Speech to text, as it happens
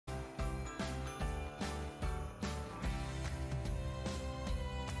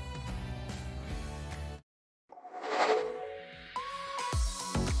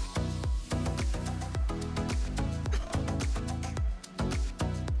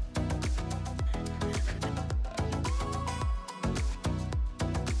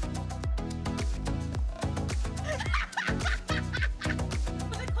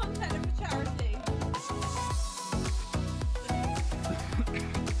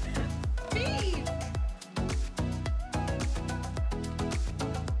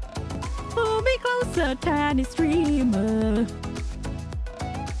just a tiny streamer.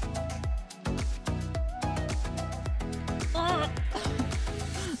 What?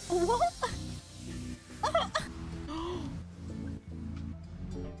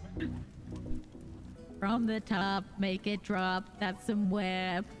 From the top, make it drop. That's some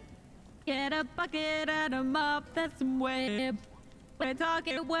web. Get a bucket and a mop. That's some web. We're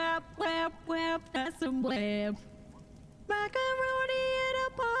talking web, web, web. That's some web. Macaroni in a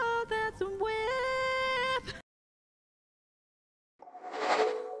pot. That's some web.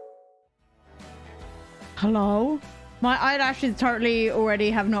 Hello? My eyelashes totally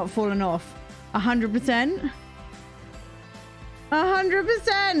already have not fallen off. 100%.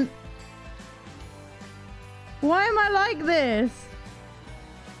 100%. Why am I like this?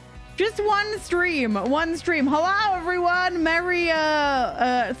 Just one stream. One stream. Hello, everyone. Merry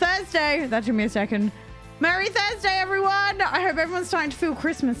Thursday. That took me a second. Merry Thursday, everyone. I hope everyone's starting to feel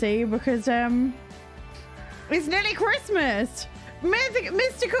Christmassy because it's nearly Christmas.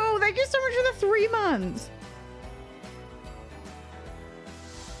 Mystical, thank you so much for the 3 months.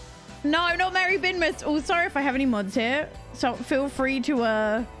 No, not Merry Binmas. Oh, sorry if I have any mods here. So feel free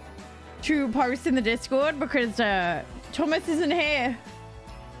to post in the Discord because Thomas isn't here.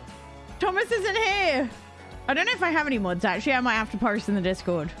 Thomas isn't here. I don't know if I have any mods, actually. I might have to post in the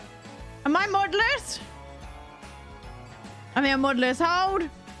Discord. Am I modless? I mean, I'm modless. Hold.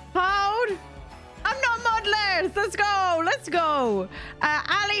 Hold. I'm not modless. Let's go. Let's go.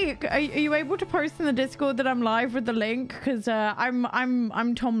 Ali, are you able to post in the Discord that I'm live with the link? Because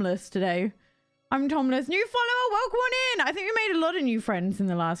I'm Tomless today. I'm Tomless. New follower, welcome on in. I think we made a lot of new friends in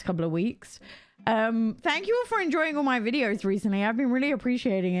the last couple of weeks. Thank you all for enjoying all my videos recently. I've been really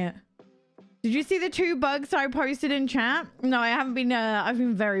appreciating it. Did you see the 2 bugs I posted in chat? No, I haven't been. I've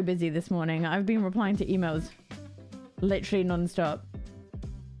been very busy this morning. I've been replying to emails literally non-stop.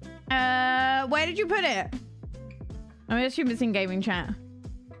 Where did you put it? I assume it's in gaming chat.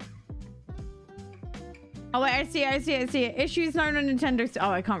 Oh wait, I see it. Issues known on Nintendo.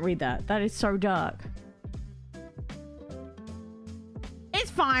 Oh, I can't read that. That is so dark.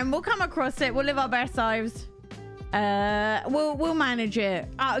 It's fine. We'll come across it. We'll live our best lives. We'll manage it.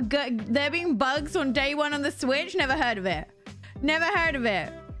 There being bugs on day 1 on the Switch. Never heard of it. Never heard of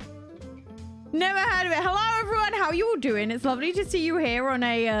it. Never heard of it. Hello everyone. How are you all doing? It's lovely to see you here on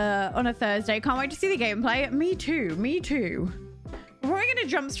a Thursday. Can't wait to see the gameplay. Me too. Me too. We're probably gonna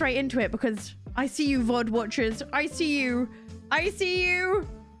jump straight into it because I see you VOD watchers. I see you. I see you.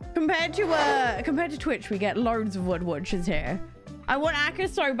 Compared to Twitch, we get loads of VOD watchers here. I want Akka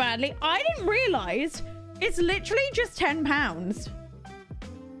so badly. I didn't realize it's literally just £10.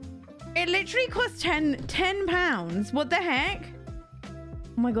 It literally costs 10 pounds. What the heck?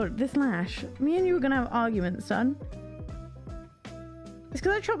 Oh my god, this lash. Me and you are gonna have arguments, son. It's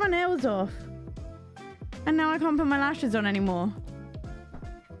because I chopped my nails off. And now I can't put my lashes on anymore.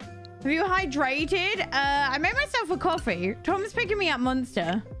 Have you hydrated? I made myself a coffee. Tom's picking me up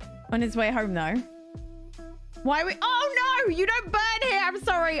Monster on his way home though. Why are we— oh no, you don't burn here. I'm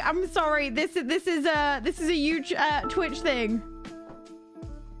sorry. I'm sorry. This is a huge Twitch thing.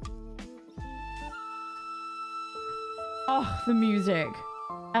 Oh, the music.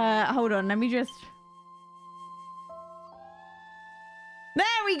 Hold on, let me just— there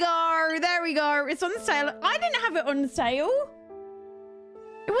we go. There we go. It's on sale. I didn't have it on sale.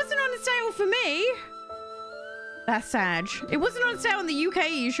 It wasn't on sale for me. That's sad. It wasn't on sale in the UK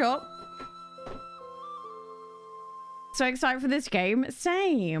eShop. So excited for this game.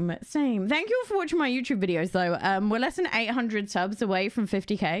 Same. Thank you all for watching my YouTube videos though. We're less than 800 subs away from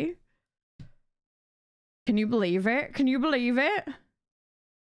 50k. Can you believe it? Can you believe it?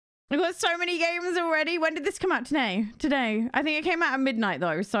 I've got so many games already. When did this come out? Today. I think it came out at midnight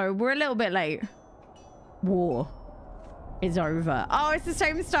though, so we're a little bit late. War is over. Oh, it's the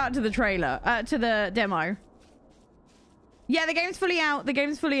same start to the trailer, to the demo. Yeah, the game's fully out. The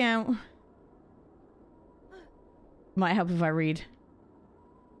game's fully out. Might help if I read.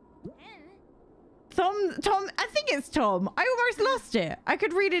 Tom, I think it's Tom. I almost lost it. I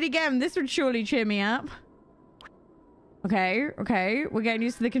could read it again. This would surely cheer me up. Okay. We're getting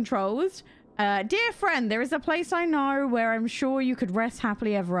used to the controls. Dear friend, there is a place I know where I'm sure you could rest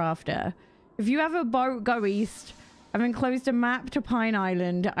happily ever after. If you have a boat, go east. I've enclosed a map to Pine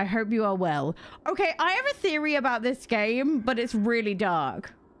Island. I hope you are well. Okay, I have a theory about this game, but it's really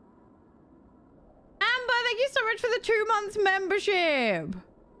dark. Amber, thank you so much for the 2 months membership.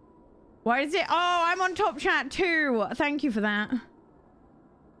 Why is it? Oh, I'm on top chat too. Thank you for that.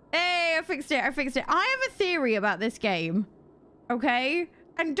 Hey, I fixed it. I have a theory about this game. Okay?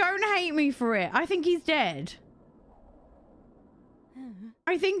 And don't hate me for it. I think he's dead.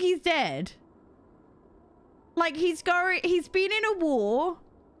 I think he's dead. Like, he's been in a war.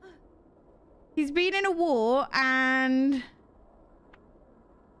 He's been in a war and...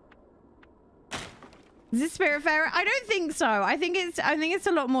 Is this Spiritfarer? I don't think so. I think it's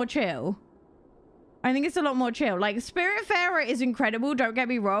a lot more chill. I think it's a lot more chill. Like, Spiritfarer is incredible, don't get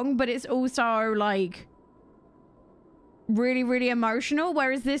me wrong, but it's also, like, really, really emotional,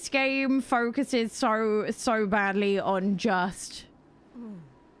 whereas this game focuses so badly on just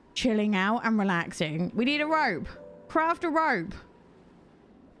chilling out and relaxing. We need a rope. Craft a rope.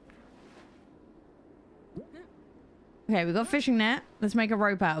 Okay, we got fishing net. Let's make a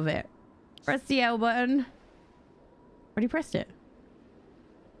rope out of it. Press the L button. Already pressed it.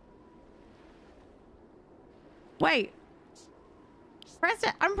 Wait. Press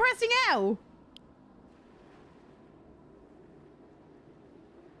it. I'm pressing L.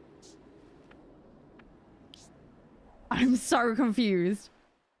 I'm so confused.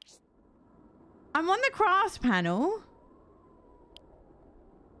 I'm on the crafts panel.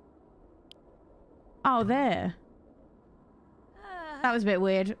 Oh, there. That was a bit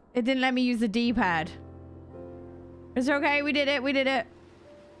weird. It didn't let me use the D-pad. It's okay. We did it. We did it.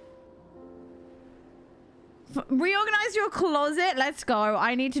 Reorganize your closet. Let's go.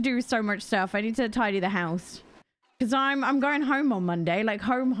 I need to do so much stuff. I need to tidy the house. Because I'm going home on Monday. Like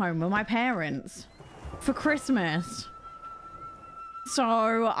home with my parents. For Christmas.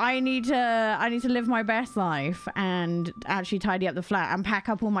 So I need to live my best life. And actually tidy up the flat. And pack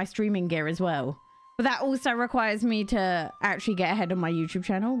up all my streaming gear as well. But that also requires me to actually get ahead on my YouTube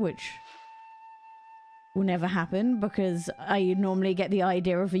channel, which will never happen because I normally get the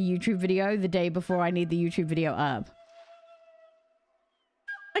idea of a YouTube video the day before I need the YouTube video up.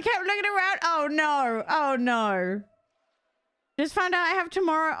 I kept looking around. Oh no. Oh no. Just found out I have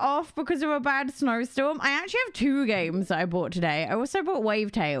tomorrow off because of a bad snowstorm. I actually have 2 games that I bought today. I also bought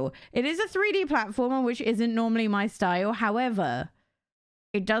Wavetale. It is a 3D platformer, which isn't normally my style. However,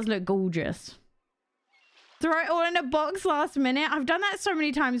 it does look gorgeous. Throw it all in a box last minute. I've done that so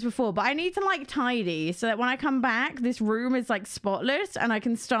many times before, but I need to like tidy so that when I come back, this room is like spotless and I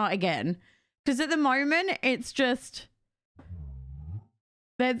can start again. Because at the moment, it's just...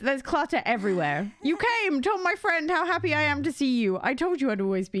 There's clutter everywhere. You came, told my friend how happy I am to see you. I told you I'd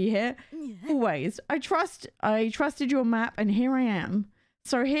always be here. Always. I trusted your map and here I am.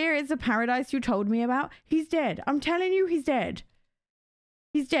 So here is the paradise you told me about. He's dead. I'm telling you, he's dead.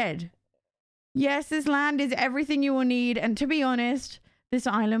 He's dead. Yes, this land is everything you will need, and to be honest, this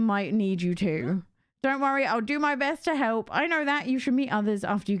island might need you too. Don't worry, I'll do my best to help. I know that. You should meet others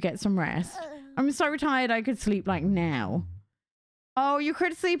after you get some rest. I'm so tired I could sleep like now. Oh, you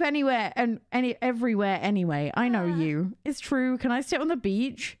could sleep anywhere and everywhere anyway. I know you. It's true. Can I sit on the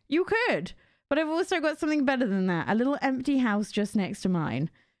beach? You could. But I've also got something better than that. A little empty house just next to mine.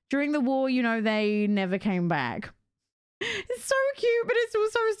 During the war, you know, they never came back. It's so cute, but it's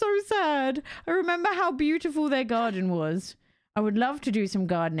also so sad. I remember how beautiful their garden was. I would love to do some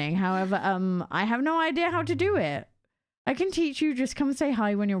gardening. However, I have no idea how to do it. I can teach you. Just come say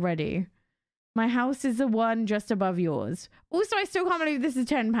hi when you're ready. My house is the one just above yours. Also, I still can't believe this is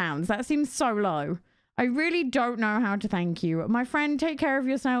 £10. That seems so low. I really don't know how to thank you. My friend, take care of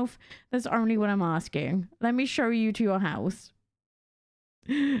yourself. That's only what I'm asking. Let me show you to your house.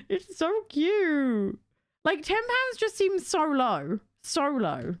 It's so cute. Like, £10 just seems so low. So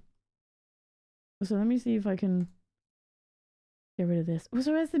low. So let me see if I can get rid of this.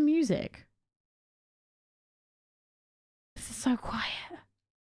 Also, where's the music? This is so quiet.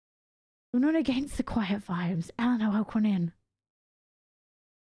 I'm not against the quiet vibes. Eleanor, welcome in.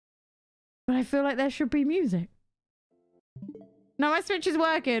 But I feel like there should be music. No, my Switch is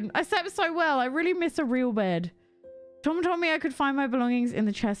working. I slept so well. I really miss a real bed. Tom told me I could find my belongings in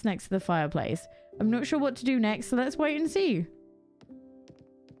the chest next to the fireplace. I'm not sure what to do next, so let's wait and see.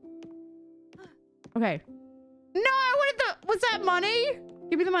 Okay. No, I wanted the... Was that money?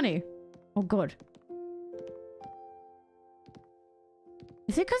 Give me the money. Oh, God.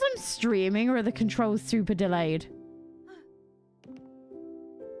 Is it because I'm streaming or are the controls super delayed?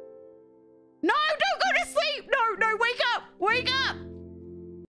 No, don't go to sleep! No, no, wake up! Wake up!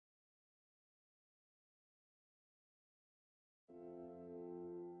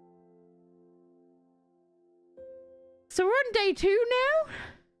 So we're on day 2 now?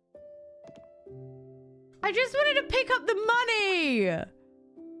 I just wanted to pick up the money!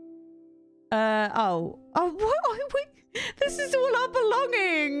 Oh, what? This is all our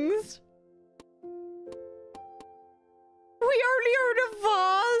belongings! We only own a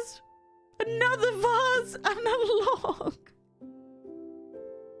vase! Another vase and a log!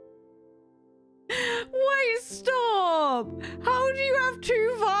 Wait, stop! How do you have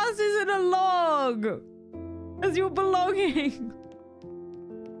 2 vases and a log? How's your belonging?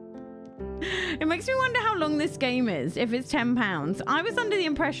 It makes me wonder how long this game is, if it's £10. I was under the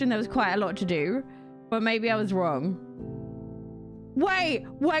impression there was quite a lot to do, but maybe I was wrong. Wait,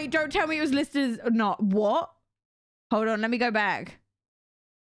 don't tell me it was listed as not. What? Hold on, let me go back.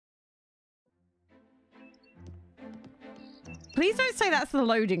 Please don't say that's the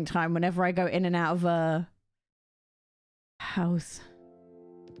loading time whenever I go in and out of a house.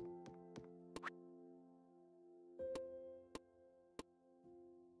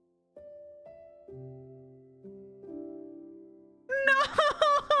 No!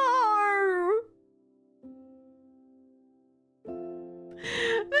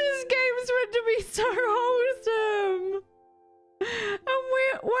 This game's meant to be so wholesome. And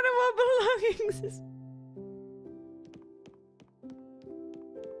one of our belongings is...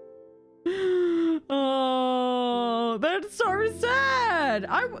 Oh, that's so sad.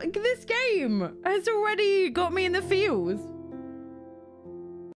 This game has already got me in the feels.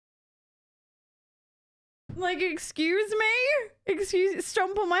 Like, excuse me?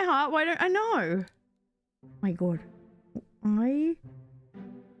 Stomp on my heart. Why don't I know? Oh my God. I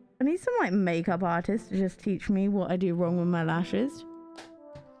need some like makeup artist to just teach me what I do wrong with my lashes.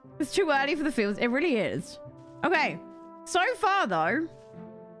 It's too early for the feels. It really is. Okay. So far though.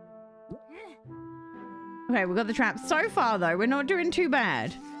 Okay, we got the trap. So far though, we're not doing too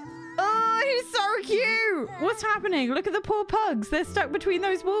bad. Oh, he's so cute. What's happening? Look at the poor pugs. They're stuck between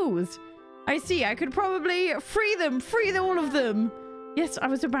those walls. I see. I could probably free them. Free all of them. Yes, I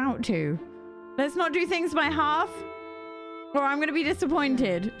was about to. Let's not do things by half, or I'm going to be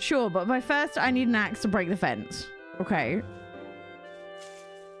disappointed. Sure, but by first, I need an axe to break the fence. Okay.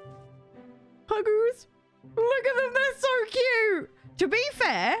 Puggers. Look at them. They're so cute. To be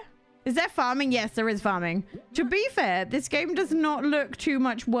fair, is there farming? Yes, there is farming. To be fair, this game does not look too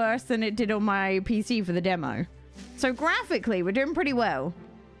much worse than it did on my PC for the demo. So graphically, we're doing pretty well.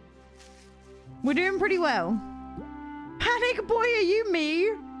 We're doing pretty well. Panic boy, are you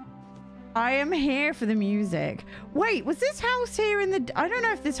me? I am here for the music. Wait, was this house here in the... I don't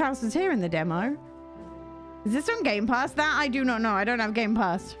know if this house was here in the demo. Is this on Game Pass? That I do not know. I don't have Game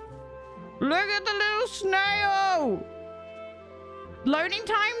Pass. Look at the little snail. Loading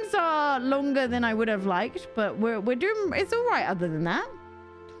times are longer than I would have liked, but we're doing... It's all right other than that.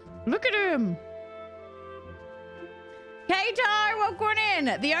 Look at him. Kato, welcome in.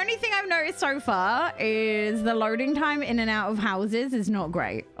 The only thing I've noticed so far is the loading time in and out of houses is not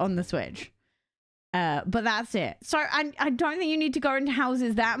great on the Switch. But that's it. So I don't think you need to go into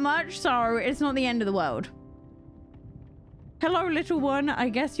houses that much, so it's not the end of the world. Hello, little one. I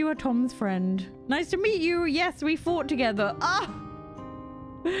guess you are Tom's friend. Nice to meet you. Yes, we fought together. Ah!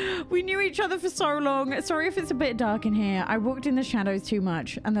 We knew each other for so long. Sorry if it's a bit dark in here. I walked in the shadows too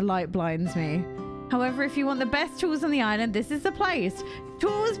much and the light blinds me. However, if you want the best tools on the island, this is the place.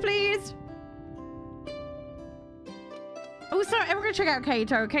 Tools, please. Also, everyone check out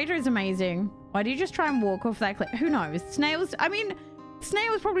Kato. Kato is amazing. Why do you just try and walk off that cliff? Who knows? Snails, I mean,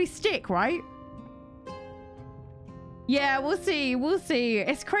 snails probably stick, right? Yeah, we'll see. We'll see.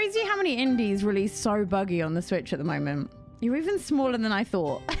 It's crazy how many indies release so buggy on the Switch at the moment. You're even smaller than I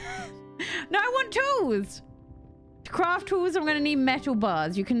thought. No, I want tools. To craft tools, I'm going to need metal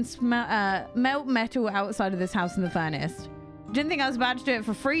bars. You can melt metal outside of this house in the furnace. Didn't think I was about to do it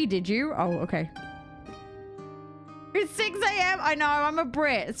for free, did you? Oh, okay. It's 6 a.m. I know, I'm a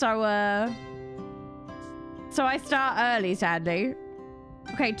Brit, so I start early, sadly.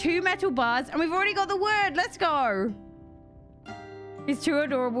 Okay, 2 metal bars, and we've already got the word. Let's go. It's too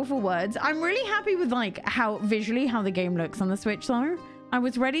adorable for words. I'm really happy with like how visually how the game looks on the Switch though. I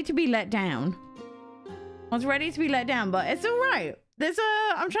was ready to be let down. I was ready to be let down, but it's all right.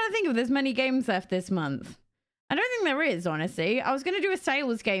 I'm trying to think if there's many games left this month. I don't think there is, honestly. I was going to do a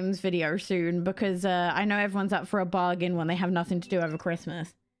sales games video soon because I know everyone's up for a bargain when they have nothing to do over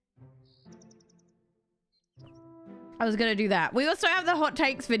Christmas. I was going to do that. We also have the hot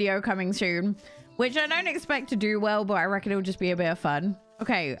takes video coming soon, which I don't expect to do well, but I reckon it'll just be a bit of fun.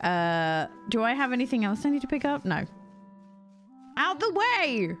 Okay, do I have anything else I need to pick up? No. Out the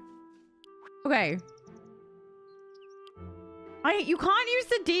way! Okay. You can't use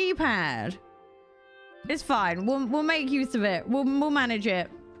the D-pad. It's fine. We'll make use of it. We'll manage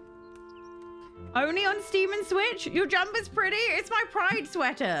it. Only on Steam and Switch? Your jumper's pretty. It's my Pride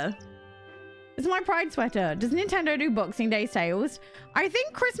sweater. It's my Pride sweater. Does Nintendo do Boxing Day sales? I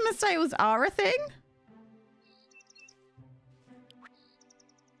think Christmas sales are a thing.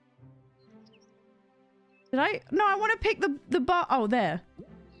 Did I? No, I want to pick the bar. Oh, there.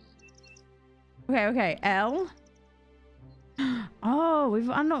 Okay. L. Oh, we've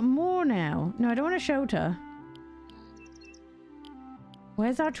unlocked more now. No, I don't want a shelter.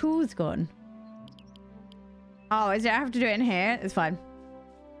 Where's our tools gone? Oh, is it? I have to do it in here? It's fine.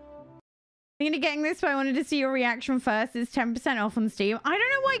 Thinking of getting this, but I wanted to see your reaction first. It's 10% off on Steam. I don't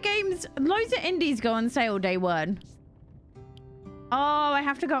know why games... Loads of indies go on sale day one. Oh, I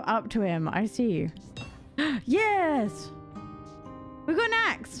have to go up to him. I see. Yes! We got an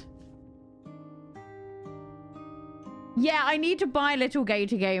axe. Yeah, I need to buy Little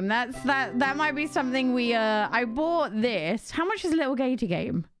Gator Game. That might be something we... I bought this. How much is Little Gator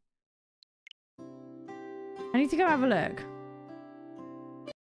Game? I need to go have a look.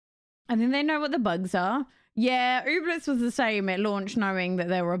 I think they know what the bugs are. Yeah, Ooblets was the same. It launched knowing that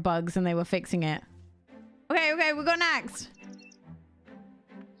there were bugs and they were fixing it. Okay, okay, we got an axe.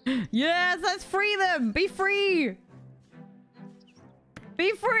 Yes, let's free them. Be free.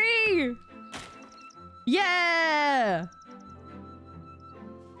 Be free. Yeah.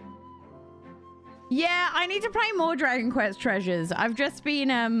 Yeah, I need to play more Dragon Quest Treasures. I've just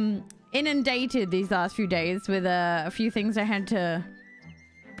been inundated these last few days with a few things I had to...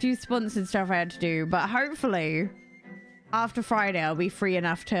 few sponsored stuff I had to do, but hopefully after Friday I'll be free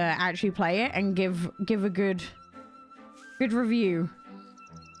enough to actually play it and give a good review.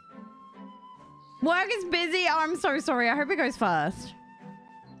 Work is busy. Oh, I'm so sorry. I hope it goes fast.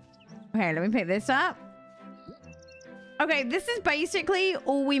 Okay, let me pick this up. Okay, this is basically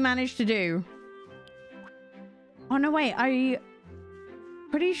all we managed to do. Oh no, wait, I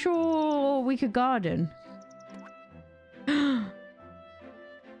pretty sure we could garden. We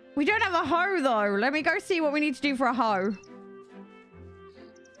don't have a hoe, though. Let me go see what we need to do for a hoe.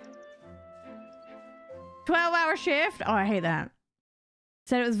 12-hour shift. Oh, I hate that.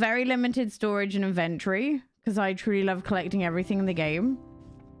 Said it was very limited storage and inventory because I truly love collecting everything in the game.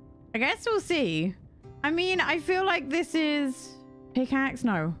 I guess we'll see. I mean, I feel like this is... Pickaxe?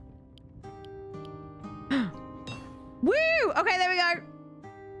 No. Woo! Okay, there we go.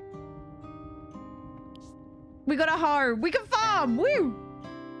 We got a hoe. We can farm. Woo!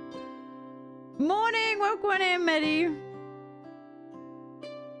 Morning, welcome in, Medi.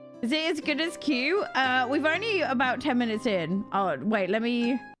 Is it as good as Q? We've only about 10 minutes in. Oh, wait, let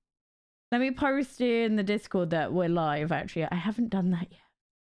me post in the Discord that we're live, actually. I haven't done that yet.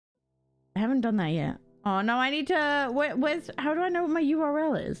 I haven't done that yet. Oh, no, I need to... Where's... How do I know what my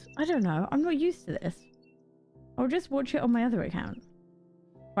URL is? I don't know. I'm not used to this. I'll just watch it on my other account.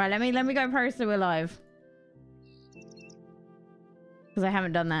 Right, let me go post that we're live. Because I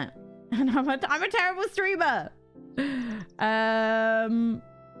haven't done that. And I'm a terrible streamer.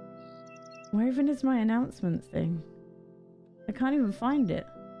 Where even is my announcements thing? I can't even find it.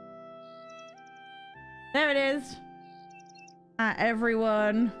 There it is.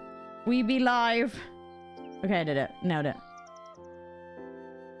 Everyone, we be live. Okay, I did it. Nailed it.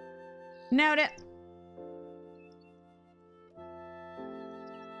 Nailed it.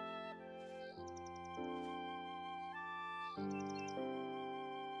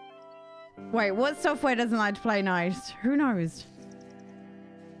 Wait, what software doesn't like to play nice? Who knows?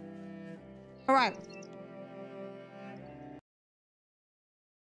 All right.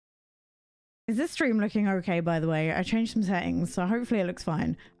 Is this stream looking okay, by the way? I changed some settings, so hopefully it looks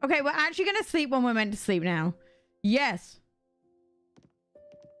fine. Okay, we're actually going to sleep when we're meant to sleep now. Yes.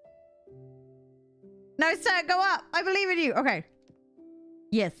 No, sir, go up. I believe in you. Okay.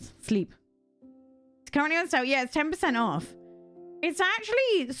 Yes, sleep. It's currently on sale. Yeah, it's 10% off. It's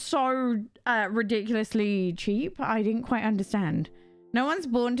actually so ridiculously cheap. I didn't quite understand. No one's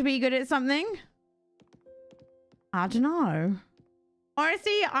born to be good at something. I don't know.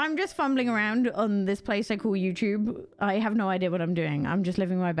 Honestly, I'm just fumbling around on this place I call YouTube. I have no idea what I'm doing. I'm just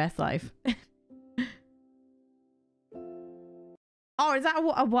living my best life. Oh, is that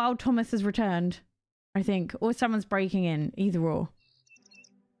a Wild Thomas has returned? I think. Or someone's breaking in. Either or.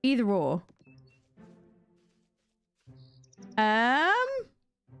 Either or.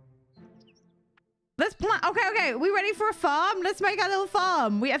 Let's plant. Okay. We ready for a farm? Let's make our little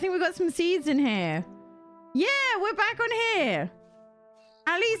farm. I think we got some seeds in here. Yeah, we're back on here.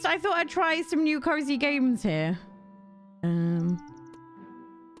 At least I thought I'd try some new cozy games here.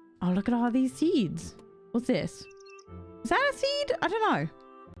 Oh, look at all these seeds. What's this? Is that a seed? I don't know.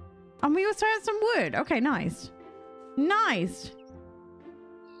 And we also have some wood. Okay, nice. Nice.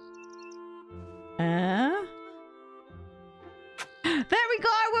 There we go,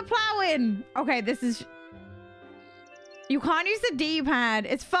 we're plowing. Okay, this is... You can't use the D-pad.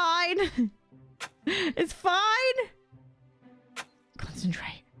 It's fine. It's fine.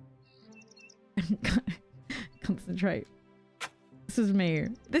 Concentrate. Concentrate. This is me.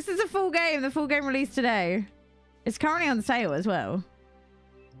 This is a full game. The full game released today. It's currently on sale as well.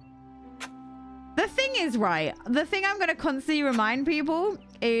 The thing thing is, right, the thing I'm going to constantly remind people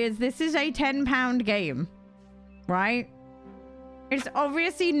is this is a £10 game, right? It's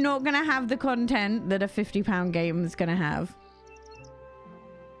obviously not going to have the content that a £50 game is going to have.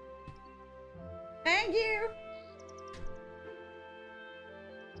 Thank you.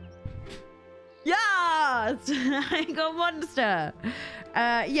 Yes! I got monster.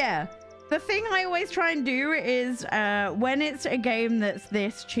 Yeah. The thing I always try and do is when it's a game that's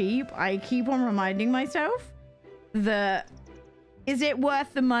this cheap, I keep on reminding myself that is it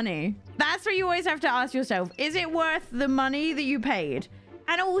worth the money? That's what you always have to ask yourself. Is it worth the money that you paid?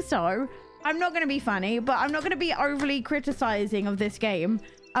 And also, I'm not going to be funny, but I'm not going to be overly criticizing of this game.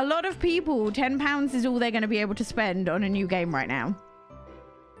 A lot of people, £10 is all they're going to be able to spend on a new game right now.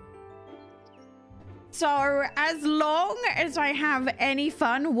 So, as long as I have any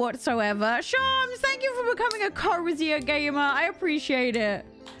fun whatsoever... Shams, thank you for becoming a cozier gamer. I appreciate it.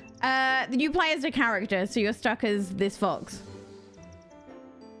 You play as a character, so you're stuck as this fox.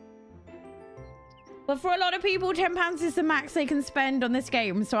 But for a lot of people, £10 is the max they can spend on this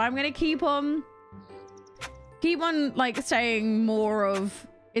game. So I'm going to keep on, like, saying more of,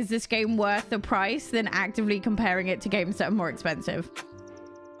 is this game worth the price, than actively comparing it to games that are more expensive.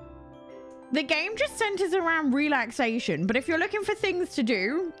 The game just centers around relaxation, but if you're looking for things to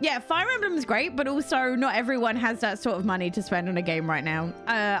do, yeah, Fire Emblem is great, but also not everyone has that sort of money to spend on a game right now.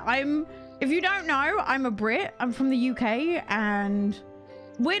 If you don't know, I'm a Brit. I'm from the UK, and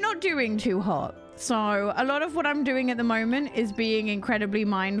we're not doing too hot. So a lot of what I'm doing at the moment is being incredibly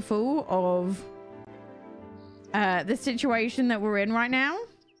mindful of the situation that we're in right now.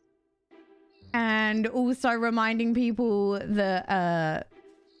 And also reminding people that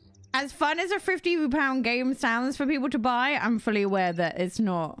as fun as a £50 game sounds for people to buy, I'm fully aware that it's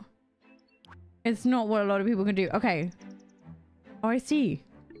not what a lot of people can do. Okay. Oh, I see.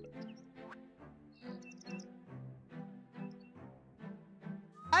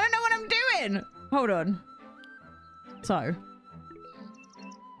 I don't know what I'm doing. Hold on. So.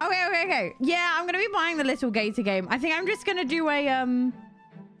 Okay. Yeah, I'm going to be buying the Little Gator game. I think I'm just going to do a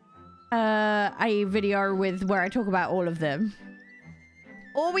video with where I talk about all of them.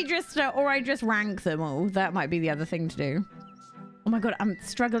 Or I just rank them all. That might be the other thing to do. Oh my god, I'm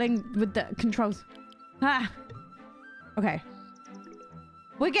struggling with the controls. Ah. Okay.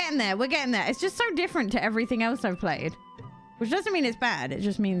 We're getting there. It's just so different to everything else I've played. Which doesn't mean it's bad. It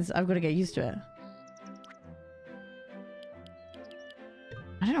just means I've got to get used to it.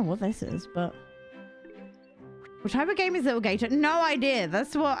 I don't know what this is, but... What type of game is Little Gator? No idea.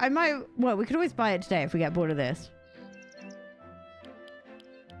 That's what I might... Well, we could always buy it today if we get bored of this.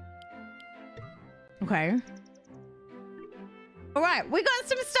 Okay. All right, we got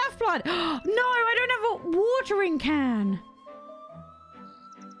some stuff planned. No, I don't have a watering can.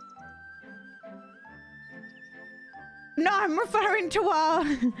 No, I'm referring to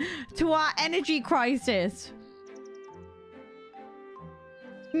our energy crisis.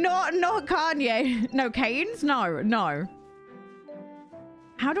 Not Kanye. No, Canes? No.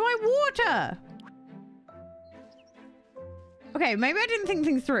 How do I water? Okay, maybe I didn't think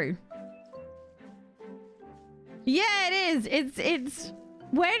things through. Yeah, it is. It's...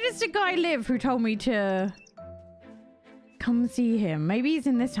 Where does the guy live who told me to come see him? Maybe he's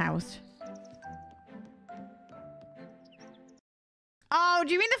in this house. Oh,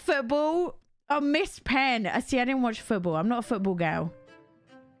 do you mean the football? Oh, Miss Penn. See, I didn't watch football. I'm not a football gal.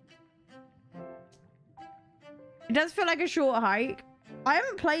 It does feel like a short hike. I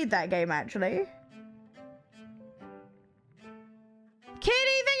haven't played that game, actually.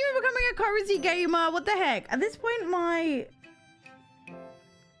 Kitty, thank you for becoming a cozy gamer. What the heck? At this point, my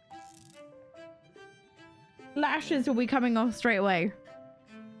lashes will be coming off straight away.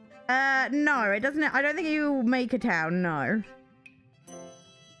 No, it doesn't. I don't think you make a town, no.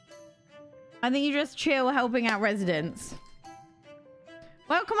 I think you just chill helping out residents.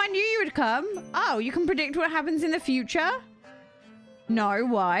 Welcome, I knew you would come. Oh, you can predict what happens in the future? No,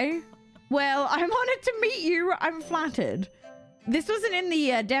 why? Well, I'm honored to meet you. I'm flattered. This wasn't in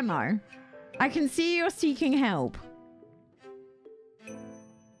the demo. I can see you're seeking help.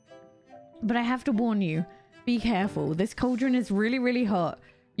 But I have to warn you. Be careful. This cauldron is really, really hot.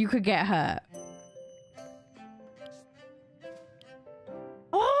 You could get hurt.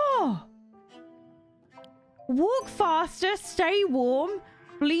 Oh! Walk faster, stay warm,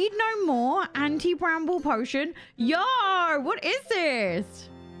 bleed no more, anti-bramble potion. Yo, what is this?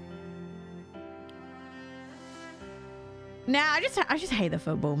 Nah, I just hate the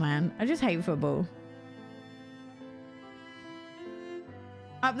football, man. I just hate football.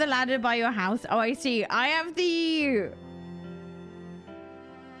 Up the ladder by your house. Oh, I see. I have the...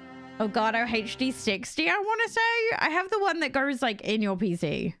 Elgato HD 60, I want to say. I have the one that goes like in your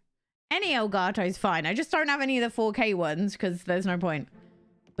PC. Any Elgato is fine. I just don't have any of the 4K ones because there's no point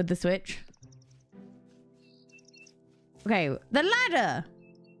with the Switch. Okay, the ladder.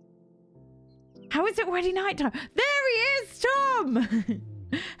 How is it already nighttime? There he is, Tom.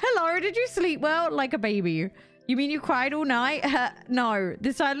 Hello, did you sleep well? Like a baby. You mean you cried all night? No,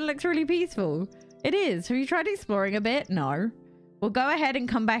 this island looks really peaceful. It is. Have you tried exploring a bit? No. Well, go ahead and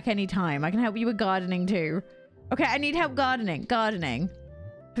come back anytime. I can help you with gardening too. Okay, I need help gardening. Gardening.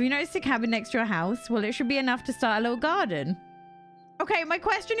 Have you noticed the cabin next to your house? Well, it should be enough to start a little garden. Okay, my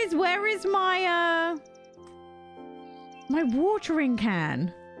question is, where is my, my watering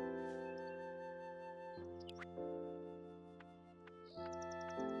can?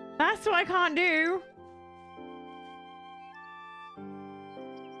 That's what I can't do.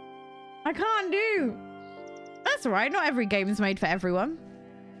 I can't do. That's all right. Not every game is made for everyone.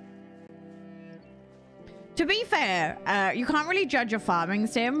 To be fair, you can't really judge a farming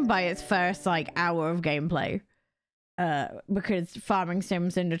sim by its first, like, hour of gameplay. Because farming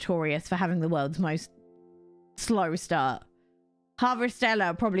sims are notorious for having the world's most slow start.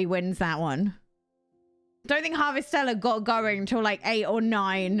 Harvestella probably wins that one. Don't think Harvestella got going until like 8 or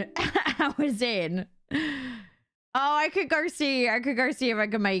 9 hours in. Oh, I could go see if I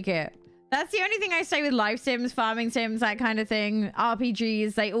can make it. That's the only thing I say with life sims, farming sims, that kind of thing.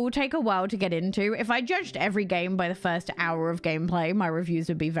 RPGs, they all take a while to get into. If I judged every game by the first hour of gameplay, my reviews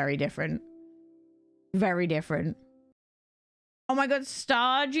would be very different. Very different. Oh my god,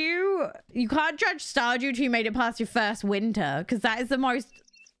 Stardew? You can't judge Stardew till you made it past your first winter, because that is the most,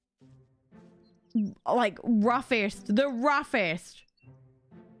 like, roughest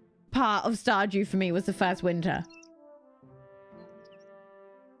part of Stardew for me was the first winter.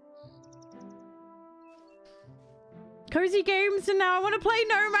 Cozy games, and now I want to play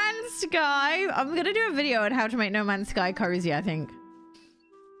No Man's Sky. I'm gonna do a video on how to make No Man's Sky cozy, I think.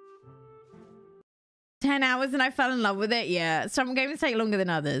 10 hours and I fell in love with it. Yeah, some games take longer than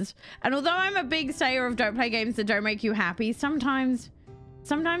others. And although I'm a big sayer of don't play games that don't make you happy, sometimes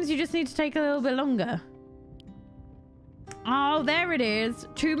you just need to take a little bit longer. Oh, there it is.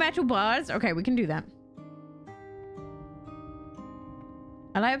 2 metal bars. Okay, we can do that.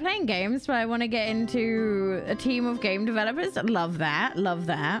 I like playing games, but I want to get into a team of game developers. Love that. Love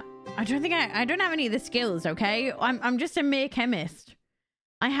that. I don't have any of the skills, okay? I'm just a mere chemist.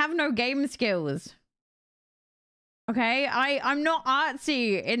 I have no game skills. Okay? I'm not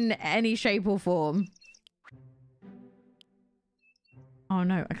artsy in any shape or form. Oh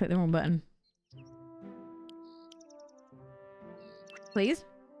no, I clicked the wrong button. Please?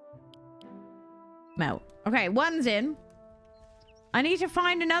 Melt. Okay, one's in. I need to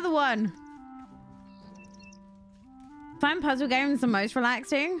find another one. Find puzzle games the most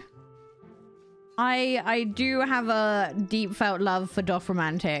relaxing. I do have a deep felt love for Doth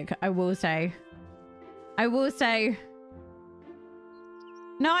Romantic, I will say. I will say.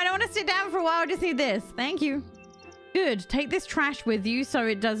 No, I don't want to sit down for a while. I just need this. Thank you. Good. Take this trash with you so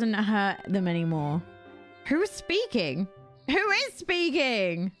it doesn't hurt them anymore. Who's speaking? Who is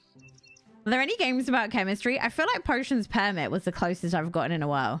speaking? Are there any games about chemistry? I feel like Potions Permit was the closest I've gotten in a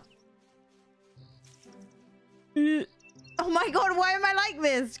while. Oh my god, why am I like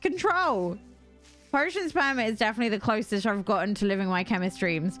this? Control. Potions Permit is definitely the closest I've gotten to living my chemist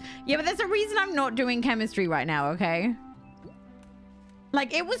dreams. Yeah, but there's a reason I'm not doing chemistry right now, okay?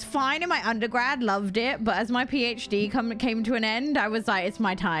 Like, it was fine in my undergrad, loved it, but as my PhD came to an end, I was like, it's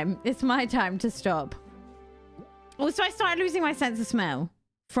my time. It's my time to stop. Also, I started losing my sense of smell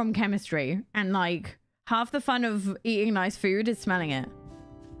from chemistry, and like half the fun of eating nice food is smelling it.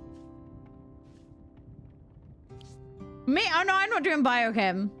 Me? Oh no, I'm not doing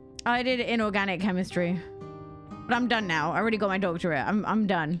biochem. I did inorganic chemistry, but I'm done now. I already got my doctorate. I'm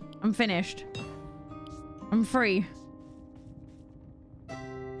done. I'm finished. I'm free. Oh,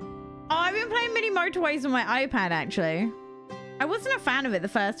 I've been playing Mini Motorways on my iPad actually. I wasn't a fan of it the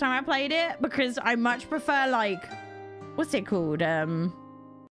first time I played it because I much prefer, like, what's it called?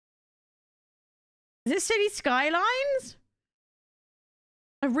 Is it City Skylines?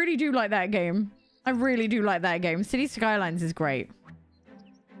 I really do like that game. I really do like that game. City Skylines is great.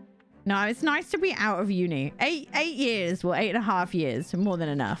 No, it's nice to be out of uni. 8 years. Well, 8.5 years. More than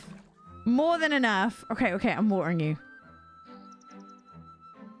enough. More than enough. Okay, okay. I'm watering you.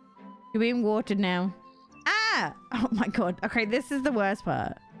 You're being watered now. Ah! Oh my god. Okay, this is the worst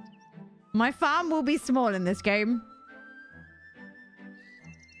part. My farm will be small in this game.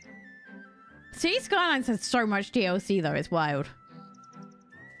 City Skylines has so much DLC though, it's wild.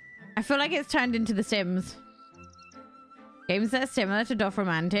 I feel like it's turned into The Sims. Games that are similar to Doth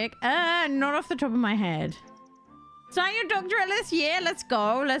Romantic. Not off the top of my head. Sign your doctorate list? Yeah, let's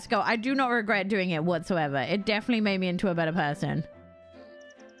go. Let's go. I do not regret doing it whatsoever. It definitely made me into a better person.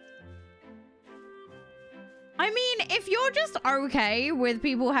 I mean, if you're just okay with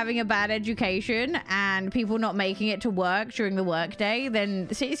people having a bad education and people not making it to work during the workday,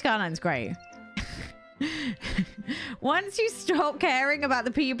 then City Skyline's great. Once you stop caring about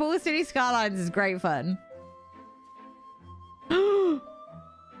the people, City Skylines is great fun.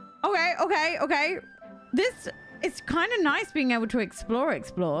 Okay. It's kind of nice being able to explore.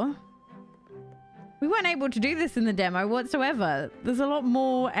 We weren't able to do this in the demo whatsoever. There's a lot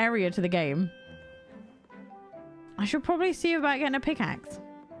more area to the game. I should probably see about getting a pickaxe.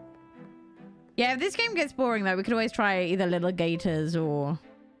 Yeah, if this game gets boring though, we could always try either Little Gators or...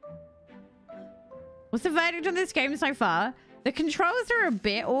 What's the verdict on this game so far? The controls are a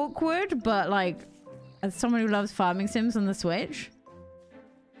bit awkward, but like, as someone who loves farming sims on the Switch,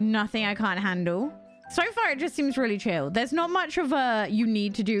 nothing I can't handle. So far, it just seems really chill. There's not much of a, you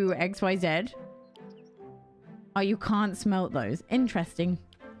need to do X, Y, Z. Oh, you can't smelt those. Interesting.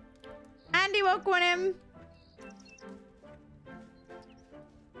 Andy, welcome on him.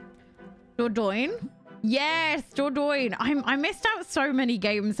 Dordogne? Yes, Dordogne. I missed out so many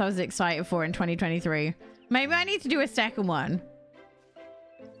games I was excited for in 2023. Maybe I need to do a second one.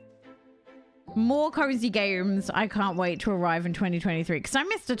 More cozy games I can't wait to arrive in 2023 because I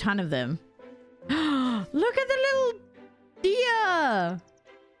missed a ton of them. Look at the little deer.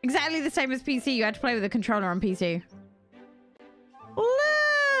 Exactly the same as PC. You had to play with a controller on PC.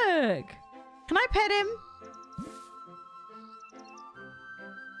 Look. Can I pet him?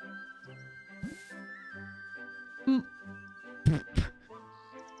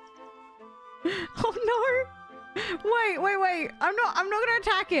 Oh no. Wait. I'm not gonna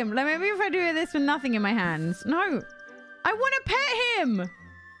attack him. Like, maybe if I do this with nothing in my hands. No. I want to pet him.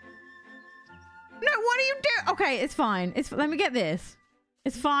 No, what are you doing? Okay, it's fine. Let me get this.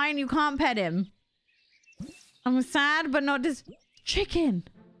 It's fine. You can't pet him. I'm sad, but not just chicken.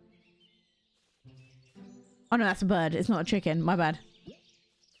 Oh no, that's a bird. It's not a chicken. My bad.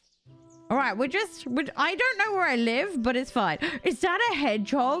 All right, I don't know where I live, but it's fine. Is that a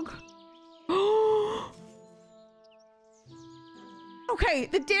hedgehog? Okay,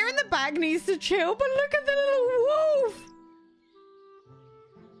 the deer in the back needs to chill, but look at the little wolf.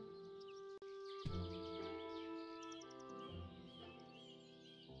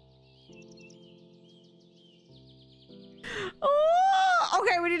 Oh,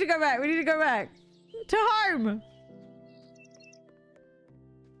 okay, we need to go back. We need to go back to home.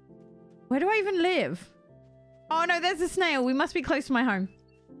 Where do I even live? Oh no, there's a snail. We must be close to my home.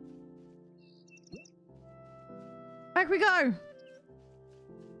 Back we go.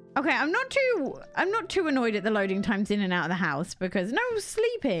 Okay, I'm not too annoyed at the loading times in and out of the house because no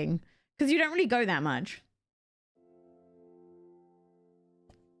sleeping because you don't really go that much.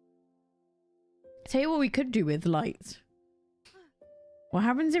 Tell you what we could do with lights. What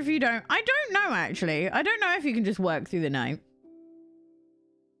happens if you don't? I don't know, actually. I don't know if you can just work through the night.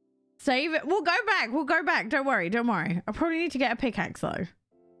 Save it. We'll go back. We'll go back. Don't worry. Don't worry. I probably need to get a pickaxe, though.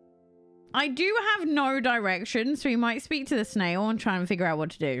 I do have no direction, so we might speak to the snail and try and figure out what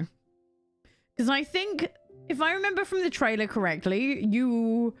to do. Because I think, if I remember from the trailer correctly,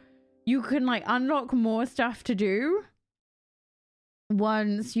 you can, like, unlock more stuff to do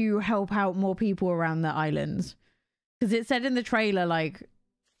once you help out more people around the islands. Because it said in the trailer, like...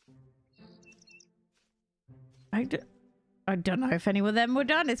 I don't know if any of them were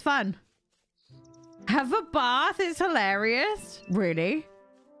done. It's fun. Have a bath is hilarious. Really?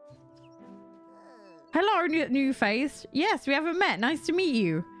 Hello, new face. Yes, we haven't met. Nice to meet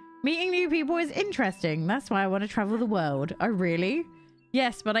you. Meeting new people is interesting. That's why I want to travel the world. Oh, really?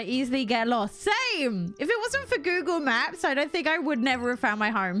 Yes, but I easily get lost. Same! If it wasn't for Google Maps, I don't think I would never have found my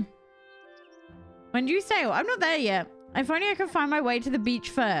home. When do you sail? I'm not there yet. If only I could find my way to the beach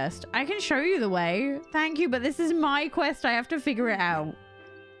first. I can show you the way. Thank you, but this is my quest. I have to figure it out.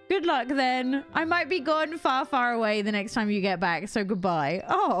 Good luck then. I might be gone far, far away the next time you get back, so goodbye.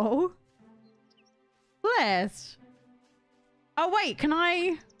 Oh. Bless. Oh, wait, can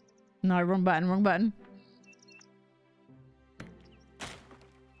I... No, wrong button, wrong button.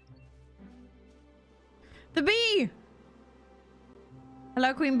 The bee!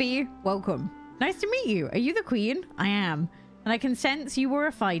 Hello, Queen Bee. Welcome. Nice to meet you. Are you the queen? I am. And I can sense you were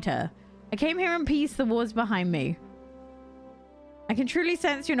a fighter. I came here in peace. The war's behind me. I can truly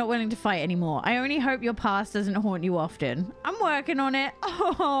sense you're not willing to fight anymore. I only hope your past doesn't haunt you often. I'm working on it.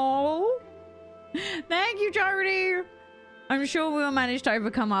 Oh. Thank you, Charity. I'm sure we will manage to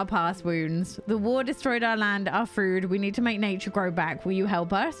overcome our past wounds. The war destroyed our land, our food. We need to make nature grow back. Will you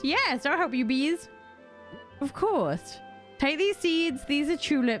help us? Yes, I'll help you, bees. Of course. Take these seeds. These are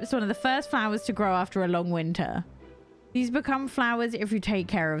tulips, one of the first flowers to grow after a long winter. These become flowers if you take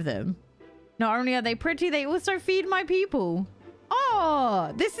care of them. Not only are they pretty, they also feed my people.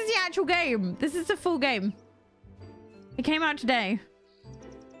 Oh, this is the actual game. This is the full game. It came out today.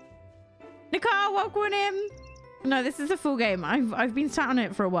 Nicole, welcome in. No, this is a full game. I've been sat on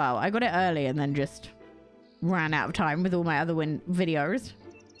it for a while. I got it early and then just ran out of time with all my other videos.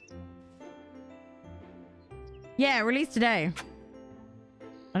 Yeah, released today.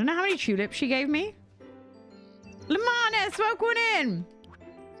 I don't know how many tulips she gave me. Lamanis, welcome in.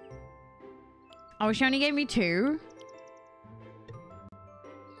 Oh, she only gave me 2.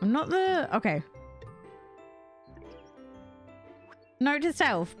 I'm not the... Okay. Note to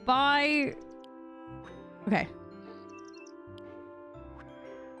self. Buy... Okay.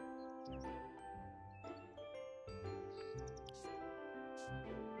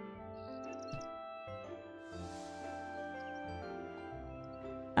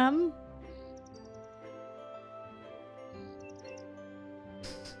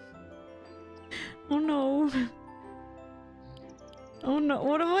 Oh no. Oh no,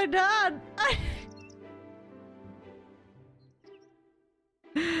 what have I done?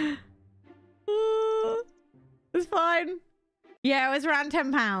 It's fine. Yeah, it was around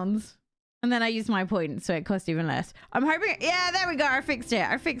 £10. And then I used my points, so it cost even less. I'm hoping... Yeah, there we go. I fixed it.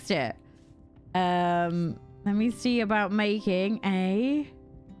 I fixed it. Let me see about making a...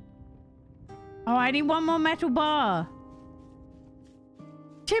 Oh, I need 1 more metal bar.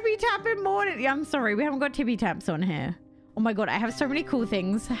 Tippy tapping morning. Yeah, I'm sorry. We haven't got tippy taps on here. Oh my god, I have so many cool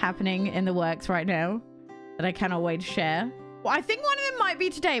things happening in the works right now that I cannot wait to share. Well, I think one of them might be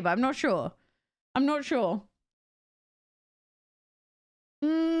today, but I'm not sure. I'm not sure.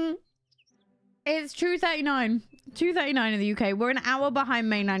 It's 2:39. 2:39 in the UK. We're an hour behind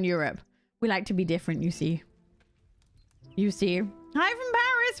mainland Europe. We like to be different, you see. You see. Hi from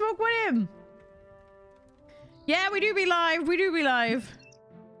Paris. Welcome in. Yeah, we do be live. We do be live.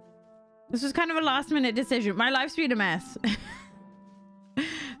 This was kind of a last minute decision. My life's been a mess.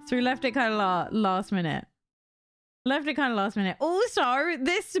 So we left it kind of last minute. Left it kind of last minute. Also,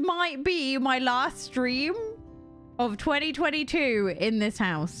 this might be my last stream of 2022 in this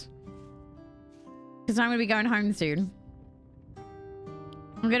house. Because I'm going to be going home soon.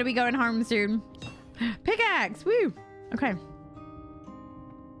 I'm going to be going home soon. Pickaxe! Woo! Okay.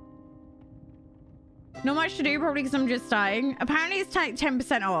 Not much to do, probably because I'm just starting. Apparently it's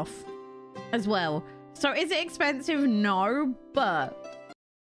 10% off as well. So is it expensive? No, but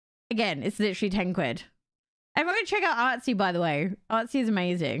again, it's literally 10 quid. Everyone check out Artsy, by the way. Artsy is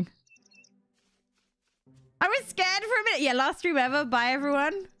amazing. I was scared for a minute. Yeah, last stream ever. Bye,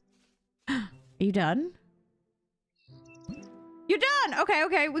 everyone. Are you done? You're done! Okay,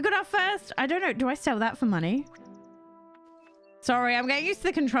 okay. We got our first... I don't know. Do I sell that for money? Sorry, I'm getting used to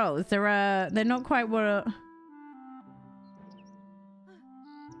the controls. They're not quite what...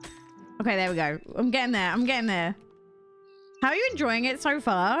 Okay, there we go. I'm getting there. I'm getting there. How are you enjoying it so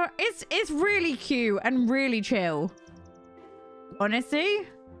far? It's really cute and really chill. Honestly.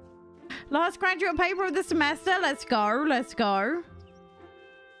 Last graduate paper of the semester. Let's go. Let's go.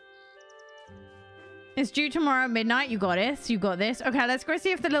 It's due tomorrow at midnight. You got this. You got this. Okay, let's go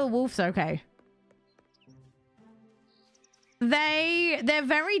see if the little wolf's okay. They're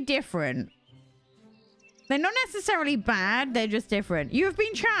very different. They're not necessarily bad. They're just different. You've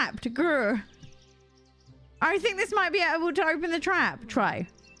been trapped. Grr. I think this might be able to open the trap. Try.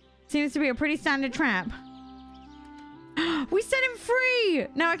 Seems to be a pretty standard trap. We set him free.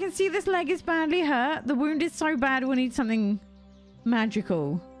 Now I can see this leg is badly hurt. The wound is so bad we'll need something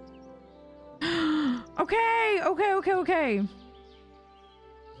magical. Okay. Okay, okay, okay.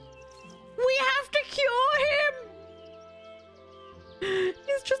 We have to cure him.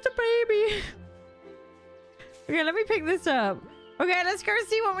 He's just a baby. Okay, let me pick this up. Okay, let's go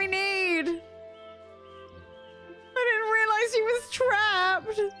see what we need. I didn't realize he was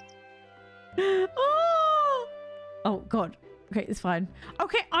trapped. Oh! Oh, God. Okay, it's fine.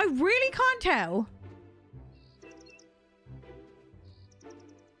 Okay, I really can't tell.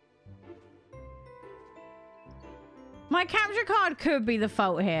 My capture card could be the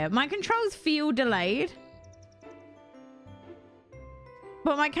fault here. My controls feel delayed.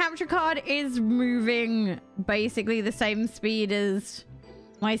 But my capture card is moving basically the same speed as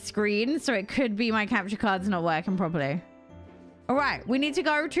my screen. So it could be my capture card's not working properly. All right, we need to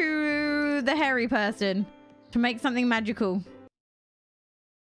go to the hairy person to make something magical.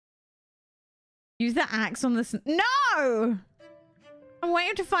 Use the axe on the... No! no! I'm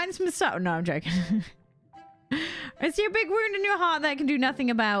waiting to find some stuff. No, I'm joking. I see a big wound in your heart that I can do nothing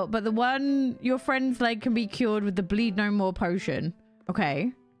about, but the one your friend's leg can be cured with the bleed no more potion.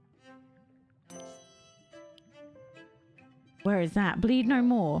 Okay. Where is that? Bleed no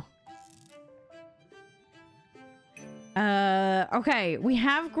more. Okay. We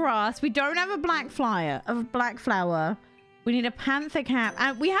have grass. We don't have a black flower. We need a panther cap.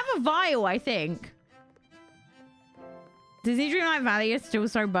 And we have a vial, I think. Disney Dreamlight Valley is still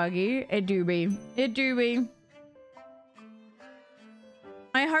so buggy. It do be. It do be.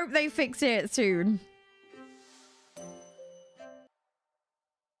 I hope they fix it soon.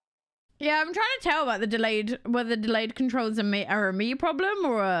 Yeah, I'm trying to tell about the delayed, whether delayed controls are a me problem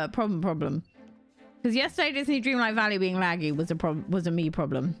or a problem. Because yesterday Disney Dreamlight Valley being laggy was a me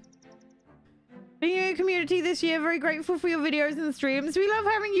problem. Being in your community this year, very grateful for your videos and streams. We love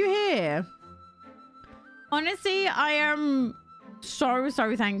having you here. Honestly, I am so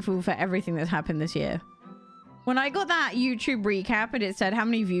thankful for everything that's happened this year. When I got that YouTube recap and it said how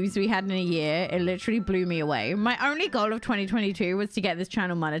many views we had in a year, it literally blew me away. My only goal of 2022 was to get this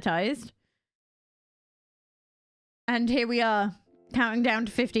channel monetized. And here we are, counting down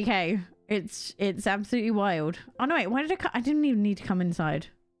to 50k. It's absolutely wild. Oh no, wait, why did I didn't even need to come inside.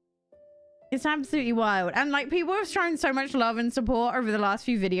 It's absolutely wild. And like, people have shown so much love and support over the last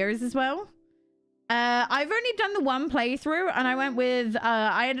few videos as well. I've only done the one playthrough and I went with,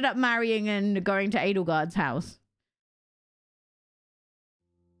 I ended up marrying and going to Edelgard's house.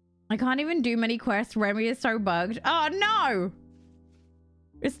 I can't even do many quests. Remy is so bugged. Oh no!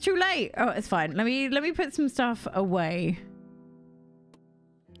 It's too late. Oh, it's fine. Let me put some stuff away.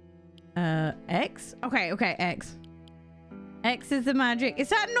 X? Okay, X. X is the magic. Is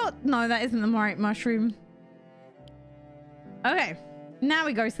that not? No, that isn't the right mushroom. Okay. Now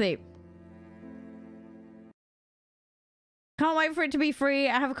we go sleep. Can't wait for it to be free.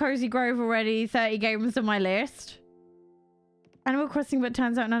 I have a Cozy Grove already. 30 games on my list. Animal Crossing, but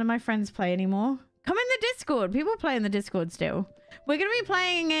turns out none of my friends play anymore. Come in the Discord. People play in the Discord still. We're going to be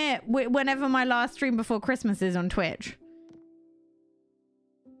playing it whenever my last stream before Christmas is on Twitch.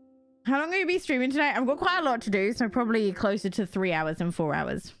 How long will you be streaming today? I've got quite a lot to do, so probably closer to 3 hours than 4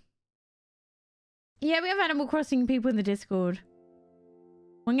 hours. Yeah, we have Animal Crossing people in the Discord.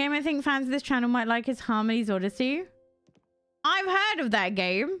 One game I think fans of this channel might like is Harmony's Odyssey. I've heard of that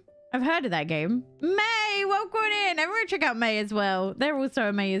game. I've heard of that game. May, welcome in. Everyone check out May as well. They're also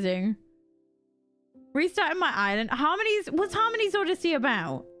amazing. Restarting my island. What's Harmony's Odyssey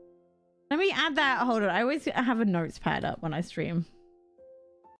about? Let me add that. Hold on. I always have a notes pad up when I stream.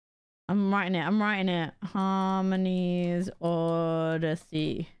 I'm writing it. Harmony's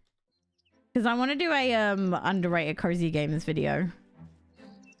Odyssey. Because I want to do a underrated cozy games video.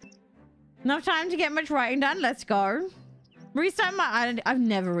 Enough time to get much writing done. Let's go. Restart my island. I've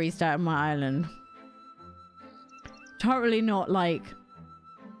never restarted my island. Totally not like...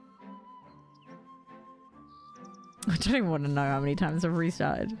 I don't even want to know how many times I've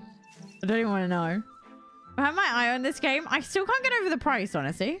restarted. I don't even want to know. I have my eye on this game. I still can't get over the price,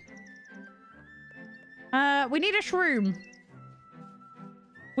 honestly. We need a shroom.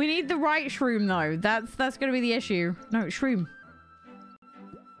 We need the right shroom, though. That's going to be the issue. No, shroom.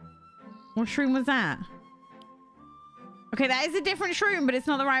 What shroom was that? Okay, that is a different shroom, but it's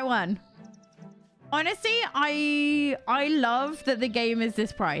not the right one. Honestly, I love that the game is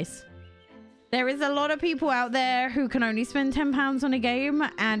this price. There is a lot of people out there who can only spend £10 on a game,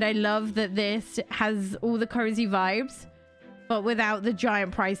 and I love that this has all the cozy vibes, but without the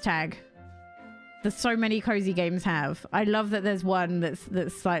giant price tag that so many cozy games have. I love that there's one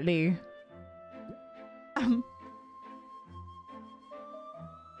that's slightly...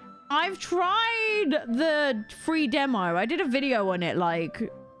 I've tried the free demo. I did a video on it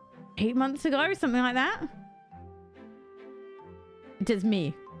like 8 months ago, something like that. It is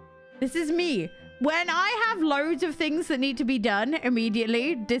me. This is me. When I have loads of things that need to be done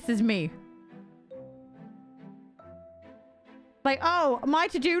immediately, this is me. Like, oh, my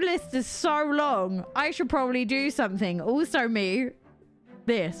to-do list is so long. I should probably do something. Also me.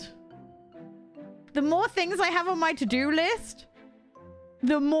 This. The more things I have on my to-do list,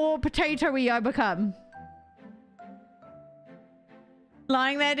 the more potato-y I become.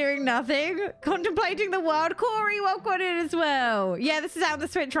 Lying there doing nothing. Contemplating the world. Corey, welcome in as well. Yeah, this is out on the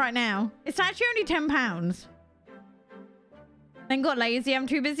Switch right now. It's actually only £10. Then got lazy. I'm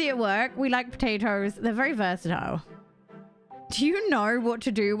too busy at work. We like potatoes. They're very versatile. Do you know what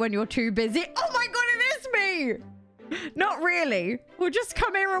to do when you're too busy? Oh my god, it is me! Not really. We'll just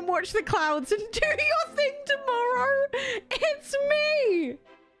come here and watch the clouds and do your thing tomorrow. It's me!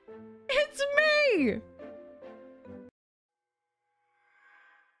 It's me!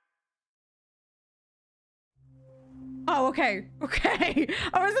 Oh, okay. Okay.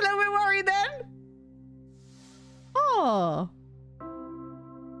 I was a little bit worried then. Oh.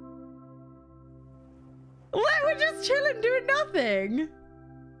 We're just chilling, doing nothing.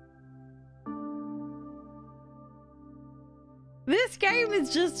 This game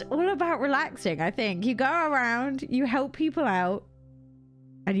is just all about relaxing, I think. You go around, you help people out,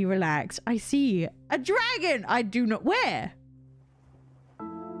 and you relax. I see a dragon. I do not... Where?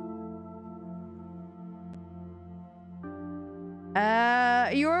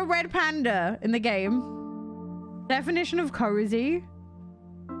 You're a red panda in the game. Definition of cozy.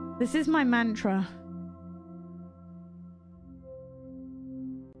 This is my mantra.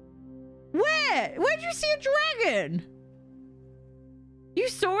 Where? Where'd you see a dragon? You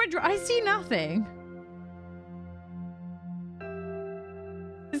saw a dragon? I see nothing.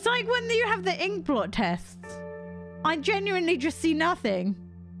 It's like when you have the ink blot tests. I genuinely just see nothing.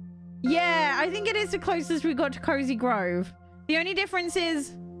 Yeah, I think it is the closest we got to Cozy Grove. The only difference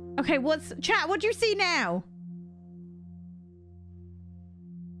is... Okay, what's... Chat, what do you see now?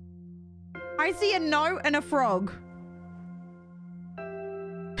 I see a note and a frog.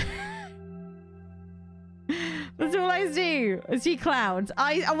 That's all I see. I see clouds.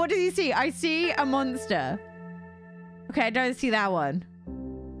 What do you see? I see a monster. Okay, I don't see that one.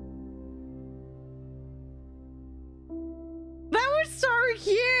 That was so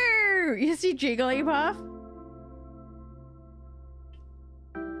cute. You see Jigglypuff?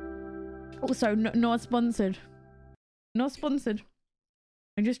 Also, not sponsored. Not sponsored.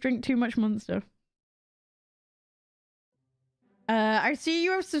 I just drink too much Monster. I see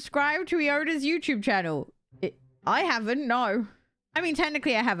you have subscribed to Ioda's YouTube channel. I haven't, no. I mean,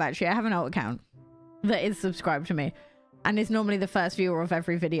 technically I have actually. I have an alt account that is subscribed to me. And it's normally the first viewer of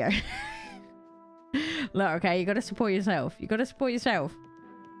every video. Look, okay, you gotta support yourself. You gotta support yourself.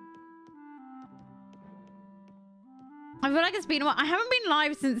 I feel like it's been a while. I haven't been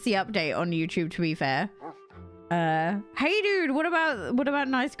live since the update on YouTube, to be fair. Hey dude, what about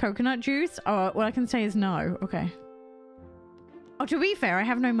nice coconut juice? Oh, what I can say is no. Okay. Oh, to be fair, I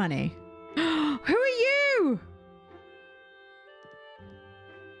have no money. Who are you?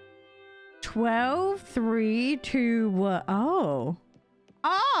 12, 3, 2, 1. Oh.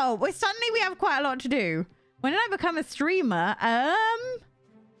 Oh, well, suddenly we have quite a lot to do. When did I become a streamer?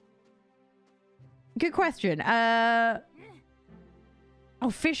 Good question. Oh,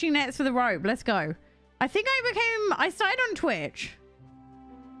 fishing nets for the rope. Let's go. I think I started on Twitch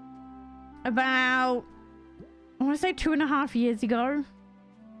about, I want to say 2.5 years ago.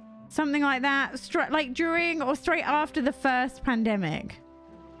 Something like that. Like during or straight after the first pandemic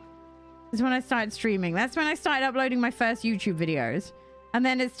is when I started streaming. That's when I started uploading my first YouTube videos. And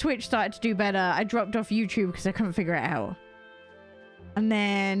then as Twitch started to do better, I dropped off YouTube because I couldn't figure it out. And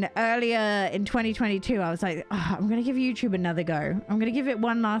then earlier in 2022, I was like, oh, I'm going to give YouTube another go. I'm going to give it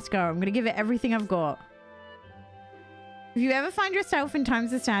one last go. I'm going to give it everything I've got. If you ever find yourself in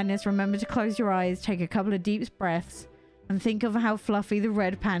times of sadness, remember to close your eyes, take a couple of deep breaths, and think of how fluffy the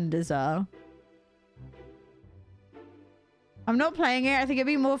red pandas are. I'm not playing it. I think it'd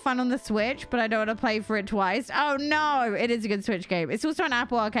be more fun on the Switch, but I don't want to play for it twice. Oh no, it is a good Switch game. It's also an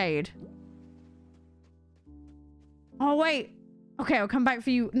Apple Arcade. Oh wait. Okay, I'll come back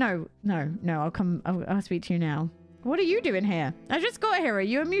for you. No. I'll speak to you now. What are you doing here? I just got here. Are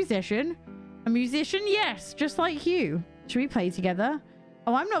you a musician? A musician? Yes, just like you. Should we play together?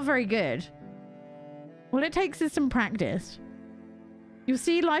 Oh, I'm not very good. All it takes is some practice. You'll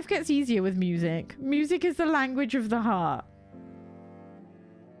see, life gets easier with music. Music is the language of the heart.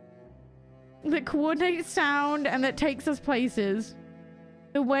 That coordinates sound and that takes us places.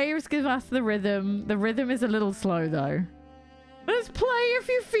 The waves give us the rhythm. The rhythm is a little slow though. Let's play if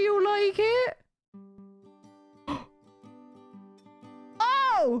you feel like it.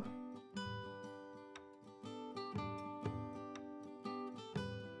 Oh!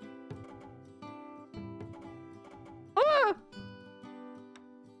 Oh!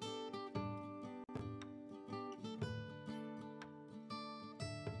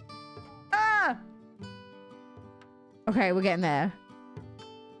 Ah! Okay, we're getting there.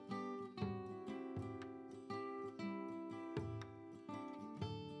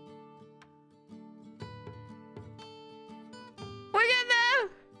 We're getting there!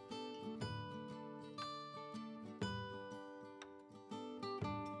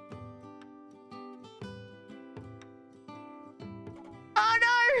 Oh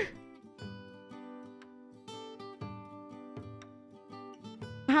no!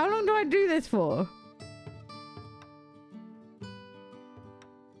 How long do I do this for?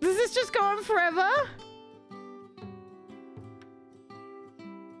 Does this just go on forever?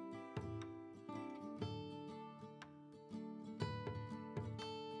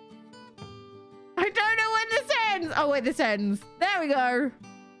 Oh, wait, this ends. There we go.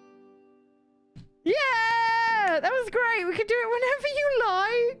 Yeah! That was great. We can do it whenever you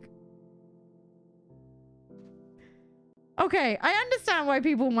like. Okay, I understand why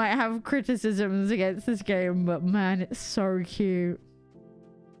people might have criticisms against this game, but man, it's so cute.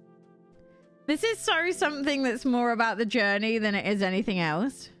 This is so something that's more about the journey than it is anything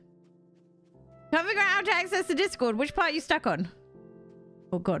else. Can't figure out how to access the Discord. Which part are you stuck on?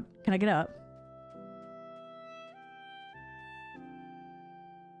 Oh god, can I get up?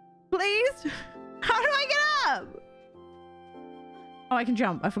 Please? How do I get up? Oh, I can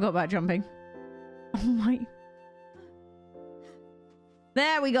jump. I forgot about jumping. Oh my...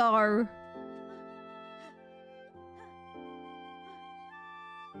 There we go.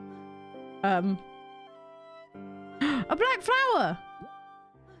 A black flower.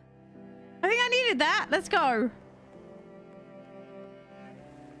 I think I needed that. Let's go.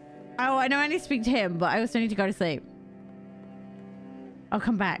 Oh, I know I need to speak to him, but I also need to go to sleep. I'll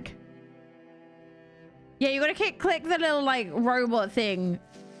come back. Yeah, you gotta click the little like robot thing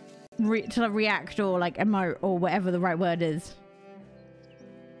to react or like emote or whatever the right word is.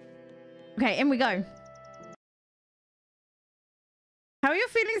 Okay, in we go. How are your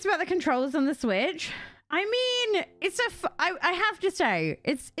feelings about the controls on the Switch? I mean, I have to say,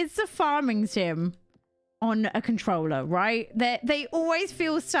 it's a farming sim on a controller, right? They always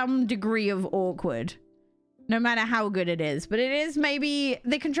feel some degree of awkward, no matter how good it is. But it is maybe,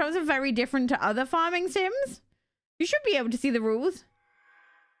 the controls are very different to other farming sims. You should be able to see the rules.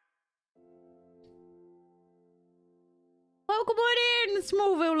 Welcome on in,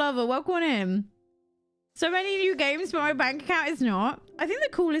 Smallville lover. Welcome on in. So many new games, but my bank account is not. I think the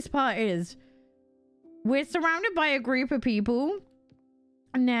coolest part is we're surrounded by a group of people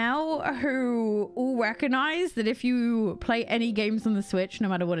now who all recognize that if you play any games on the Switch, no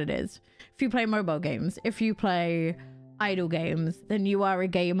matter what it is, if you play mobile games, if you play idle games, then you are a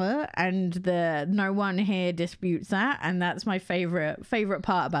gamer, and no one here disputes that. And that's my favorite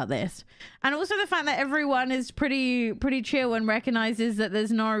part about this. And also the fact that everyone is pretty chill and recognizes that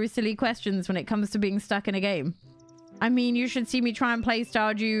there's no silly questions when it comes to being stuck in a game. I mean, you should see me try and play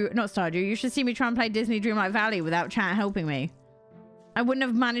you should see me try and play Disney Dreamlight Valley without chat helping me. I wouldn't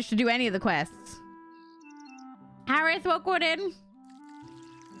have managed to do any of the quests. Harris, welcome in.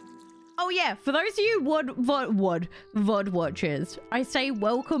 Oh yeah, for those of you VOD watchers, I say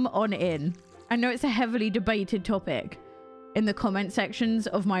welcome on in. I know it's a heavily debated topic in the comment sections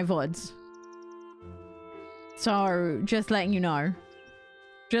of my VODs. So, just letting you know.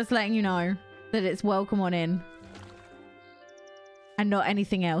 Just letting you know that it's welcome on in. And not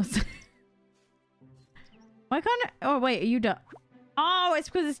anything else. Why can't I... Oh, wait, are you done? Oh, it's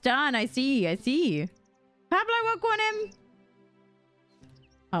because it's done. I see. Pablo, welcome on in.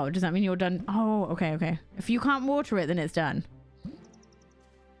 Oh, does that mean you're done? Oh, okay. If you can't water it, then it's done.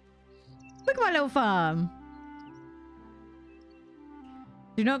 Look at my little farm.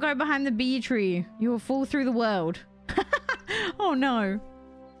 Do not go behind the bee tree. You will fall through the world. Oh, no.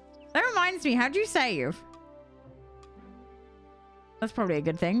 That reminds me, how'd you save? That's probably a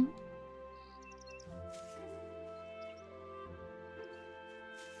good thing.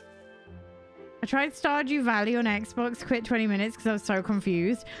 I tried Stardew Valley on Xbox, quit 20 minutes because I was so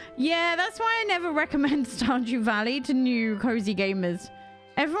confused. Yeah, that's why I never recommend Stardew Valley to new cozy gamers.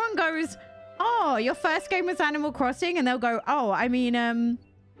 Everyone goes, oh, your first game was Animal Crossing? And they'll go, oh, I mean,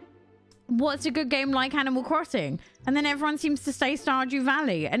 what's a good game like Animal Crossing? And then everyone seems to say Stardew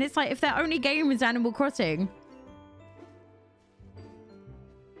Valley. And it's like, if their only game is Animal Crossing...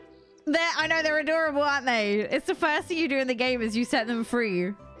 I know, they're adorable, aren't they? It's the first thing you do in the game is you set them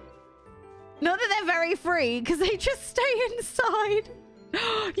free. Not that they're very free, because they just stay inside.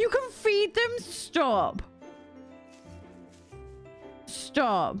 You can feed them? Stop.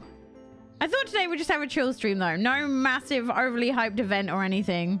 Stop. I thought today we'd just have a chill stream, though. No massive, overly hyped event or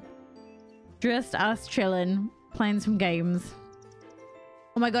anything. Just us chilling, playing some games.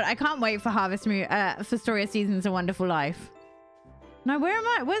 Oh my god, I can't wait for Harvest Moon, for Story of Seasons: A Wonderful Life. No, where am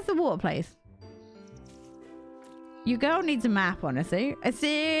I? Where's the water place? Your girl needs a map, honestly. It's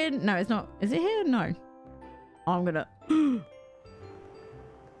in... No, it's not. Is it here? No. Oh, I'm gonna...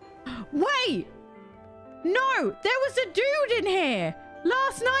 Wait! No! There was a dude in here!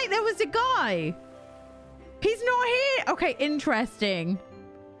 Last night there was a guy! He's not here! Okay, interesting.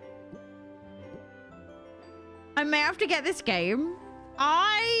 I may have to get this game.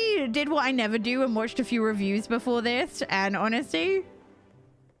 I did what I never do and watched a few reviews before this, and honestly...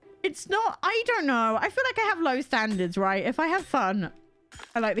 It's not... I don't know. I feel like I have low standards, right? If I have fun,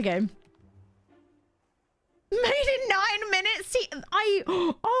 I like the game. Made in 9 minutes? See,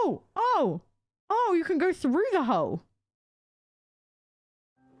 Oh, you can go through the hole.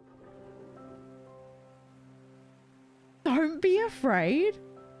 Don't be afraid.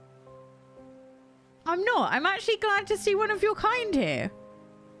 I'm not. I'm actually glad to see one of your kind here.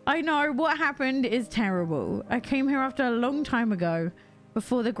 I know what happened is terrible. I came here after a long time ago,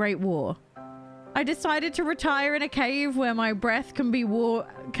 before the Great War. I decided to retire in a cave where my breath can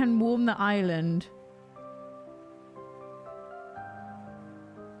warm the island.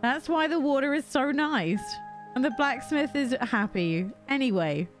 That's why the water is so nice. And the blacksmith is happy.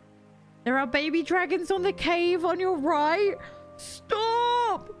 Anyway, there are baby dragons on the cave on your right.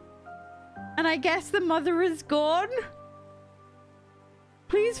 Stop! And I guess the mother is gone.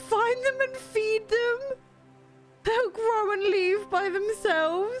 Please find them and feed them. They'll grow and leave by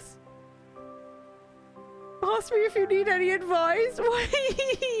themselves. Ask me if you need any advice.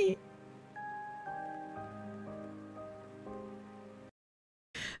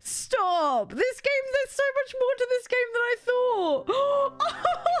 Stop! This game, there's so much more to this game than I thought.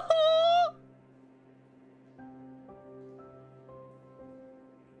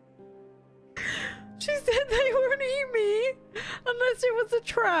 She said they won't eat me unless it was a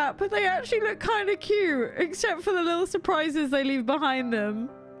trap, but they actually look kind of cute, except for the little surprises they leave behind them.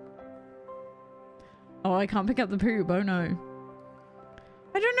 Oh, I can't pick up the poop. Oh no.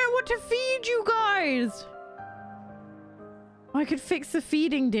 I don't know what to feed you guys. Oh, I could fix the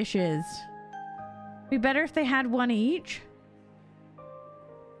feeding dishes. Be better if they had one each.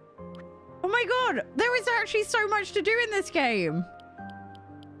 Oh my god, there is actually so much to do in this game.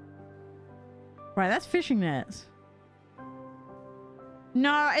 Right, that's fishing nets.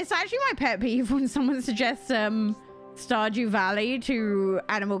 No, it's actually my pet peeve when someone suggests Stardew Valley to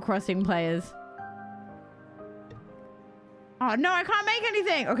Animal Crossing players. Oh no, I can't make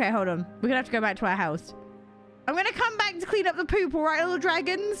anything. Okay, hold on. We're gonna have to go back to our house. I'm gonna come back to clean up the poop, all right, little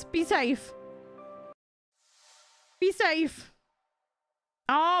dragons? Be safe. Be safe.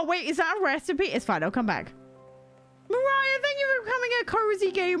 Oh, wait, is that a recipe? It's fine, I'll come back. Mariah, thank you for becoming a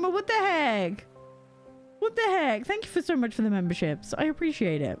cozy gamer. What the heck? What the heck? Thank you for so much for the memberships. I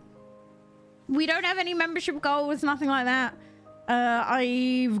appreciate it. We don't have any membership goals, nothing like that.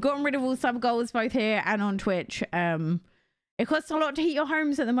 I've gotten rid of all sub goals both here and on Twitch. It costs a lot to heat your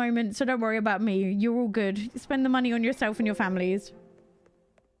homes at the moment, so don't worry about me. You're all good. Spend the money on yourself and your families.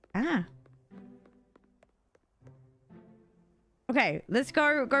 Ah. Okay, let's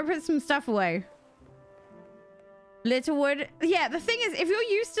go put some stuff away. Littlewood. Yeah, the thing is, if you're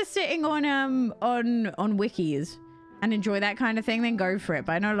used to sitting on wikis and enjoy that kind of thing, then go for it.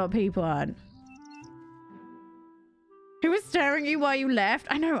 But I know a lot of people aren't. Who was staring at you while you left?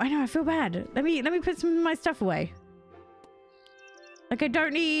 I know, I feel bad. Let me put some of my stuff away. Like, I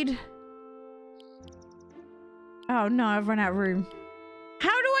don't need... Oh no, I've run out of room. How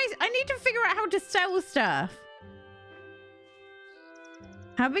do I need to figure out how to sell stuff.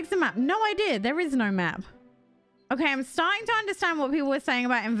 How big's the map? No idea. There is no map. Okay, I'm starting to understand what people were saying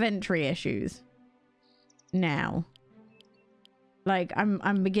about inventory issues. Now. Like,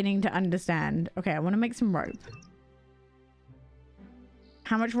 I'm beginning to understand. Okay, I want to make some rope.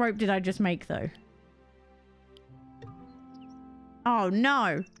 How much rope did I just make, though? Oh,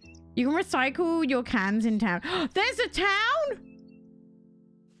 no. You can recycle your cans in town. There's a town?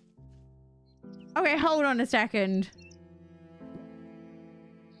 Okay, hold on a second.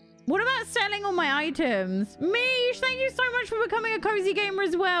 What about selling all my items? Mish, thank you so much for becoming a cozy gamer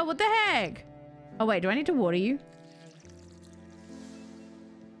as well. What the heck? Oh, wait, do I need to water you?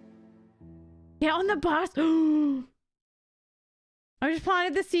 Get on the bus. I just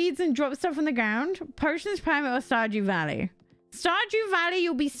planted the seeds and dropped stuff on the ground. Potions permit or Stardew Valley? Stardew Valley,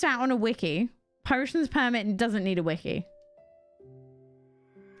 you'll be sat on a wiki. Potions permit doesn't need a wiki.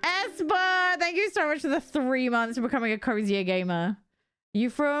 Esper, thank you so much for the 3 months for becoming a cozier gamer. You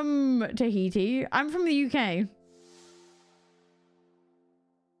from Tahiti? I'm from the UK.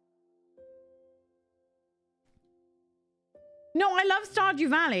 No, I love Stardew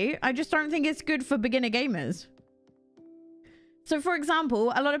Valley. I just don't think it's good for beginner gamers. So, for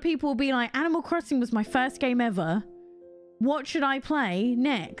example, a lot of people will be like, Animal Crossing was my first game ever. What should I play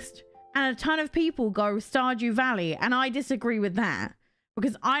next? And a ton of people go Stardew Valley, and I disagree with that.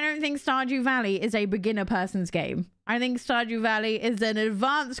 Because I don't think Stardew Valley is a beginner person's game. I think Stardew Valley is an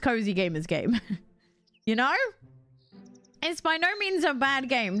advanced cozy gamer's game. You know? It's by no means a bad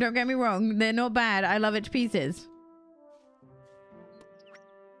game. Don't get me wrong. They're not bad. I love it to pieces.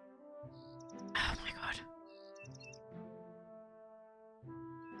 Oh my god.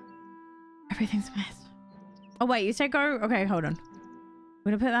 Everything's a mess. Oh wait, you said go? Okay, hold on.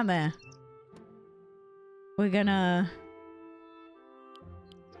 We're gonna put that there. We're gonna...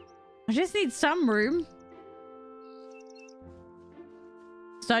 I just need some room.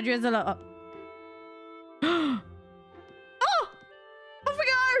 Stardew has a lot. Oh! Off we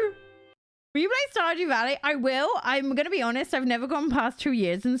go! Will you play Stardew Valley? I will. I'm going to be honest. I've never gone past 2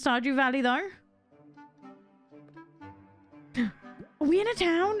 years in Stardew Valley, though. Are we in a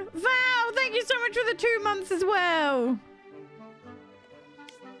town? Val, thank you so much for the 2 months as well.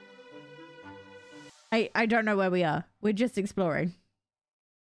 I don't know where we are. We're just exploring.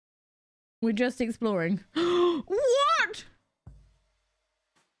 We're just exploring. What?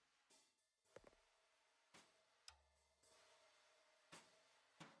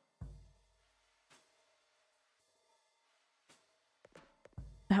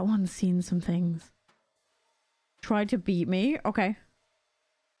 That one's seen some things. Tried to beat me. Okay.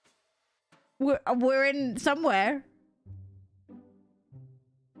 We're in somewhere.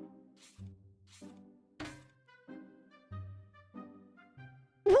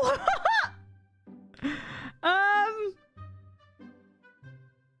 What?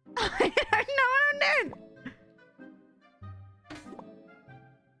 I don't know what I'm doing.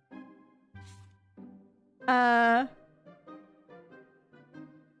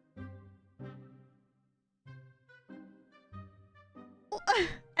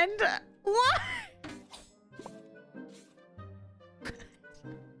 And what?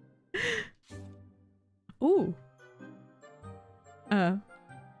 Ooh. I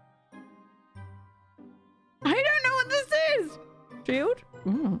don't know what this is. Shield?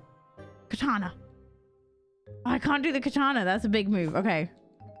 Ooh. Katana. I can't do the katana. That's a big move. Okay.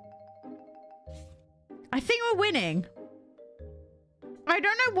 I think we're winning. I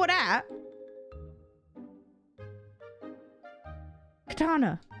don't know what at.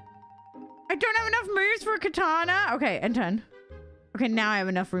 Katana. I don't have enough moves for a katana. Okay, and 10. Okay, now I have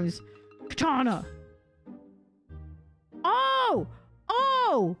enough rooms. Katana. Oh!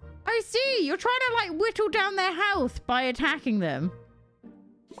 Oh! I see! You're trying to, like, whittle down their health by attacking them.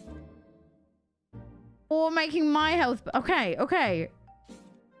 Or making my health... Okay, okay.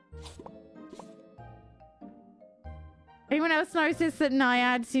 Anyone else notice that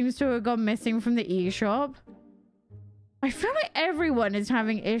Naiad seems to have gone missing from the eShop? I feel like everyone is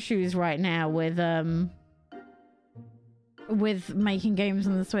having issues right now with making games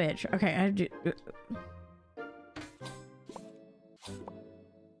on the Switch. Okay, I do...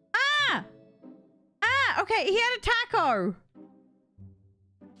 Ah! Ah! Okay, he had a taco!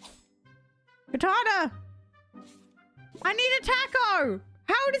 Katana! I need a taco!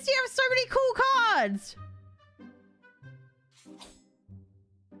 How does he have so many cool cards?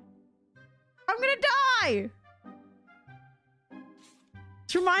 I'm gonna die!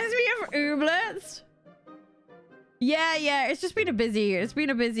 This reminds me of Ooblets. Yeah, yeah, it's just been a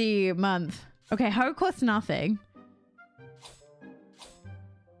busy month. Okay, hoe costs nothing.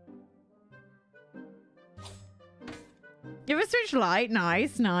 Give a Switch Lite.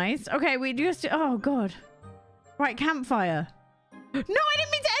 Nice, nice. Okay, we just... Oh, God. Right, campfire. No, I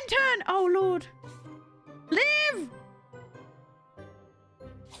didn't mean to end turn. Oh, Lord. Live!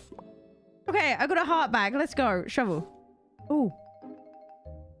 Okay, I got a heart back. Let's go. Shovel. Ooh.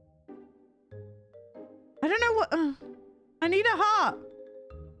 I don't know what... I need a heart.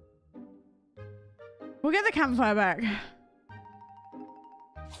 We'll get the campfire back.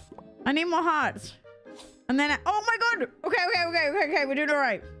 I need more hearts. And then... Oh, my God. Okay. We're doing all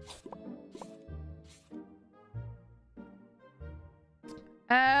right.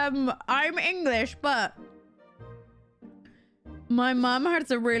 I'm English, but... my mum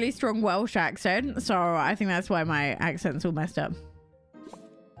has a really strong Welsh accent, so I think that's why my accent's all messed up.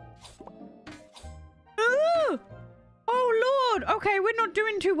 Ooh! Oh, Lord! Okay, we're not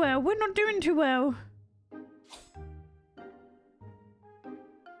doing too well.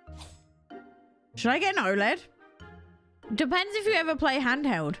 Should I get an OLED? Depends if you ever play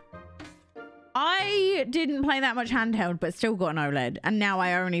handheld. I didn't play that much handheld, but still got an OLED. And now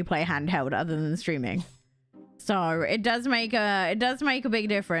I only play handheld other than streaming. So it does make a big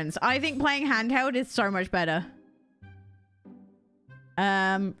difference. I think playing handheld is so much better.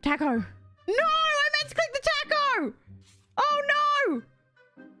 Taco. No, I meant to click the taco. Oh no.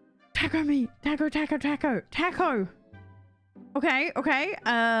 Taco meat. Taco. Okay.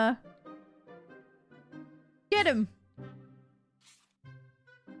 Get him.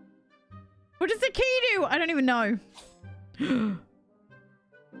 What does the key do? I don't even know.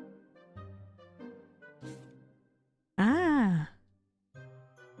 Ah.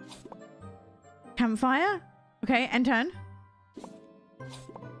 Campfire? Okay, and turn.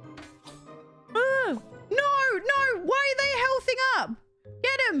 Oh, no! Why are they healthing up?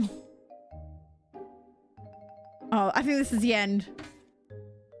 Get him! Oh, I think this is the end.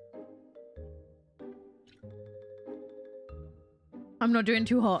 I'm not doing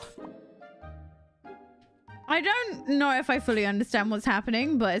too hot. I don't know if I fully understand what's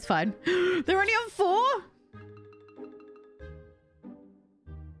happening, but it's fine. They're only on 4?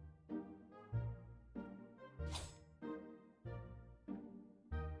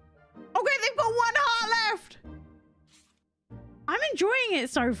 Okay, they've got 1 heart left. I'm enjoying it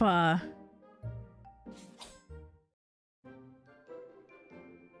so far.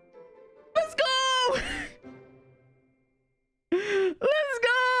 Let's go! Let's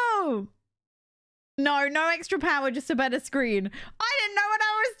go! No, no extra power, just a better screen. I didn't know what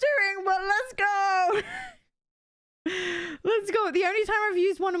I was doing, but let's go! Let's go. The only time I've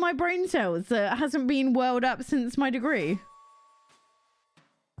used one of my brain cells that hasn't been whirled up since my degree.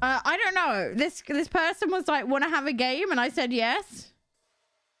 I don't know. This person was like, want to have a game? And I said yes.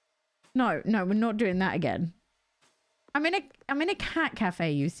 No, we're not doing that again. I'm in a cat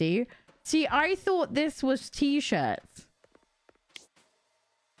cafe, you see. See, I thought this was t-shirts.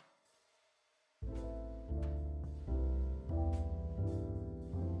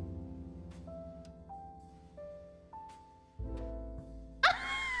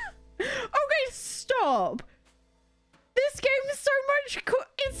 Okay, stop. This game is so much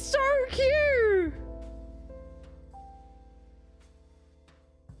it's so cute.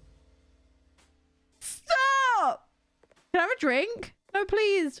 Stop. Can I have a drink? No,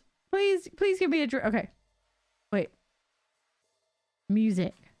 please. Please give me a drink. Okay. Wait.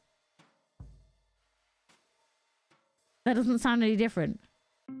 Music. That doesn't sound any different.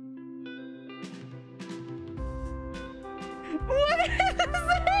 What is this?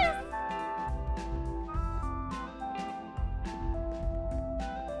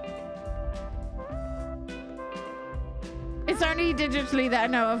 It's only digitally that I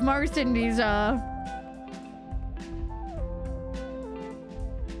know of. Most indies are.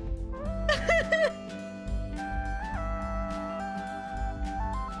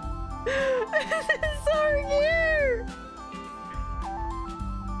 This is so cute.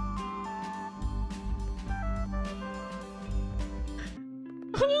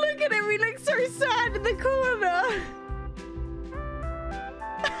 Look at him. He looks so sad in the corner.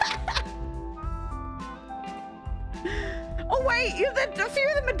 Oh wait, a few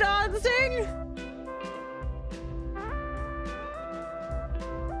of them are dancing.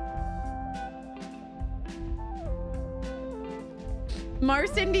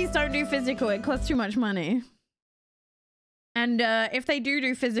 Most indies don't do physical. It costs too much money. And if they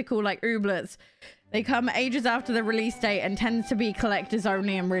do physical, like Ooblets, they come ages after the release date and tend to be collectors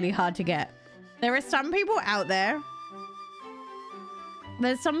only and really hard to get. There are some people out there.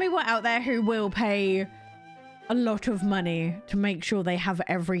 There's some people out there who will pay a lot of money to make sure they have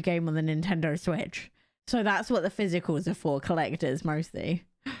every game on the Nintendo Switch. So that's what the physicals are for, collectors mostly.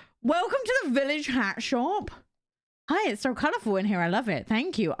 Welcome to the Village Hat Shop. Hi, it's so colorful in here. I love it.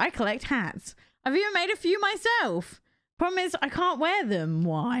 Thank you. I collect hats. I've even made a few myself. Problem is, I can't wear them.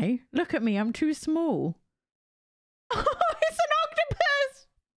 Why? Look at me. I'm too small. Oh, it's an octopus.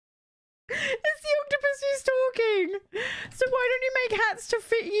 It's the octopus who's talking. So why don't you make hats to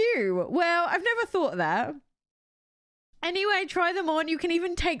fit you? Well, I've never thought of that. Anyway, try them on. You can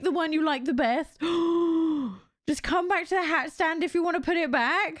even take the one you like the best. Just come back to the hat stand if you want to put it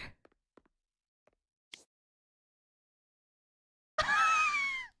back.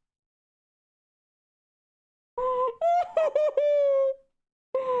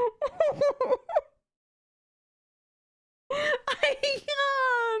 I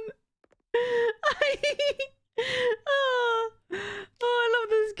can't. Oh, I love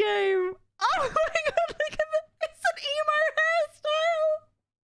this game. Oh my god, look at that. It's an emo hairstyle.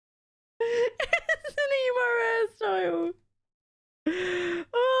 It's an emo hairstyle.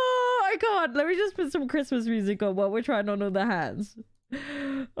 Oh, I can't. Let me just put some Christmas music on while we're trying on all the hats.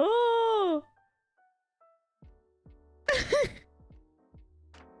 Oh.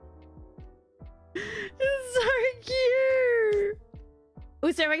 It's so cute.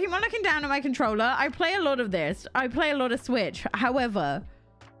 Also, I keep on looking down at my controller. I play a lot of this. I play a lot of Switch. However,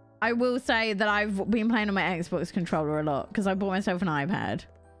 I will say that I've been playing on my Xbox controller a lot because I bought myself an iPad.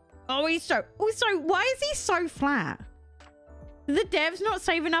 Oh, he's so... Also, why is he so flat? Did the devs not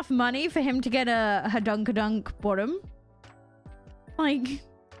save enough money for him to get a Hadunkadunk bottom? Like,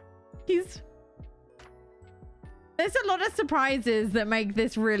 he's... There's a lot of surprises that make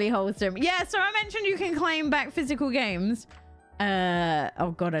this really wholesome. Yeah, so I mentioned you can claim back physical games.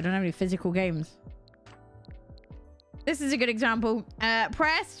 Oh god, I don't have any physical games. This is a good example.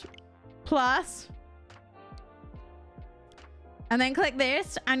 Press plus and then click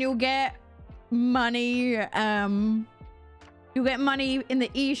this and you'll get money. You'll get money in the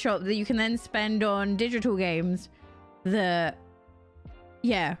eShop that you can then spend on digital games that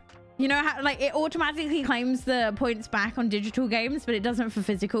Yeah. You know how, like, it automatically claims the points back on digital games, but it doesn't for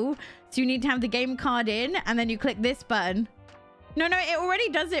physical. So you need to have the game card in, and then you click this button. No, it already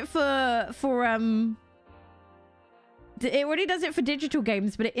does it it already does it for digital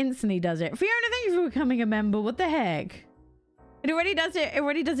games, but it instantly does it. Fiona, thank you for becoming a member. What the heck? It already does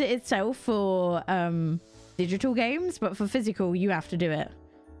it itself for digital games, but for physical, you have to do it.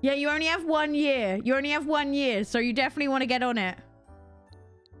 Yeah, you only have 1 year. You only have 1 year, so you definitely want to get on it.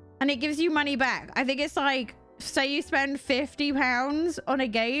 And it gives you money back. I think it's like, say you spend £50 on a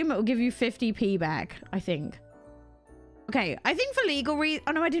game, it will give you 50p back, I think. Okay, I think for legal reasons...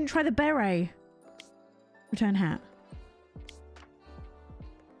 Oh, no, I didn't try the beret. Return hat.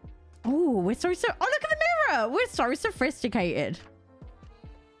 Oh, we're so... Oh, look at the mirror! We're so sophisticated.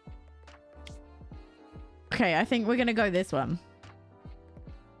 Okay, I think we're going to go this one.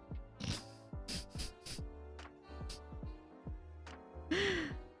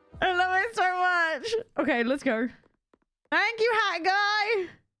 I love it so much. Okay, let's go. Thank you, hat guy,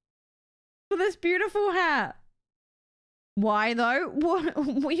 for this beautiful hat. Why though? What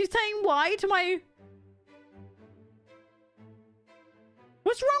are you saying? Why to my...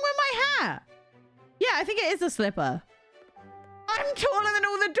 What's wrong with my hat? Yeah, I think it is a slipper. I'm taller than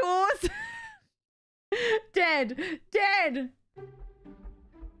all the doors. Dead. Dead.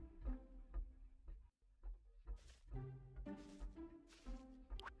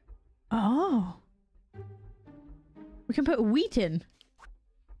 Oh. We can put wheat in.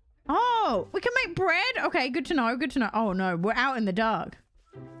 Oh, we can make bread? Okay, good to know, good to know. Oh no, we're out in the dark.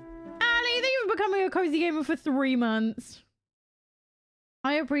 Ali, thank you for becoming a cozy gamer for 3 months.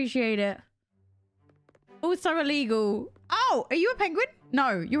 I appreciate it. Also illegal. Oh, are you a penguin?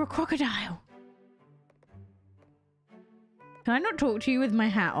 No, you're a crocodile. Can I not talk to you with my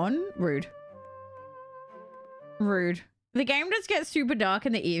hat on? Rude. Rude. The game does get super dark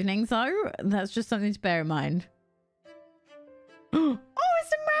in the evenings though. That's just something to bear in mind. Oh,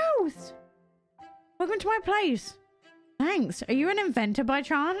 it's a mouse. Welcome to my place. Thanks. Are you an inventor by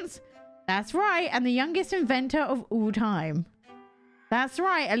chance? That's right. And the youngest inventor of all time. That's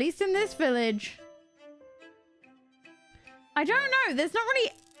right. At least in this village. I don't know. There's not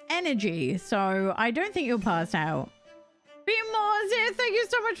really energy. So I don't think you'll pass out. Be more. Thank you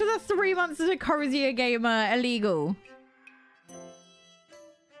so much for the 3 months as a cozier gamer. Illegal.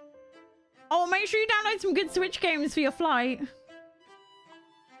 Oh, make sure you download some good Switch games for your flight.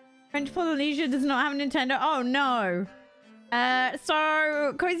 French Polynesia does not have a Nintendo. Oh, no.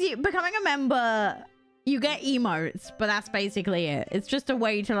 So, Cozy, becoming a member, you get emotes, but that's basically it. It's just a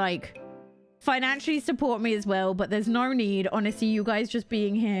way to, like, financially support me as well, but there's no need. Honestly, you guys just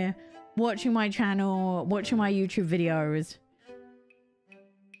being here, watching my channel, watching my YouTube videos,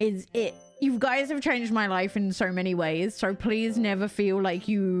 is it. You guys have changed my life in so many ways, so please never feel like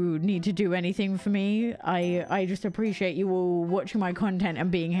you need to do anything for me. I just appreciate you all watching my content and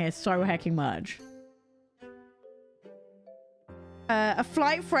being here so hecking much. A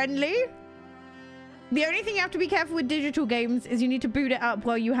flight friendly? The only thing you have to be careful with digital games is you need to boot it up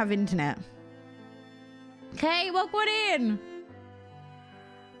while you have internet. Okay, welcome in.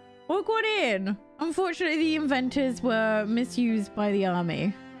 Welcome in. Unfortunately, the inventors were misused by the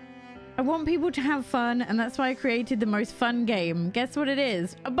army. I want people to have fun, and that's why I created the most fun game. Guess what it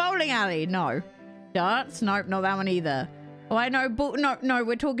is? A bowling alley? No. Darts? Nope, not that one either. Oh, I know. No,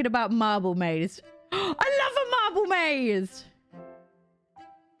 we're talking about marble maze. I love a marble maze.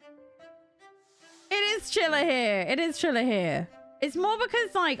 It is chiller here. It is chiller here. It's more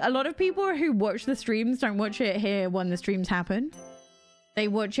because, like, a lot of people who watch the streams don't watch it here when the streams happen. They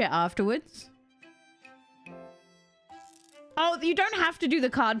watch it afterwards. Oh, you don't have to do the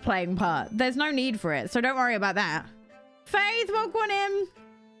card playing part. There's no need for it, so don't worry about that. Faith, welcome in.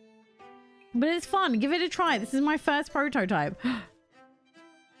 But it's fun. Give it a try. This is my first prototype. There's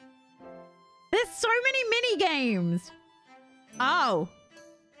so many mini games. Oh.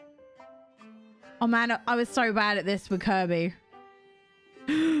 Oh man, I was so bad at this with Kirby.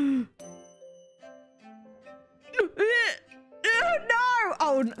 No!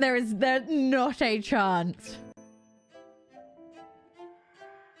 Oh, there's not a chance.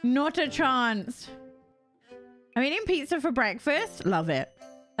 Not a chance. I'm eating pizza for breakfast. Love it.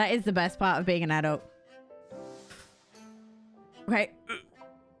 That is the best part of being an adult. Okay.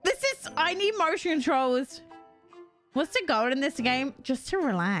 I need motion controls. What's the goal in this game? Just to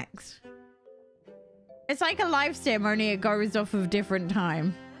relax. It's like a live sim, only it goes off of different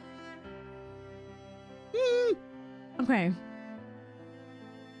time. Okay.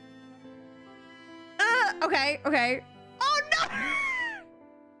 Okay. Oh no!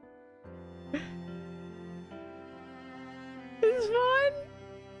 It's fun.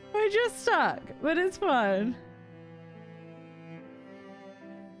 suck, but it's fun.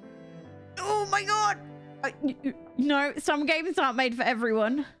 Oh my god! No, some games aren't made for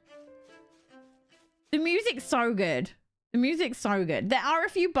everyone. The music's so good. The music's so good. There are a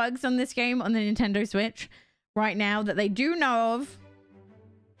few bugs on this game on the Nintendo Switch right now that they do know of.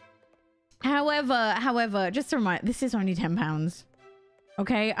 However, just a reminder, this is only £10.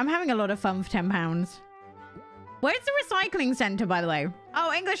 Okay, I'm having a lot of fun for £10. Where's the recycling center, by the way?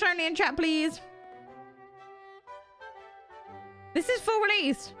 Oh, English only in chat, please. This is full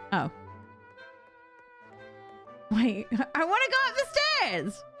release. Oh. Wait, I want to go up the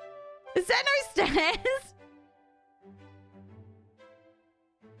stairs. Is there no stairs?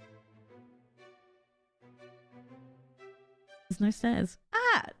 There's no stairs.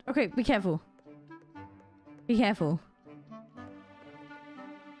 Ah, okay, be careful. Be careful.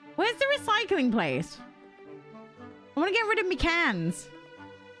 Where's the recycling place? I want to get rid of my cans.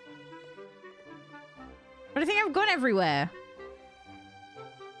 But I think I've gone everywhere.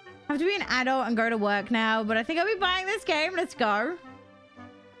 I have to be an adult and go to work now, but I think I'll be buying this game. Let's go.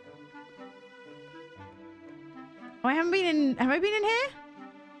 Oh, I haven't been in... Have I been in here?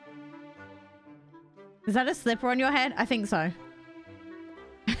 Is that a slipper on your head? I think so.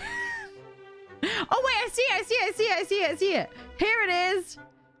 Oh, wait, I see it. Here it is.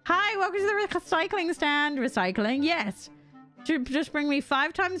 Hi, welcome to the recycling stand. Recycling, yes. Should just bring me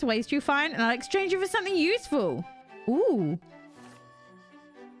 5 times waste, you find, and I'll exchange it for something useful. Ooh.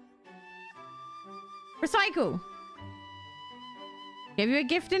 Recycle. Give you a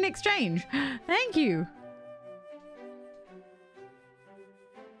gift in exchange. Thank you.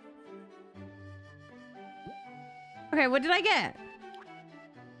 Okay, what did I get?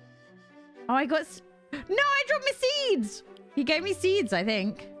 Oh, I got... No, I dropped my seeds. He gave me seeds, I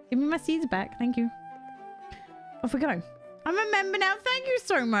think. Give me my seeds back. Thank you. Off we go. I'm a member now. Thank you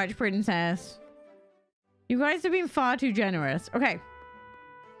so much, princess. You guys have been far too generous. Okay.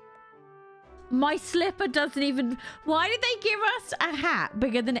 My slipper doesn't even... Why did they give us a hat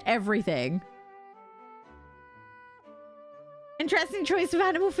bigger than everything? Interesting choice of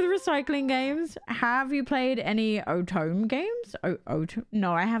animal for the recycling games. Have you played any Otome games?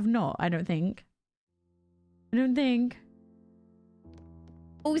 No, I have not. I don't think.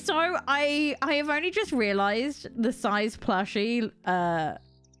 Also, I have only just realized the size plushie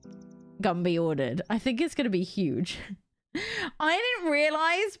Gumby ordered. I think it's going to be huge. I didn't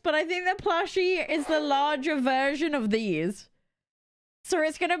realize, but I think the plushie is the larger version of these. So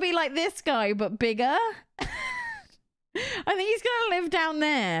it's going to be like this guy, but bigger. I think he's going to live down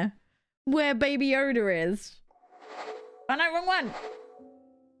there where Baby Yoda is. Oh no, wrong one.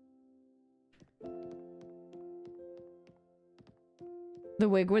 The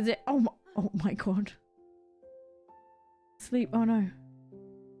wig, was it? Oh my god. Sleep, oh no.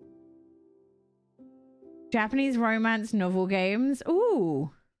 Japanese romance novel games.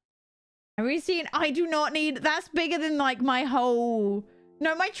 Ooh. Have we seen? I do not need... That's bigger than like my whole...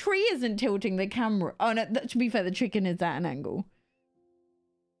 No, my tree isn't tilting the camera. Oh no, to be fair, the chicken is at an angle.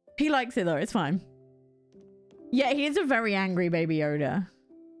 He likes it though, it's fine. Yeah, he is a very angry Baby Yoda.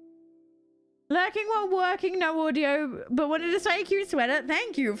 Lurking while working, no audio, but wanted to say cute sweater.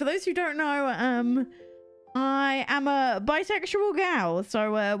 Thank you. For those who don't know, I am a bisexual gal,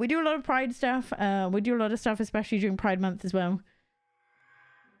 so we do a lot of Pride stuff. We do a lot of stuff, especially during Pride Month as well.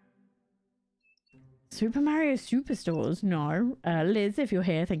 Super Mario Superstores? No. Liz, if you're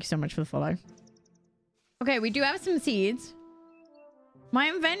here, thank you so much for the follow. Okay, we do have some seeds. My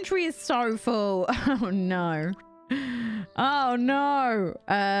inventory is so full. Oh no. Oh no.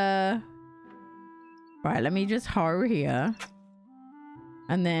 Right, let me just hoe here.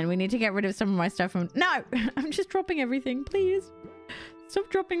 And then we need to get rid of some of my stuff from... No! I'm just dropping everything, please. Stop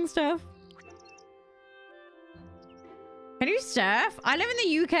dropping stuff. Can you surf? I live in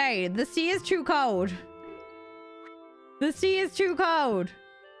the UK. The sea is too cold. The sea is too cold.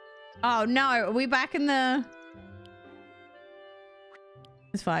 Oh no, are we back in the...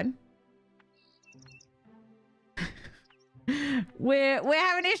 It's fine. We're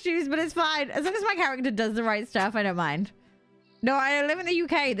having issues, but it's fine. As long as my character does the right stuff, I don't mind. No, I live in the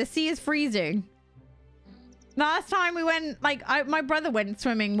UK. The sea is freezing. Last time we went, like, my brother went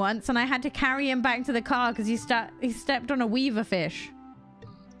swimming once, and I had to carry him back to the car because he stepped on a weaver fish.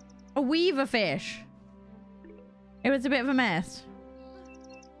 A weaver fish. It was a bit of a mess.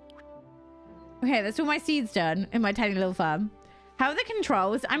 Okay, that's all my seeds done in my tiny little farm. How are the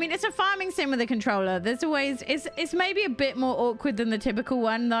controls? I mean, it's a farming sim with a controller. There's always... It's maybe a bit more awkward than the typical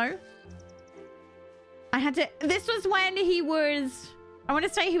one, though. I had to... This was when he was... I want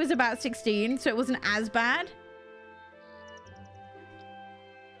to say he was about 16, so it wasn't as bad.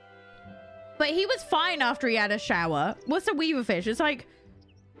 But he was fine after he had a shower. What's a weaver fish? It's like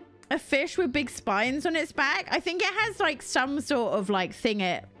a fish with big spines on its back. I think it has like some sort of like thing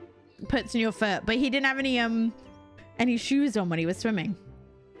it puts in your foot, but he didn't have any shoes on when he was swimming.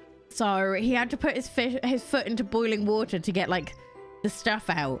 So he had to put his foot into boiling water to get like the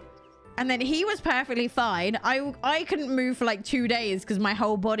stuff out. And then he was perfectly fine. I couldn't move for like 2 days because my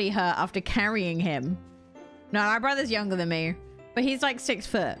whole body hurt after carrying him. No, my brother's younger than me, but he's like 6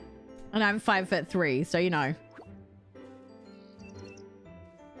 foot and I'm 5'3", so you know.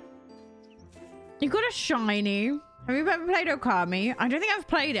 You got a shiny. Have you ever played Okami? I don't think I've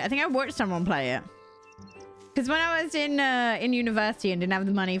played it. I think I watched someone play it. Because when I was in university and didn't have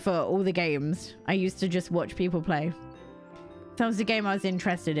the money for all the games, I used to just watch people play. That was the game I was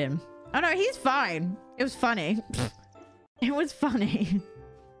interested in. Oh no, he's fine. It was funny. It was funny.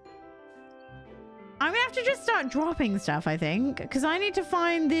 I'm gonna have to just start dropping stuff, I think. Because I need to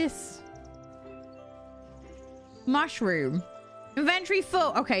find this mushroom. Inventory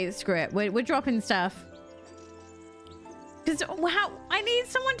full. Okay, screw it. We're dropping stuff. Because I need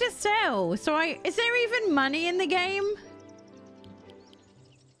someone to sell. So is there even money in the game?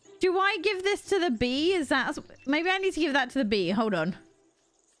 Do I give this to the bee? Is that... Maybe I need to give that to the bee. Hold on.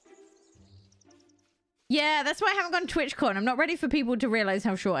 Yeah, that's why I haven't gone TwitchCon. I'm not ready for people to realize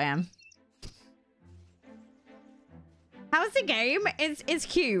how short I am. How's the game? It's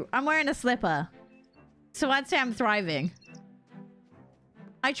cute. I'm wearing a slipper. So I'd say I'm thriving.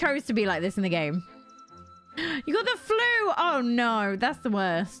 I chose to be like this in the game. You got the flu! Oh no, that's the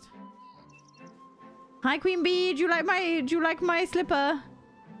worst. Hi Queen Bee, do you like my slipper?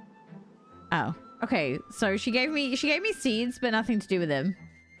 Oh, okay. So she gave me seeds, but nothing to do with them.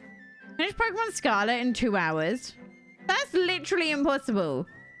 Finish Pokemon Scarlet in 2 hours. That's literally impossible.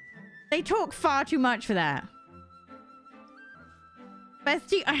 They talk far too much for that.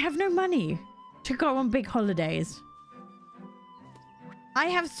 Bestie, I have no money to go on big holidays. I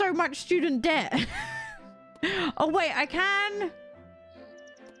have so much student debt. Oh wait, I can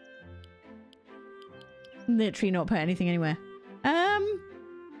literally not put anything anywhere. I've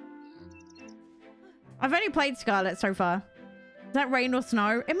only played Scarlet so far. Is that rain or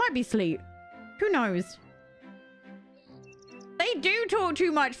snow? It might be sleet. Who knows? They do talk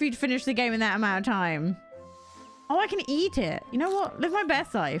too much for you to finish the game in that amount of time. Oh, I can eat it. You know what? Live my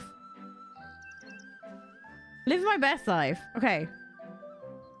best life. Live my best life. Okay.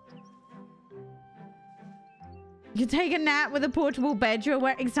 You take a nap with a portable bed. You're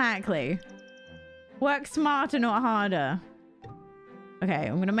aware. Exactly. Work smarter, not harder. Okay,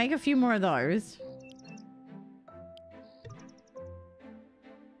 I'm gonna make a few more of those.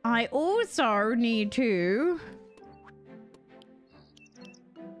 I also need to...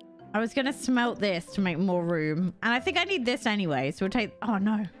 I was gonna smelt this to make more room. And I think I need this anyway, so we'll take... Oh,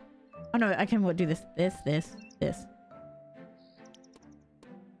 no. Oh, no, I can do this. This.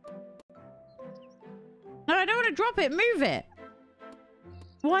 No, I don't want to drop it. Move it.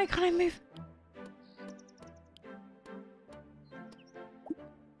 Why can't I move?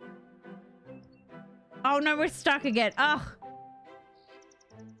 Oh, no, we're stuck again. Ugh.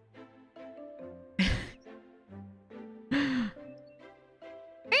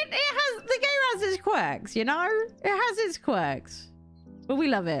 The game has its quirks, you know? It has its quirks. But we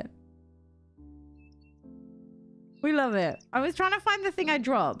love it. We love it. I was trying to find the thing I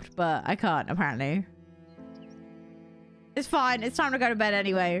dropped, but I can't, apparently. It's fine. It's time to go to bed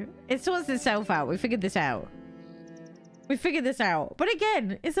anyway. It sorts itself out. We figured this out. We figured this out. But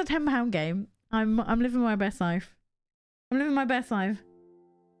again, it's a £10 game. I'm living my best life. I'm living my best life.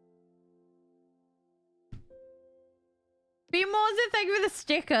 Be more than thank you for the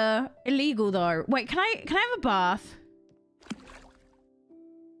sticker. Illegal though. Wait, can I have a bath?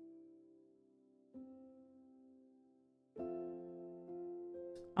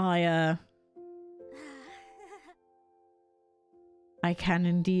 I can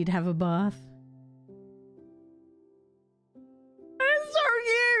indeed have a bath. That's so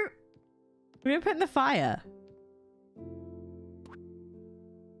cute. We're gonna put in the fire.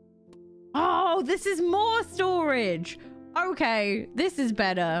 Oh, this is more storage. Okay, this is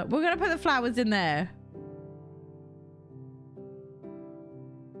better. We're gonna put the flowers in there.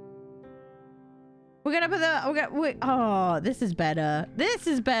 We're gonna put the... oh, this is better. This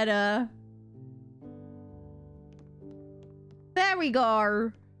is better. There we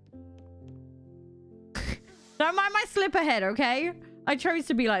go. Don't mind my slipper head, okay? I chose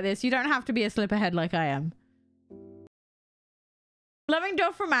to be like this. You don't have to be a slipper head like I am. Loving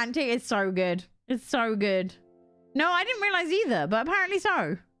Doff Romantic is so good. It's so good. No, I didn't realize either, but apparently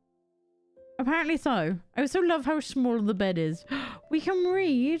so. Apparently so. I also love how small the bed is. We can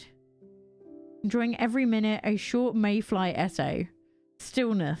read. Enjoying every minute, a short mayfly essay.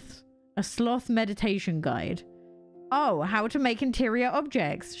 Stillness. A sloth meditation guide. Oh, how to make interior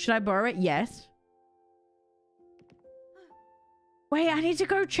objects. Should I borrow it? Yes. Wait, I need to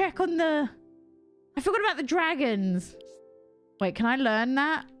go check on the... I forgot about the dragons. Wait, can I learn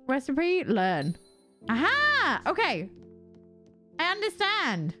that recipe? Learn. Aha! Okay. I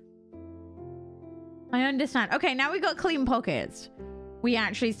understand. I understand. Okay, now we got clean pockets. We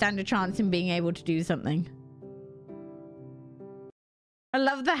actually stand a chance in being able to do something. I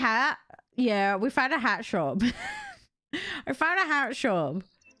love the hat. Yeah, we found a hat shop. I found a hat shop.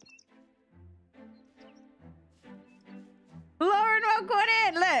 Lauren, welcome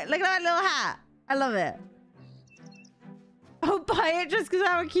in. Look at that little hat. I love it. Oh, buy it just because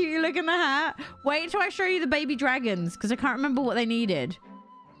how cute you look in the hat. Wait till I show you the baby dragons because I can't remember what they needed.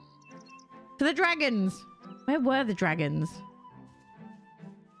 For the dragons. Where were the dragons?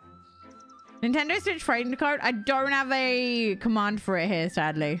 Nintendo Switch friend code. I don't have a command for it here,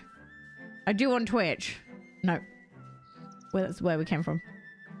 sadly. I do on Twitch. No. Well, that's where we came from.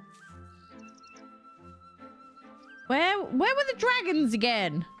 Where were the dragons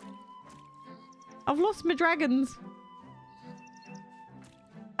again? I've lost my dragons.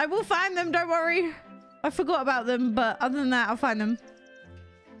 I will find them, don't worry. I forgot about them, but other than that, I'll find them.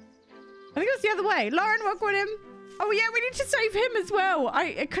 I think it's the other way. Lauren, welcome with him. Oh yeah, we need to save him as well.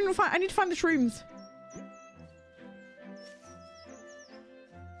 I couldn't find, I need to find the shrooms.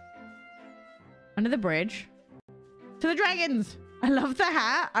 Under the bridge. To the dragons. I love the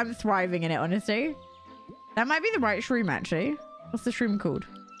hat. I'm thriving in it, honestly. That might be the right shroom, actually. What's the shroom called?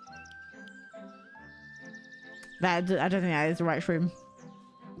 I don't think that is the right shroom.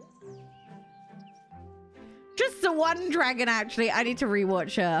 Just the one dragon, actually. I need to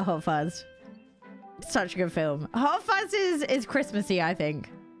rewatch Hot Fuzz. Such a good film. Hot Fuzz is Christmassy, I think.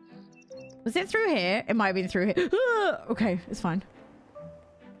 Was it through here? It might have been through here. Okay, it's fine.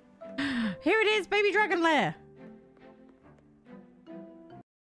 Here it is, baby dragon lair.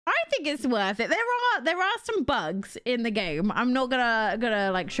 I think it's worth it. There are some bugs in the game. I'm not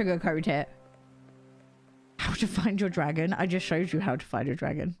gonna like sugarcoat it. How to find your dragon? I just showed you how to find your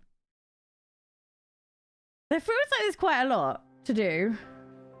dragon. There feels like there's quite a lot to do.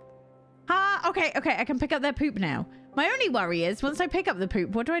 Okay, I can pick up their poop now. My only worry is once I pick up the poop,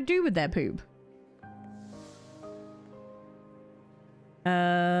 what do I do with their poop?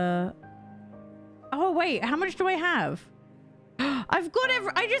 Oh wait, how much do I have? I've got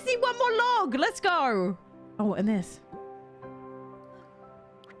I just need one more log. Let's go. Oh, and this.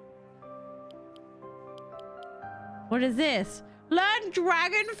 What is this? Learn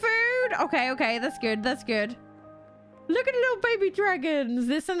dragon food? Okay, that's good. That's good. Look at the little baby dragons.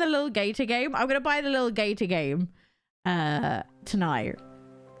 This and the little gator game. I'm going to buy the little gator game tonight.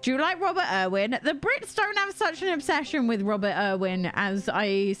 Do you like Robert Irwin? The Brits don't have such an obsession with Robert Irwin as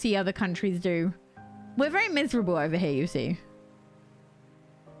I see other countries do. We're very miserable over here, you see.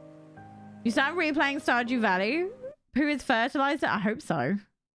 You start replaying Stardew Valley? Who is fertilizer? I hope so.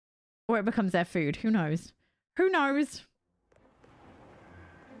 Or it becomes their food. Who knows? Who knows?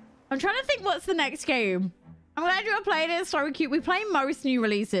 I'm trying to think what's the next game. I'm glad you are playing it. It's so cute. We play most new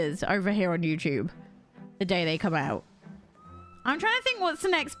releases over here on YouTube the day they come out. I'm trying to think what's the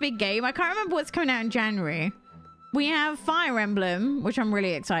next big game. I can't remember what's coming out in January. We have Fire Emblem, which I'm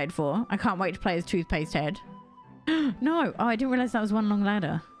really excited for. I can't wait to play as Toothpaste Head. No. Oh, I didn't realize that was one long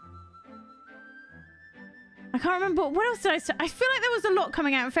ladder. I can't remember. What else did I say? I feel like there was a lot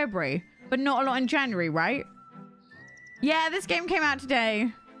coming out in February, but not a lot in January, right? Yeah, this game came out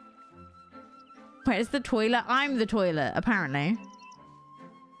today. Wait, it's the toilet? I'm the toilet, apparently.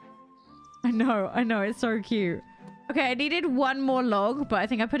 I know. It's so cute. Okay, I needed one more log, but I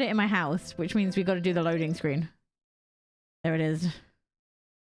think I put it in my house, which means we got to do the loading screen. There it is.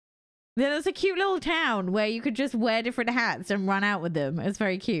 There's a cute little town where you could just wear different hats and run out with them. It's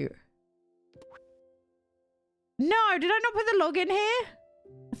very cute. No, did I not put the log in here?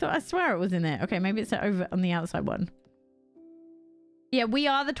 I swear it was in there. Okay, maybe it's over on the outside one. Yeah, we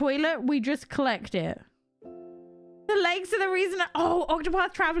are the toilet. We just collect it. The legs are the reason. Oh,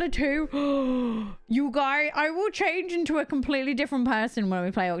 Octopath Traveler 2. You guys, I will change into a completely different person when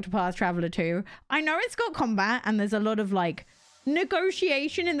we play Octopath Traveler 2. I know it's got combat and there's a lot of like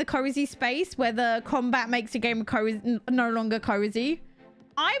negotiation in the cozy space where the combat makes a game no longer cozy.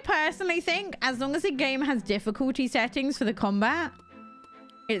 I personally think as long as a game has difficulty settings for the combat,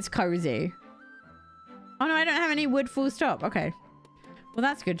 it's cozy. Oh no, I don't have any wood full stop. Okay. Well,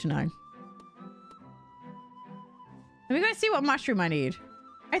 that's good to know. Let me go see what mushroom I need.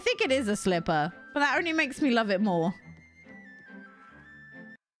 I think it is a slipper, but that only makes me love it more.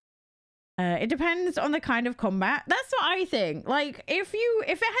 It depends on the kind of combat. That's what I think. Like, if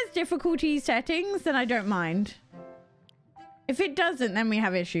it has difficulty settings, then I don't mind. If it doesn't, then we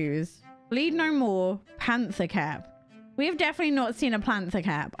have issues. Bleed no more. Panther cap. We have definitely not seen a panther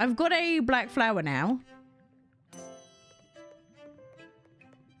cap. I've got a black flower now.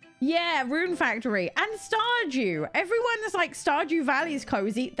 Yeah, Rune Factory. And Stardew. Everyone that's like, Stardew Valley's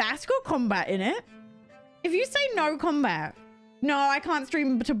cozy. That's got combat in it. If you say no combat. No, I can't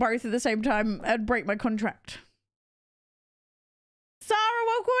stream to both at the same time. I'd break my contract. Sarah,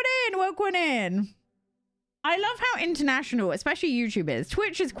 welcome in. Welcome in. I love how international, especially YouTube is.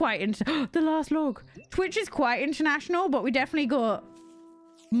 Twitch is quite the last log. Twitch is quite international, but we definitely got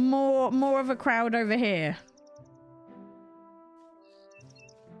more of a crowd over here.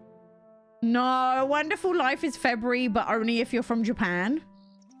 No, Wonderful Life is February, but only if you're from Japan.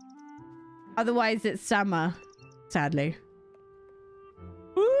 Otherwise, it's summer, sadly.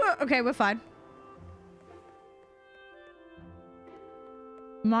 Ooh, okay, we're fine.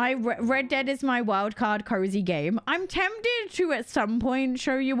 My Red Dead is my wildcard cozy game. I'm tempted to at some point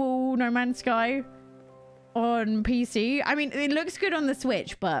show you all No Man's Sky on PC. I mean, it looks good on the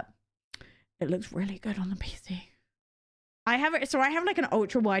Switch, but it looks really good on the PC. I have it, so I have like an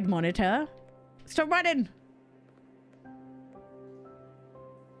ultra wide monitor. Stop running.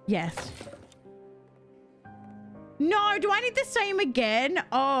 Yes. No, do I need the same again?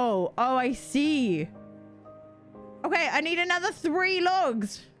 Oh, I see. Okay, I need another 3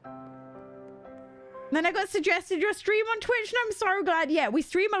 logs. Then I got suggested your stream on Twitch, and I'm so glad. Yeah, we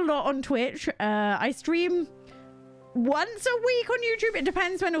stream a lot on Twitch. I stream once a week on YouTube. It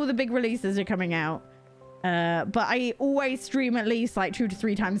depends when all the big releases are coming out. But I always stream at least like 2 to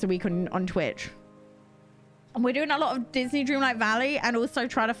 3 times a week on Twitch. And we're doing a lot of Disney Dreamlight Valley and also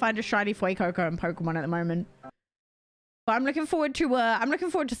trying to find a shiny Fuecoco and Pokemon at the moment. But I'm looking forward to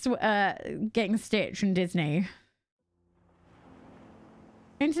getting Stitch and Disney.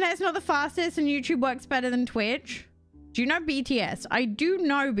 Internet's not the fastest and YouTube works better than Twitch. Do you know BTS? I do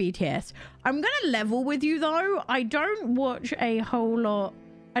know BTS. I'm gonna level with you though. I don't watch a whole lot.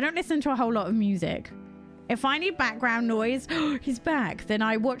 I don't listen to a whole lot of music. If I need background noise, he's back, then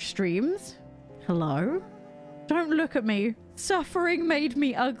I watch streams. Hello? Don't look at me. Suffering made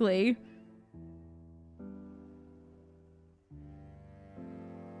me ugly.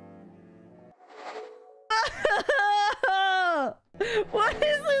 What is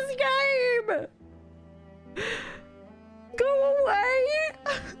this game? Go away.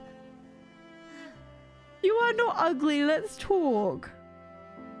 You are not ugly. Let's talk.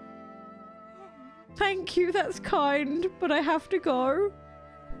 Thank you. That's kind, but I have to go.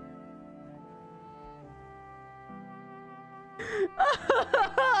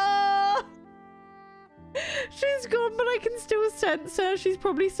 She's gone, but I can still sense her. She's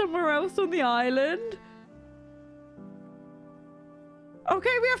probably somewhere else on the island.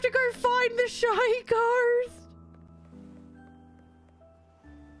 Okay, we have to go find the shy ghost.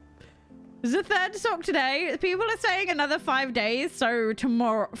 There's a 3rd sock today. People are saying another 5 days, so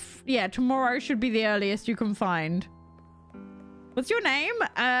tomorrow, yeah, tomorrow should be the earliest you can find. What's your name?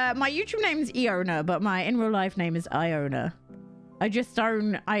 My YouTube name is Iona, but my in real life name is Iona. I just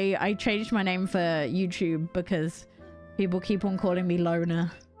don't, I changed my name for YouTube because people keep on calling me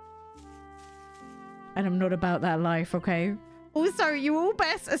Loner. And I'm not about that life, okay? Also, you all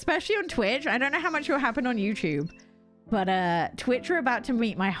best, especially on Twitch. I don't know how much will happen on YouTube, but Twitch are about to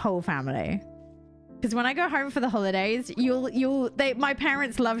meet my whole family. Because when I go home for the holidays, my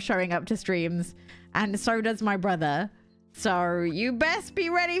parents love showing up to streams, and so does my brother. So you best be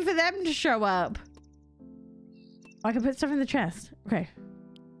ready for them to show up. I can put stuff in the chest. Okay.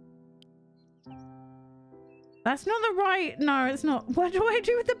 That's not the right... No, it's not. What do I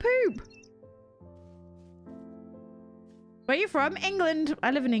do with the poop? Where are you from? England.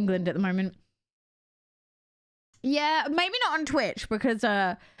 I live in England at the moment. Yeah, maybe not on Twitch because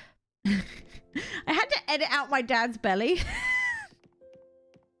I had to edit out my dad's belly.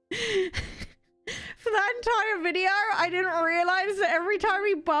 For that entire video, I didn't realize that every time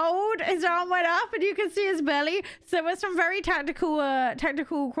he bowled, his arm went up and you could see his belly. So there were some very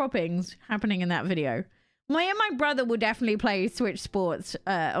tactical croppings happening in that video. Me and my brother will definitely play Switch Sports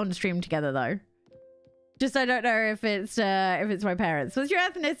on stream together though. Just I don't know if it's my parents. What's your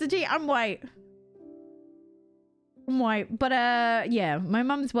ethnicity? I'm white. I'm white. But yeah, my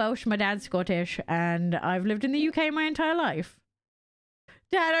mum's Welsh, my dad's Scottish, and I've lived in the UK my entire life.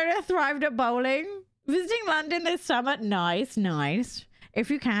 Dad, I thrived at bowling. Visiting London this summer. Nice, nice. If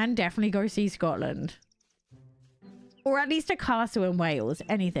you can, definitely go see Scotland. Or at least a castle in Wales.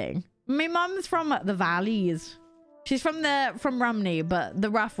 Anything. My mum's from the valleys. She's from Rumney, but the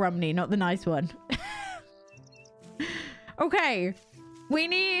rough Rumney, not the nice one. Okay. We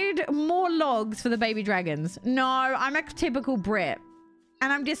need more logs for the baby dragons. No, I'm a typical Brit.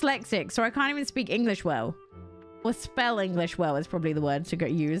 And I'm dyslexic, so I can't even speak English well. Or spell English well is probably the word to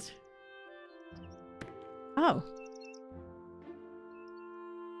use. Oh.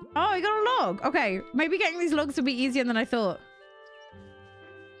 Oh, I got a log. Okay, maybe getting these logs will be easier than I thought.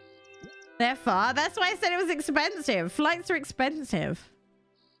 They're far. That's why I said it was expensive. Flights are expensive.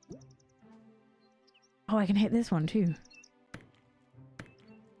 Oh, I can hit this one too.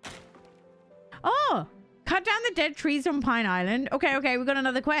 Oh, cut down the dead trees on Pine Island. Okay, okay, we got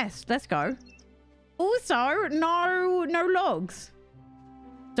another quest. Let's go. Also, no logs.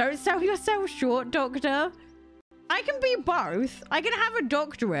 Don't sell yourself short, Doctor. I can be both. I can have a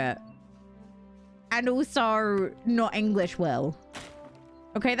doctorate and also not English well.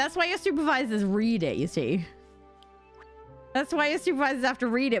 Okay, that's why your supervisors read it, you see. That's why your supervisors have to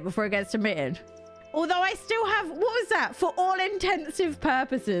read it before it gets submitted. Although I still have, what was that? For all intensive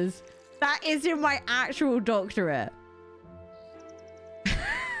purposes, that is in my actual doctorate.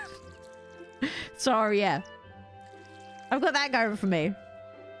 So, yeah. I've got that going for me.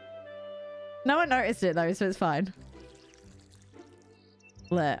 No one noticed it though, so it's fine.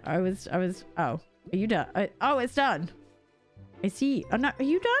 Look, I was, oh, are you done? Oh, it's done. I see. Oh no, are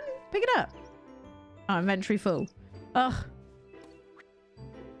you done? Pick it up. Oh, inventory full. Ugh.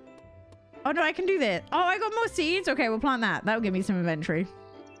 Oh no, I can do this. Oh, I got more seeds. Okay, we'll plant that. That'll give me some inventory.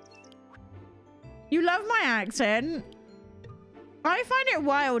 You love my accent. I find it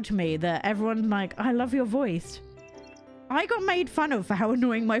wild to me that everyone's like, I love your voice. I got made fun of for how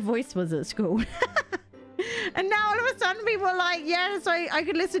annoying my voice was at school. And now all of a sudden people are like, yes, I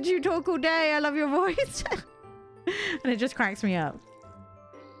could listen to you talk all day. I love your voice. And it just cracks me up.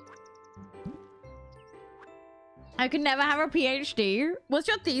 I could never have a PhD. What's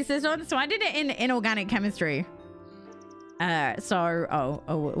your thesis on? So I did it in inorganic chemistry.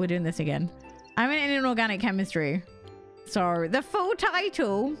 Oh, we're doing this again. I'm in inorganic chemistry. So the full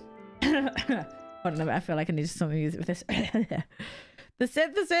title. Hold on a minute, I feel like I need something to use it with this. The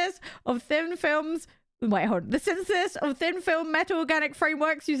synthesis of thin films. Wait, hold on. The synthesis of thin film metal organic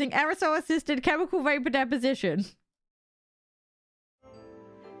frameworks using aerosol assisted chemical vapor deposition.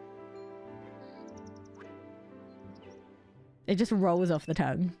 It just rolls off the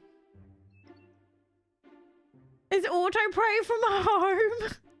tongue. It's autopray from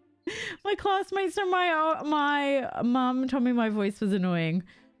home. My classmates and my mum told me my voice was annoying.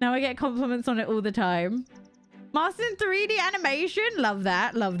 Now I get compliments on it all the time. Master in 3D animation. Love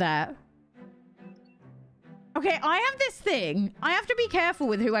that. Love that. Okay, I have this thing. I have to be careful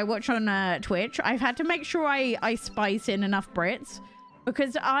with who I watch on Twitch. I've had to make sure I spice in enough Brits.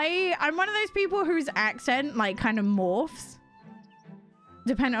 Because I'm one of those people whose accent like kind of morphs.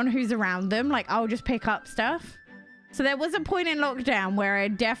 Depending on who's around them. Like I'll just pick up stuff. So there was a point in lockdown where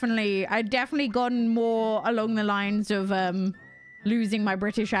I'd definitely gone more along the lines of losing my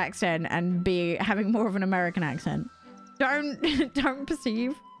British accent and having more of an American accent. Don't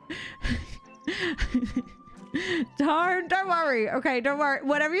perceive. Don't worry. Okay, don't worry.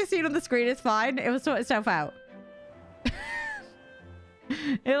 Whatever you see on the screen is fine. It will sort itself out.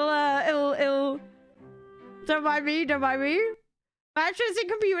 It'll don't mind me. Bachelor's in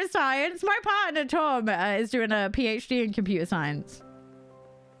computer science. My partner Tom is doing a PhD in computer science.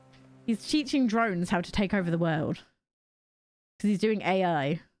 He's teaching drones how to take over the world. Because he's doing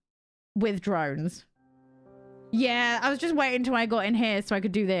AI with drones. Yeah, I was just waiting until I got in here so I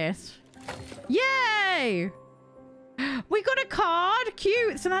could do this. Yay! We got a card.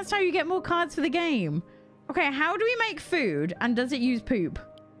 Cute. So that's how you get more cards for the game. Okay, how do we make food? And does it use poop?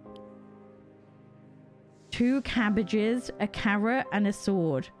 2 cabbages, a carrot, and a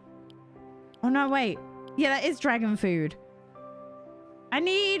sword. Oh no, wait. Yeah, that is dragon food. I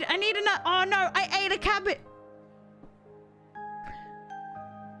need another. Oh no, I ate a cabbage.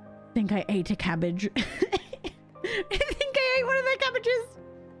 I think I ate a cabbage. I think I ate one of the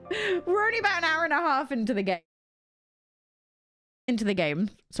cabbages. We're only about an hour and a half into the game.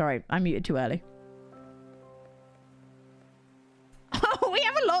 Sorry, I muted too early. Oh, we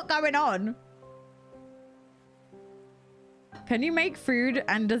have a lot going on. Can you make food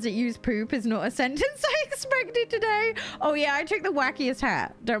and does it use poop is not a sentence I expected today. Oh yeah, I took the wackiest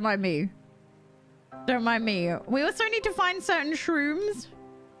hat. Don't mind me. Don't mind me. We also need to find certain shrooms.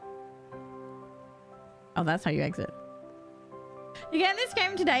 Oh, that's how you exit. You get in this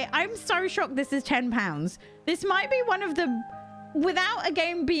game today. I'm so shocked this is £10. This might be one of the... Without a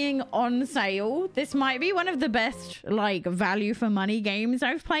game being on sale, this might be one of the best, like, value for money games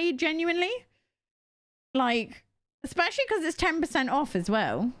I've played, genuinely. Like... Especially because it's 10% off as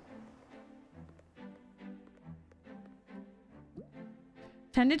well.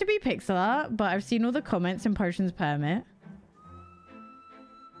 Tended to be pixel art, but I've seen all the comments in Potions Permit.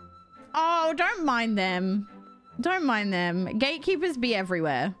 Oh, don't mind them. Don't mind them. Gatekeepers be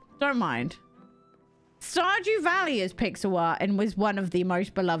everywhere. Don't mind. Stardew Valley is pixel art and was one of the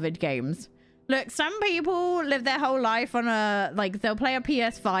most beloved games. Look, some people live their whole life on a... Like, they'll play a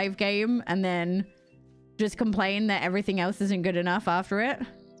PS5 game and then just complain that everything else isn't good enough after it.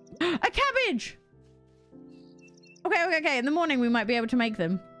 A cabbage! Okay. In the morning, we might be able to make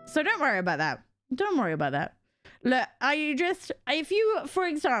them. So don't worry about that. Don't worry about that. Look, if you, for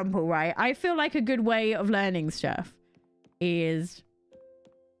example, right, I feel like a good way of learning stuff is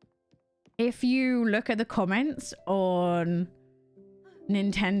if you look at the comments on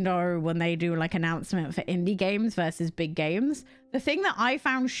Nintendo when they do like announcement for indie games versus big games. The thing that I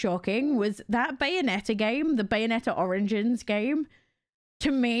found shocking was that Bayonetta game, the Bayonetta Origins game,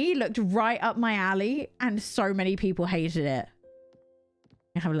 to me looked right up my alley and so many people hated it.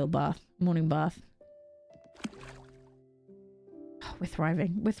 I have a little bath, morning bath. Oh, we're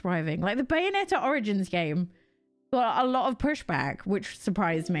thriving. Like the Bayonetta Origins game got a lot of pushback, which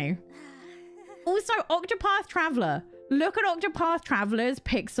surprised me. Also, Octopath Traveler. Look at Octopath Traveler's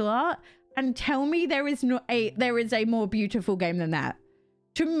pixel art and tell me there is a more beautiful game than that.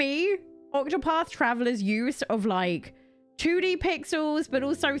 To me, Octopath Traveler's use of like 2D pixels, but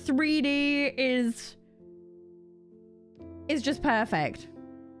also 3D is just perfect.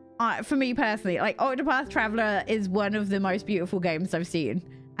 For me personally, like Octopath Traveler is one of the most beautiful games I've seen,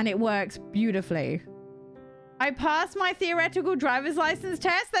 and it works beautifully. I passed my theoretical driver's license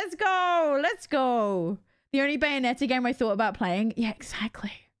test. Let's go. Let's go. The only Bayonetta game I thought about playing. Yeah,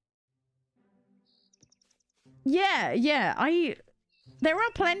 exactly. Yeah. There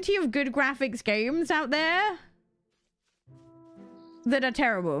are plenty of good graphics games out there that are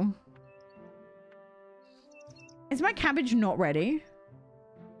terrible. Is my cabbage not ready?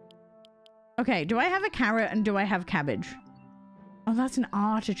 Okay, do I have a carrot and do I have cabbage? Oh, that's an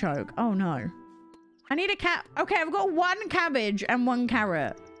artichoke. Oh, no. I need a Okay, I've got 1 cabbage and 1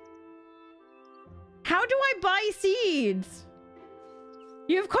 carrot. How do I buy seeds?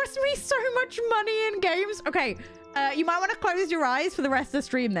 You've cost me so much money in games. Okay, you might want to close your eyes for the rest of the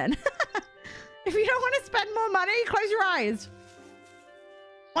stream then. If you don't want to spend more money, close your eyes.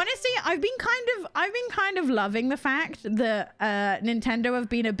 Honestly, I've been kind of loving the fact that Nintendo have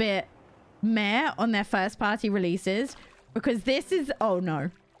been a bit meh on their first party releases, because this is... Oh,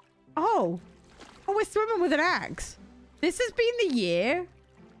 no. Oh, we're swimming with an axe. This has been the year.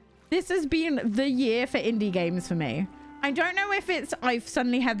 This has been the year for indie games for me. I don't know if it's I've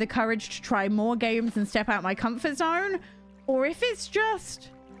suddenly had the courage to try more games and step out my comfort zone, or if it's just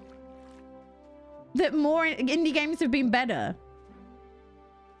that more indie games have been better.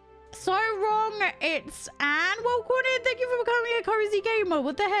 So wrong. It's Anne. Welcome in. Thank you for becoming a cozy gamer.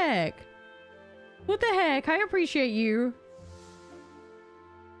 What the heck? What the heck? I appreciate you.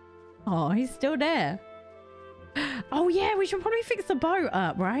 Oh, he's still there. Oh, yeah. We should probably fix the boat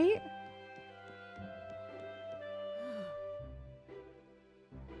up, right?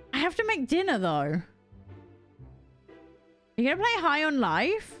 I have to make dinner, though. Are you going to play High on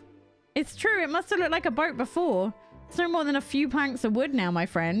Life? It's true. It must have looked like a boat before. It's no more than a few planks of wood now, my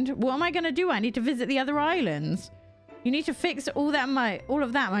friend. What am I going to do? I need to visit the other islands. You need to fix all of that,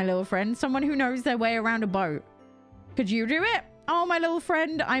 my little friend. Someone who knows their way around a boat. Could you do it? Oh, my little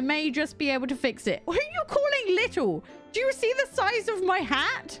friend, I may just be able to fix it. Who are you calling little? Do you see the size of my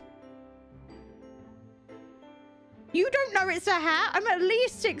hat? You don't know it's a hat? I'm at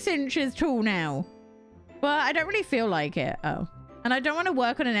least 6 inches tall now. But I don't really feel like it. Oh. And I don't want to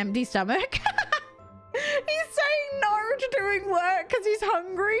work on an empty stomach. He's saying no to doing work because he's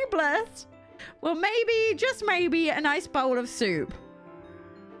hungry, bless. Well, maybe, just maybe, a nice bowl of soup.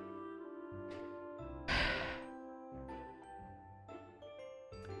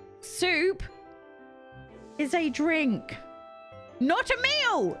 Soup is a drink, not a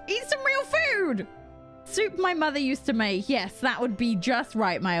meal. Eat some real food. Soup my mother used to make. Yes, that would be just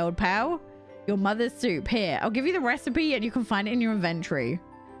right, my old pal. Your mother's soup. Here, I'll give you the recipe and you can find it in your inventory.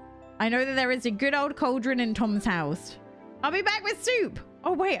 I know that there is a good old cauldron in Tom's house. I'll be back with soup.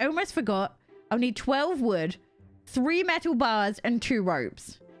 Oh, wait, I almost forgot. I'll need 12 wood, 3 metal bars, and 2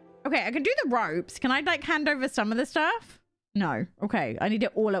 ropes. Okay, I can do the ropes. Can I, like, hand over some of the stuff? No. Okay, I need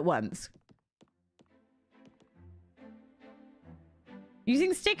it all at once.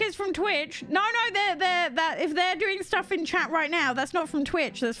 Using stickers from Twitch? No, if they're doing stuff in chat right now, that's not from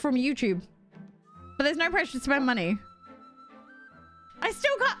Twitch. That's from YouTube. But there's no pressure to spend money. I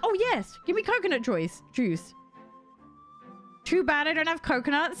still got... Oh, yes. Give me coconut juice. Too bad I don't have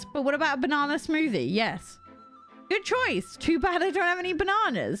coconuts, but what about a banana smoothie? Yes. Good choice. Too bad I don't have any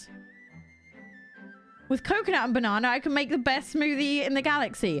bananas. With coconut and banana, I can make the best smoothie in the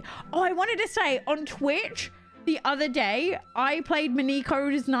galaxy. Oh, I wanted to say, on Twitch, the other day, I played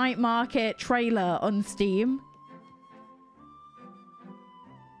Miniko's Night Market trailer on Steam.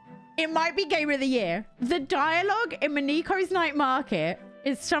 It might be Game of the Year. The dialogue in Miniko's Night Market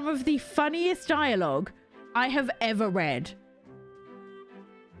is some of the funniest dialogue I have ever read.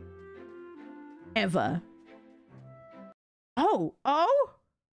 Ever. Oh.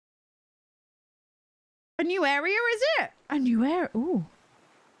 A new area, is it? A new area. Ooh.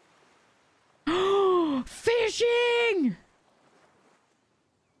 Oh, fishing!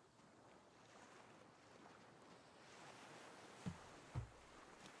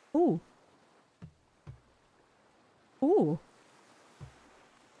 Ooh. Ooh.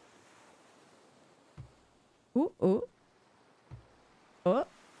 Ooh, ooh. Oh.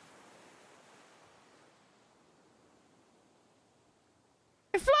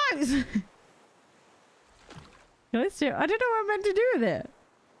 It floats! Let's do it. I don't know what I'm meant to do with it.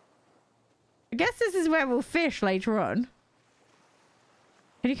 I guess this is where we'll fish later on.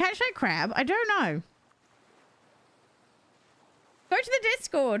 Can you catch that crab? I don't know. Go to the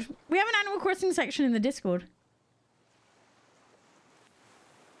Discord. We have an Animal Crossing section in the Discord.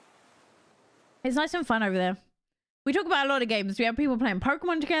 It's nice and fun over there. We talk about a lot of games. We have people playing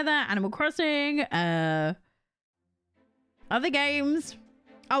Pokemon together, Animal Crossing, other games.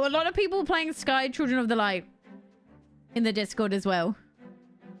 Oh, a lot of people playing Sky Children of the Light in the Discord as well.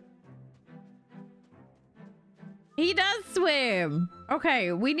 He does swim.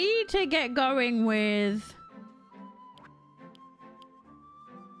 Okay, we need to get going with...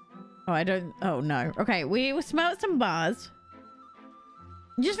 Oh, I don't... Oh, no. Okay, we will smelt some bars.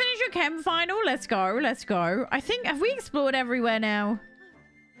 Just finish your chem final. Let's go. Let's go. I think... Have we explored everywhere now?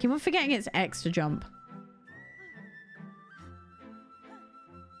 Keep on forgetting it's X to jump.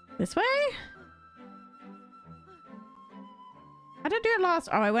 This way? I didn't do it last...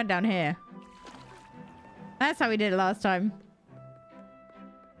 Oh, I went down here. That's how we did it last time.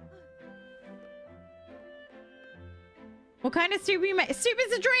 What kind of soup you make? Soup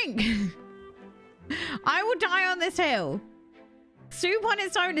is a drink! I will die on this hill. Soup on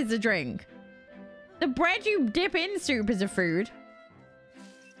its own is a drink. The bread you dip in soup is a food.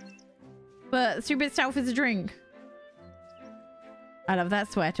 But soup itself is a drink. I love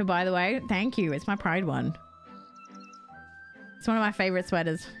that sweater, by the way. Thank you. It's my pride one. It's one of my favorite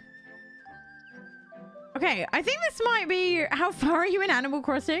sweaters. Okay, I think this might be... How far are you in Animal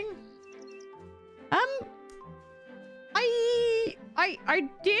Crossing? I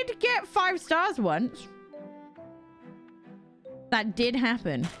did get 5 stars once. That did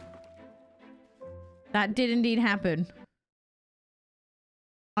happen. That did indeed happen.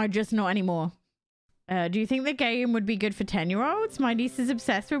 Just not anymore. Do you think the game would be good for 10-year-olds? My niece is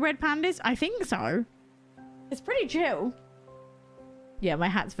obsessed with red pandas. I think so. It's pretty chill. Yeah, my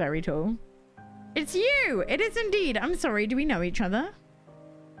hat's very tall. It's you! It is indeed. I'm sorry, do we know each other?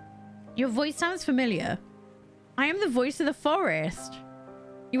 Your voice sounds familiar. I am the voice of the forest.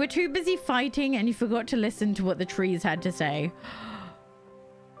 You were too busy fighting and you forgot to listen to what the trees had to say.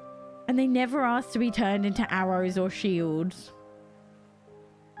 And they never asked to be turned into arrows or shields.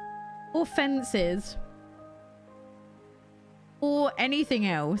 Or fences. Or anything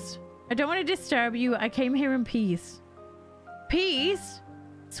else. I don't want to disturb you. I came here in peace. Peace?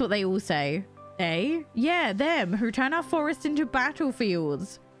 That's what they all say. They? Yeah, them, who turn our forest into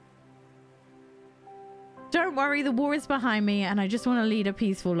battlefields. Don't worry, the war is behind me and I just want to lead a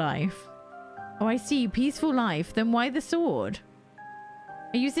peaceful life. Oh, I see. Peaceful life. Then why the sword?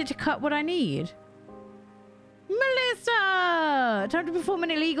 I use it to cut what I need. Melissa! Time to perform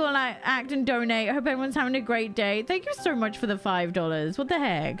an illegal act and donate. I hope everyone's having a great day. Thank you so much for the $5. What the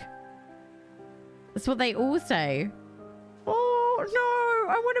heck? That's what they all say. Oh, no.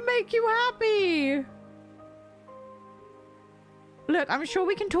 I want to make you happy. Look, I'm sure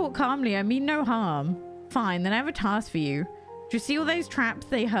we can talk calmly. I mean no harm. Fine, then I have a task for you. Do you see all those traps?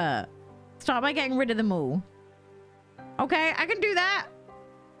 They hurt. Start by getting rid of them all. Okay, I can do that.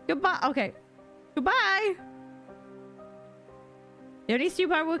 Goodbye. Okay. Goodbye. The only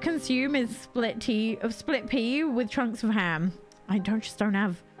soup I will consume is split pea with chunks of ham. I don't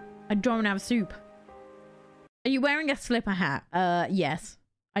have soup. Are you wearing a slipper hat? Yes.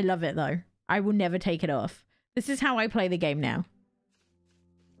 I love it though. I will never take it off. This is how I play the game now.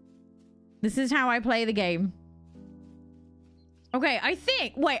 This is how I play the game. Okay, I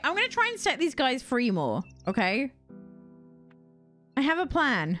think... Wait, I'm going to try and set these guys free more. Okay? I have a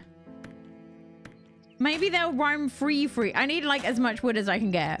plan. Maybe they'll roam free. I need like as much wood as I can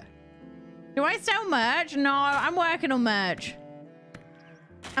get. Do I sell merch? No, I'm working on merch.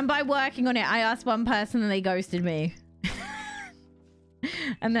 And by working on it, I asked one person and they ghosted me.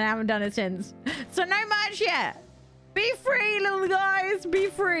 And then I haven't done it since. So no merch yet. Be free, little guys. Be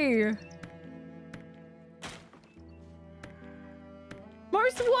free.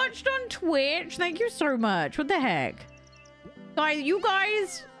 Most watched on Twitch. Thank you so much. What the heck? Guys, you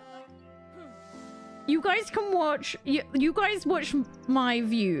guys can watch. You guys watch my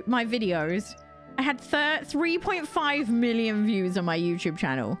videos. I had 3.5 million views on my YouTube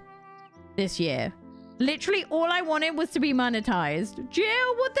channel this year. Literally all I wanted was to be monetized.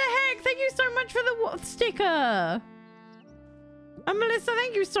 Jill, what the heck? Thank you so much for the sticker. And Melissa,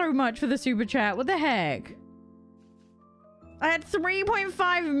 thank you so much for the super chat. What the heck? I had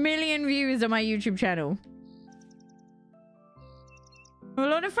 3.5 million views on my YouTube channel. A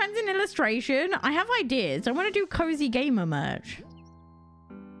lot of friends in illustration. I have ideas. I want to do cozy gamer merch.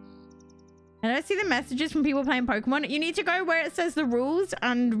 And I see the messages from people playing Pokemon. You need to go where it says the rules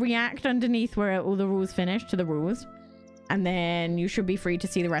and react underneath where all the rules finish to the rules. And then you should be free to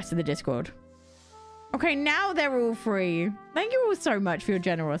see the rest of the Discord. Okay, now they're all free. Thank you all so much for your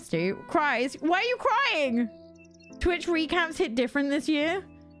generosity. Cries. Why are you crying? Twitch recaps hit different this year.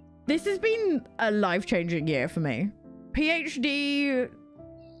 This has been a life-changing year for me. PhD,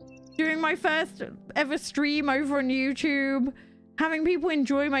 doing my first ever stream over on YouTube, having people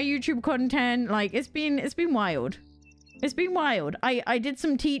enjoy my YouTube content. Like, it's been wild. It's been wild. I did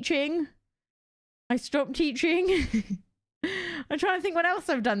some teaching. I stopped teaching. I'm trying to think what else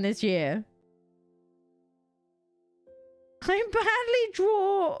I've done this year. I badly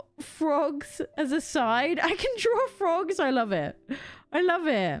draw frogs as a side. I can draw frogs. I love it. I love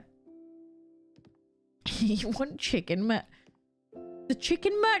it. You want chicken merch? The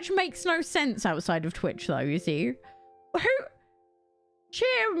chicken merch makes no sense outside of Twitch, though, you see. Who?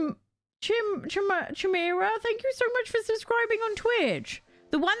 Chimera, thank you so much for subscribing on Twitch.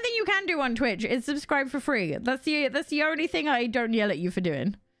 The one thing you can do on Twitch is subscribe for free. That's the only thing I don't yell at you for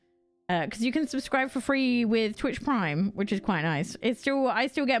doing. Because you can subscribe for free with Twitch Prime, which is quite nice. I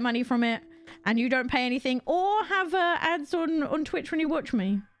still get money from it, and you don't pay anything or have ads on Twitch when you watch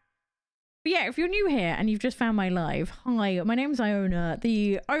me. But yeah, if you're new here and you've just found my live, hi, my name's Iona.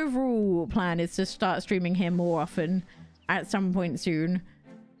 The overall plan is to start streaming here more often at some point soon.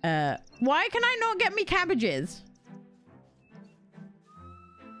 Why can I not get me cabbages?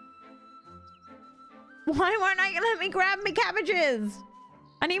 Why won't I let me grab me cabbages?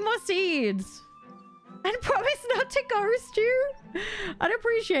 I need more seeds. And promise not to ghost you. I'd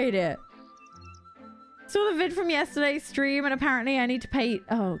appreciate it. Saw the vid from yesterday's stream and apparently I need to pay.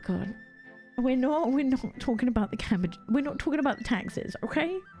 Oh god. We're not talking about the cabbage. We're not talking about the taxes,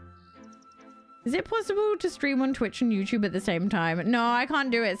 okay? Is it possible to stream on Twitch and YouTube at the same time? No, I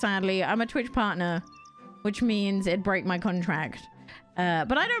can't do it, sadly. I'm a Twitch partner, which means it'd break my contract.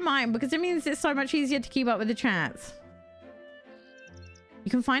 But I don't mind because it means it's so much easier to keep up with the chats. You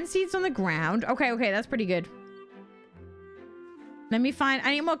can find seeds on the ground. Okay, that's pretty good. Let me find...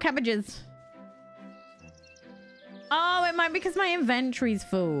 I need more cabbages. Oh, it might be because my inventory's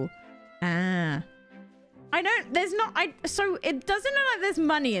full. Ah. I don't... There's not... So, it doesn't look like there's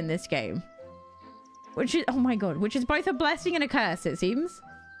money in this game. Which is... Oh my god. Which is both a blessing and a curse, it seems.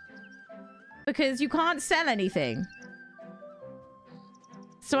 Because you can't sell anything.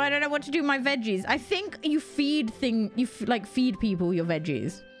 So I don't know what to do with my veggies. I think you feed feed people your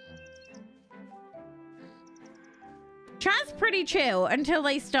veggies. Chat's pretty chill until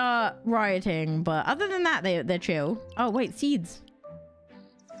they start rioting, but other than that, they're chill. Oh wait, seeds.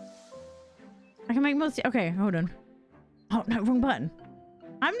 I can make more seeds. Okay, hold on. Oh no, wrong button.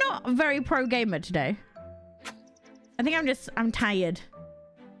 I'm not a very pro gamer today. I think I'm tired.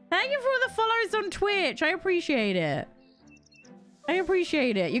 Thank you for all the follows on Twitch. I appreciate it. I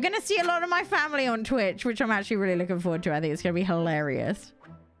appreciate it. You're going to see a lot of my family on Twitch, which I'm actually really looking forward to. I think it's going to be hilarious.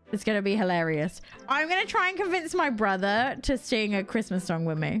 It's going to be hilarious. I'm going to try and convince my brother to sing a Christmas song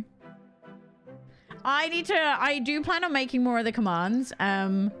with me. I do plan on making more of the commands.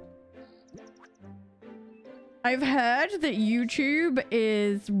 I've heard that YouTube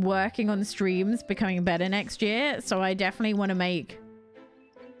is working on streams becoming better next year. So I definitely want to make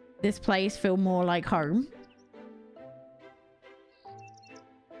this place feel more like home.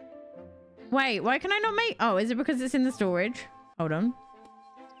 Wait, why can I not make... Oh, is it because it's in the storage? Hold on.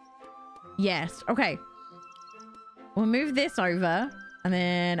 Yes. Okay. We'll move this over. And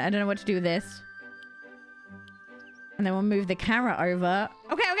then I don't know what to do with this. And then we'll move the carrot over.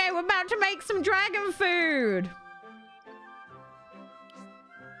 Okay, we're about to make some dragon food.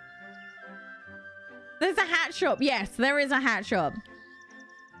 There's a hat shop. Yes, there is a hat shop.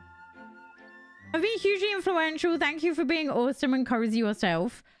 I've been hugely influential. Thank you for being awesome and cozy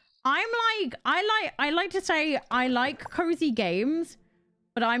yourself. I'm like, I like to say I like cozy games,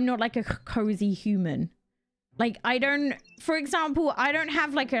 but I'm not like a cozy human. Like I don't, for example, I don't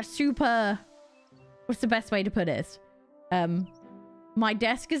have like a super, what's the best way to put this? My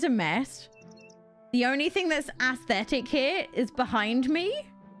desk is a mess. The only thing that's aesthetic here is behind me.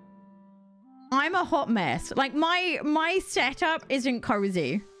 I'm a hot mess. Like my setup isn't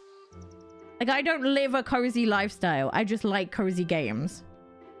cozy. Like I don't live a cozy lifestyle. I just like cozy games.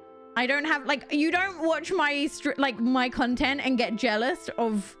 I don't have like, you don't watch my content and get jealous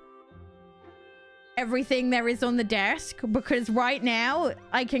of everything there is on the desk, because right now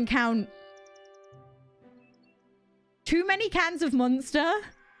I can count too many cans of Monster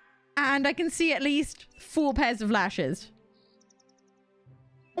and I can see at least 4 pairs of lashes.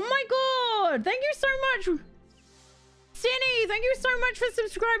 Oh my god, thank you so much, Cinny. Thank you so much for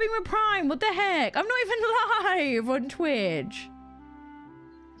subscribing with Prime. What the heck, I'm not even live on Twitch.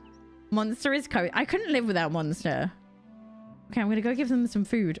 Monster is cozy. I couldn't live without Monster. Okay, I'm gonna go give them some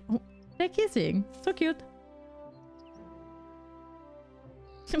food. Oh, they're kissing. So cute.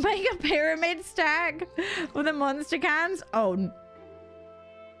 Make a pyramid stack with the Monster cans. Oh.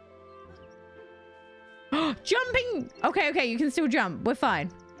 Jumping. Okay, you can still jump. We're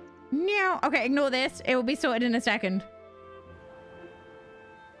fine. No. Okay, ignore this. It will be sorted in a second.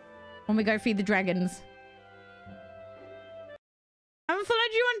 When we go feed the dragons. I haven't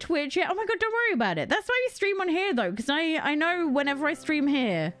followed you on Twitch yet. Oh my god, don't worry about it. That's why we stream on here though, because I know whenever I stream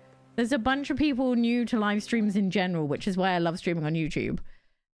here, there's a bunch of people new to live streams in general, which is why I love streaming on YouTube.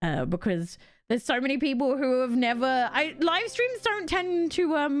 Because there's so many people who have never... live streams don't tend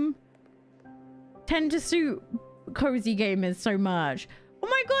to suit cozy gamers so much. Oh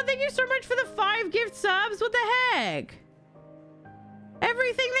my god, thank you so much for the 5 gift subs. What the heck?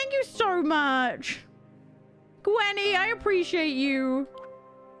 Everything, thank you so much. Gwenny, I appreciate you.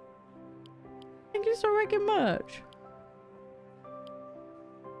 Thank you so freaking much.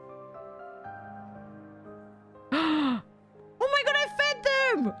 Oh my god, I fed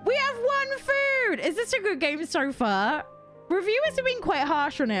them! We have 1 food! Is this a good game so far? Reviewers have been quite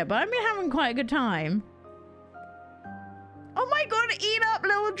harsh on it, but I've been having quite a good time. Oh my god, eat up,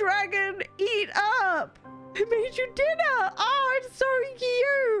 little dragon! Eat up! I made you dinner! Oh, it's so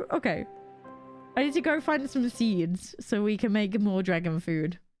cute! Okay. I need to go find some seeds so we can make more dragon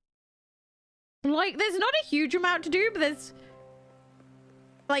food. Like, there's not a huge amount to do, but there's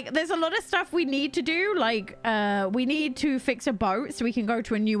a lot of stuff we need to do. Like, we need to fix a boat so we can go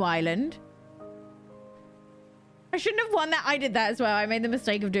to a new island. I shouldn't have won that. I did that as well. I made the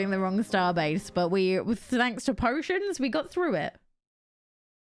mistake of doing the wrong star base, but thanks to potions, we got through it.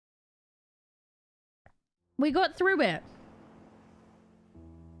 We got through it.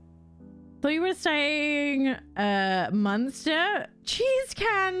 So you were saying, Munster? Cheese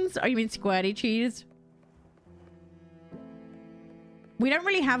cans! Oh, you mean squirty cheese? We don't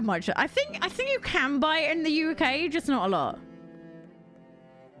really have much. I think you can buy it in the UK, just not a lot.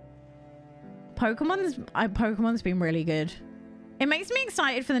 Pokemon's been really good. It makes me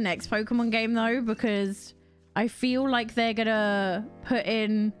excited for the next Pokemon game though, because I feel like they're gonna put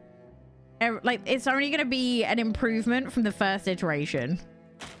in... like, it's only gonna be an improvement from the first iteration.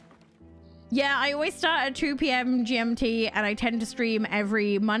 Yeah, I always start at 2 PM GMT and I tend to stream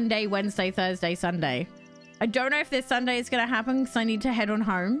every Monday, Wednesday, Thursday, Sunday. I don't know if this Sunday is going to happen because I need to head on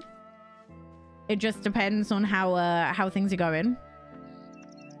home. It just depends on how things are going.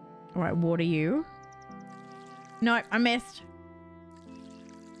 All right, water you. No, I missed.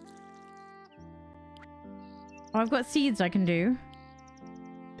 Oh, I've got seeds I can do.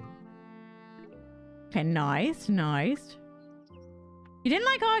 Okay, nice, nice. You didn't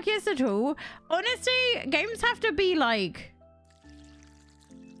like Arceus at all? Honestly, games have to be like...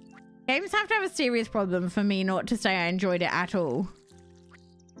 games have to have a serious problem for me not to say I enjoyed it at all.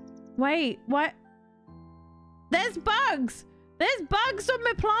 Wait, what? There's bugs! There's bugs on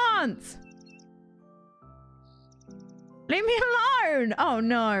my plants! Leave me alone! Oh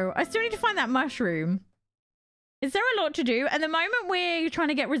no, I still need to find that mushroom. Is there a lot to do? At the moment, we're trying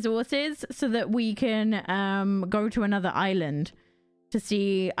to get resources so that we can go to another island. To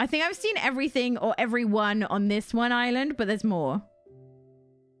see, I think I've seen everything or everyone on this one island, but there's more.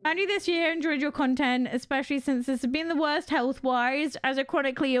 Found you this year, enjoyed your content, especially since this has been the worst health-wise. As a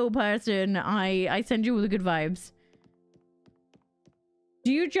chronically ill person, I send you all the good vibes.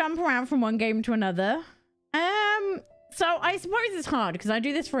 Do you jump around from one game to another? So I suppose it's hard because I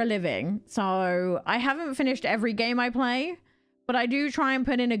do this for a living. So I haven't finished every game I play, but I do try and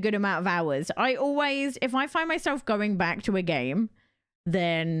put in a good amount of hours. I always, if I find myself going back to a game,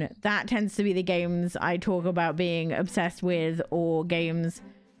 then that tends to be the games I talk about being obsessed with, or games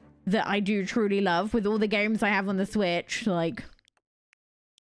that I do truly love. With all the games I have on the Switch, like,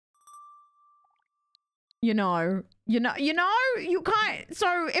 you can't.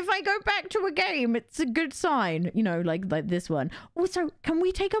 So if I go back to a game, it's a good sign, you know, like this one. Also, can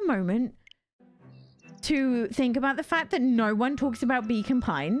we take a moment to think about the fact that no one talks about Beacon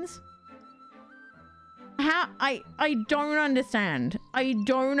Pines? How I don't understand. I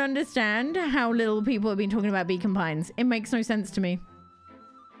don't understand how little people have been talking about Beacon Pines. It makes no sense to me.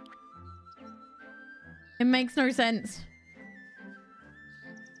 It makes no sense.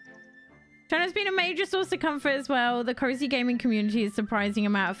 China's been a major source of comfort as well. The cozy gaming community is surprising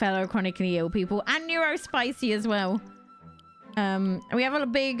amount of fellow chronically ill people, and neurospicy as well. We have a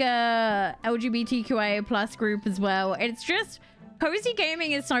big LGBTQIA plus group as well. It's just, cozy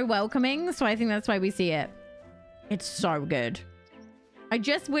gaming is so welcoming, so I think that's why we see it. It's so good. I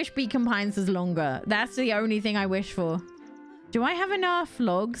just wish Beacon Pines was longer. That's the only thing I wish for. Do I have enough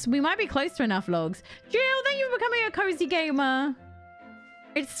logs? We might be close to enough logs. Jill, thank you for becoming a cozy gamer.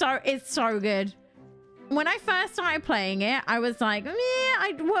 It's so good. When I first started playing it, I was like, meh,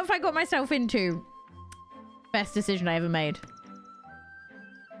 what have I got myself into? Best decision I ever made.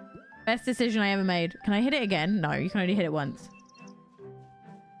 Best decision I ever made. Can I hit it again? No, you can only hit it once.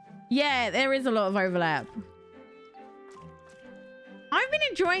 Yeah, there is a lot of overlap. I've been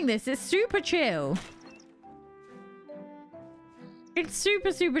enjoying this. It's super chill. It's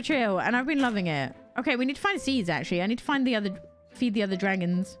super, super chill, and I've been loving it. Okay, we need to find seeds, actually. I need to find the other... feed the other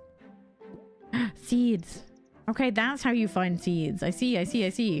dragons. Seeds. Okay, that's how you find seeds. I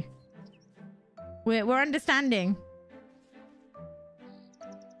see. We're understanding.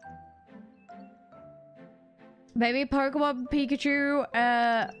 Baby Pokemon Pikachu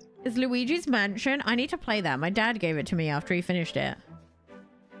is Luigi's Mansion. I need to play that. My dad gave it to me after he finished it.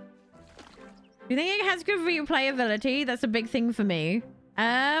 Do you think it has good replayability? That's a big thing for me.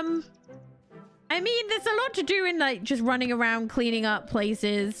 I mean, there's a lot to do in, like, just running around, cleaning up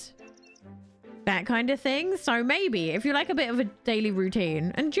places, that kind of thing. So maybe, if you like a bit of a daily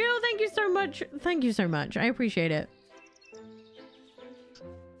routine. And Jill, thank you so much. Thank you so much. I appreciate it.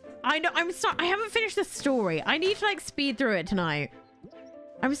 I know, I haven't finished the story. I need to, like, speed through it tonight.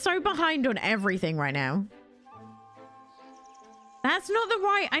 I'm so behind on everything right now. That's not the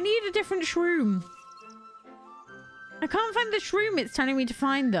right... I need a different shroom. I can't find the shroom it's telling me to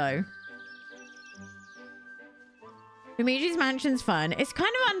find, though. Luigi's Mansion's fun. It's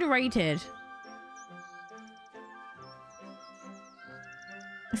kind of underrated.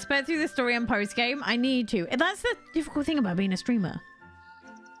 I sped through the story and post-game. I need to. And that's the difficult thing about being a streamer.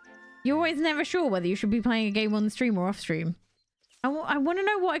 You're always never sure whether you should be playing a game on stream or off stream. I want to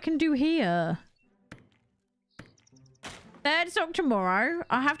know what I can do here. 3rd stock tomorrow.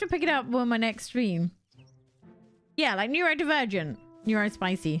 I'll have to pick it up on my next stream. Yeah, like neurodivergent.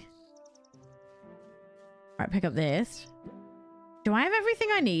 Neurospicy. Alright, pick up this. Do I have everything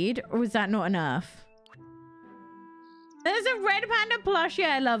I need? Or is that not enough? There's a red panda plushie.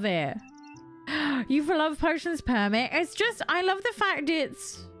 I love it. You for love potions permit. It's just, I love the fact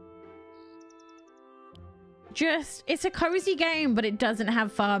it's just, it's a cozy game, but it doesn't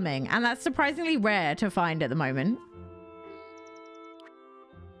have farming. And that's surprisingly rare to find at the moment.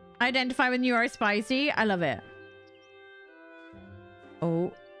 Identify with neurospicy. I love it.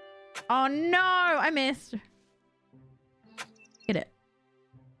 Oh. Oh no, I missed. Get it.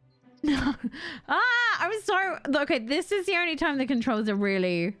 No. I was so... Okay, this is the only time the controls are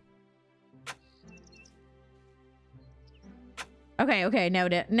really... Okay,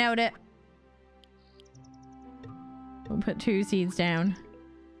 nailed it. We'll put 2 seeds down.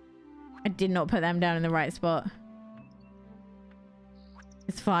 I did not put them down in the right spot.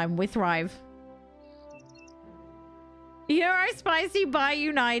 It's fine. We thrive. Neurospicy by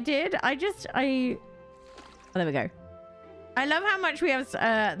United. Oh, there we go. I love how much we have,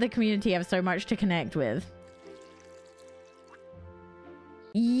 the community have so much to connect with.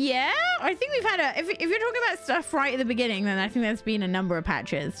 Yeah, I think we've had if you're talking about stuff right at the beginning, then I think there's been a number of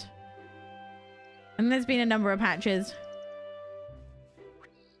patches.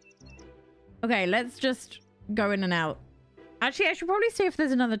 Okay, let's just go in and out. Actually, I should probably see if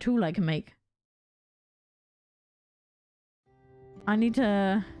there's another tool I can make. I need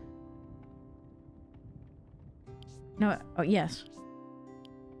to... No, oh, yes.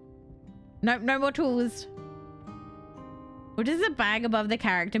 No, no more tools. What does the bag above the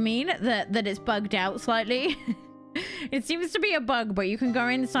character mean? That it's bugged out slightly? It seems to be a bug, but you can go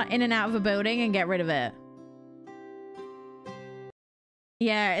in and out of a building and get rid of it.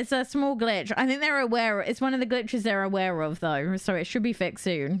 Yeah, it's a small glitch. I think they're aware. It's one of the glitches they're aware of, though. So it should be fixed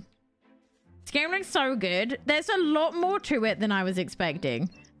soon. This game looks so good. There's a lot more to it than I was expecting.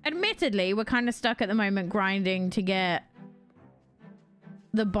 Admittedly, we're kind of stuck at the moment grinding to get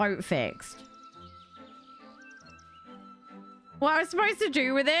the boat fixed. What I was supposed to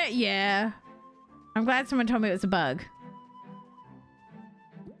do with it? Yeah. I'm glad someone told me it was a bug.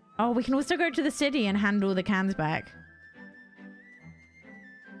 Oh, we can also go to the city and hand all the cans back.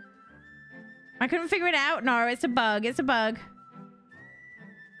 I couldn't figure it out. No, it's a bug. It's a bug.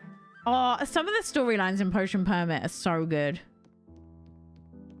 Oh, some of the storylines in Potion Permit are so good.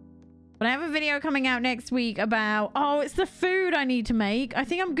 But I have a video coming out next week about... Oh, it's the food I need to make. I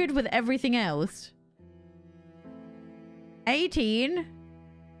think I'm good with everything else. 18.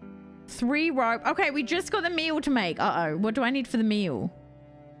 3 rope. Okay, we just got the meal to make. Uh-oh. What do I need for the meal?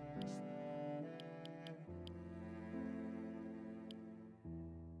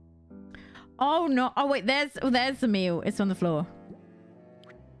 Oh, no. Oh, wait. There's the meal. It's on the floor.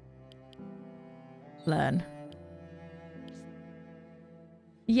 Learn.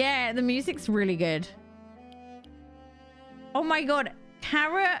 Yeah, the music's really good. Oh, my God.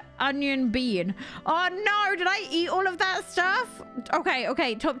 Carrot, onion, bean. Oh, no. Did I eat all of that stuff? Okay,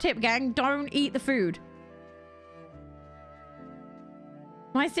 okay. Top tip, gang. Don't eat the food.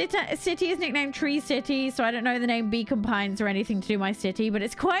 My city is nicknamed Tree City, so I don't know the name Beacon Pines or anything to do with my city, but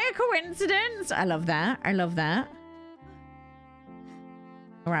it's quite a coincidence. I love that. I love that.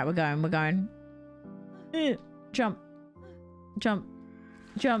 All right, we're going. We're going. Jump. Jump.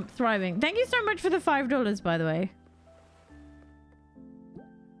 Jump. Thriving. Thank you so much for the $5, by the way.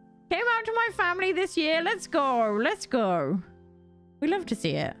 Came out to my family this year. Let's go. Let's go. We love to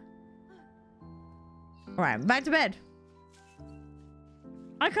see it. All right, back to bed.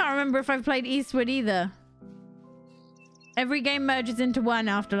 I can't remember if I've played Eastwood either. Every game merges into one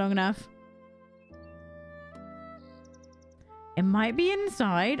after long enough. It might be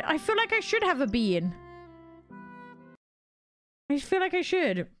inside. I feel like I should have a bean. I feel like I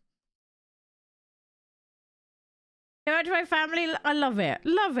should. Go out to my family. I love it.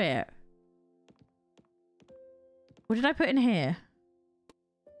 Love it. What did I put in here?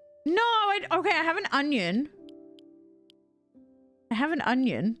 No, okay, I have an onion. I have an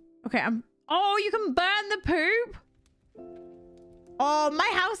onion. Okay, oh, you can burn the poop? Oh,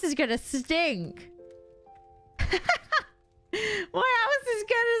 my house is gonna stink. My house is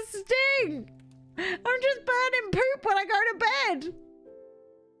gonna stink. I'm just burning poop when I go to bed.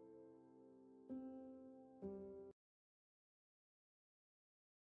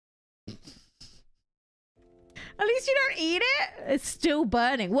 At least you don't eat it. It's still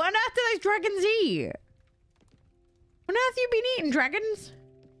burning. What on earth do those dragons eat? What on earth have you been eating, dragons?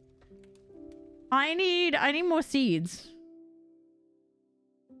 I need more seeds.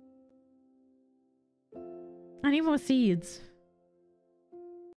 I need more seeds.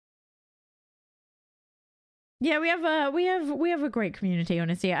 Yeah, we have a great community,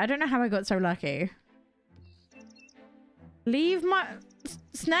 honestly. I don't know how I got so lucky. Leave my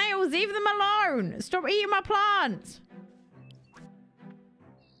snails, leave them alone. Stop eating my plants.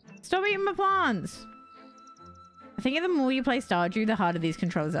 Stop eating my plants. I think the more you play Stardew, the harder these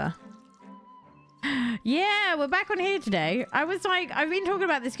controls are. Yeah, we're back on here today. I was like, I've been talking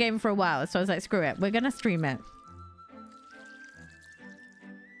about this game for a while, so I was like, screw it. We're gonna stream it.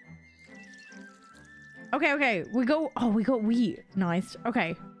 Okay, okay. We got wheat. Nice.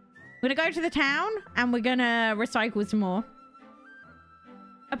 Okay. We're gonna go to the town and we're gonna recycle some more.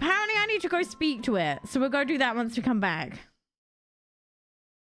 Apparently I need to go speak to it, so we'll go do that once we come back.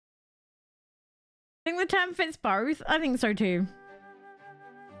 I think the term fits both. I think so too.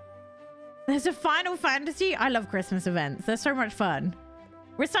 There's a Final Fantasy. I love Christmas events. They're so much fun.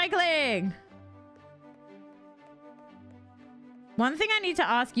 Recycling. One thing I need to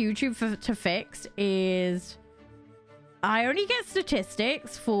ask YouTube to fix is I only get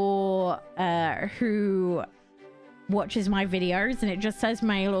statistics for who watches my videos, and it just says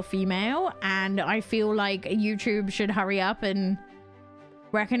male or female, and I feel like YouTube should hurry up and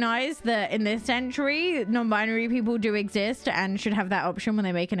recognize that in this century non-binary people do exist and should have that option when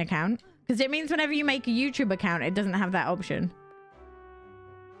they make an account, because it means whenever you make a YouTube account it doesn't have that option.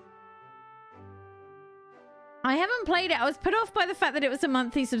 I haven't played it. I was put off by the fact that it was a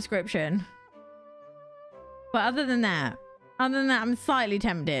monthly subscription, but other than that I'm slightly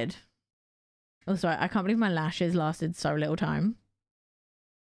tempted. Oh, sorry. I can't believe my lashes lasted so little time.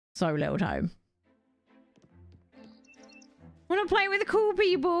 So little time. Want to play with the cool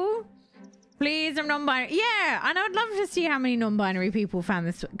people? Please, I'm non-binary. Yeah, and I would love to see how many non-binary people found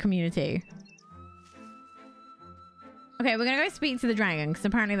this community. Okay, we're gonna go speak to the dragon because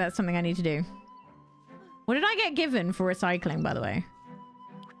apparently that's something I need to do. What did I get given for recycling, by the way?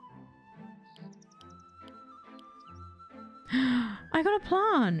 I got a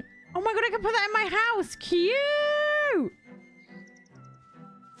plant. Oh my god, I can put that in my house. Cute.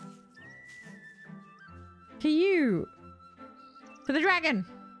 Cute. To the dragon.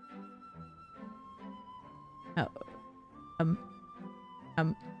 Oh.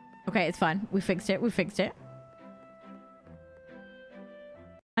 Okay, it's fine. We fixed it. We fixed it.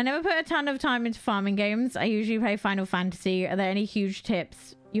 I never put a ton of time into farming games. I usually play Final Fantasy. Are there any huge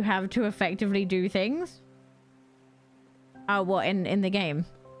tips you have to effectively do things? Oh, what, in the game?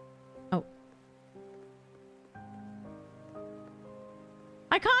 Oh.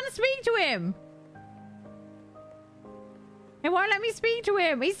 I can't speak to him! It won't let me speak to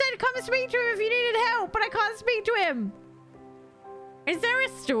him. He said come and speak to him if you needed help, but I can't speak to him. Is there a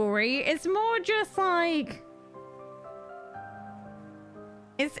story? It's more just like...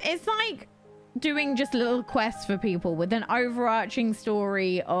 It's like doing just little quests for people with an overarching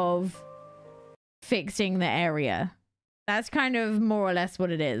story of fixing the area. That's kind of more or less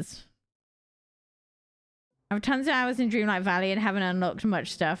what it is. I have tons of hours in Dreamlight Valley and haven't unlocked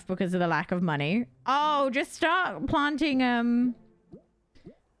much stuff because of the lack of money. Oh, just start planting,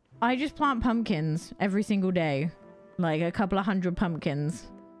 I just plant pumpkins every single day. Like a couple of 100 pumpkins.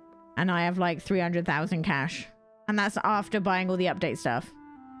 And I have like 300,000 cash. And that's after buying all the update stuff.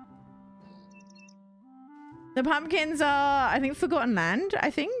 The pumpkins are, I think, Forgotten Land,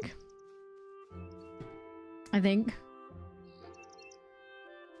 I think.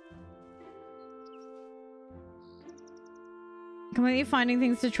 Completely finding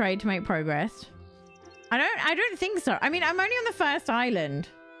things to trade to make progress. I don't think so. I mean, I'm only on the first island.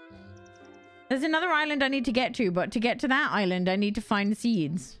 There's another island I need to get to, but to get to that island, I need to find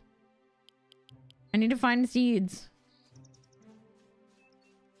seeds.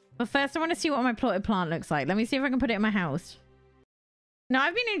 But first, I want to see what my plotted plant looks like. Let me see if I can put it in my house. Now,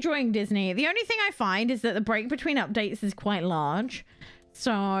 I've been enjoying Disney. The only thing I find is that the break between updates is quite large.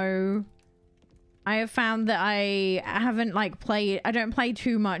 So... I have found that I haven't like played... I don't play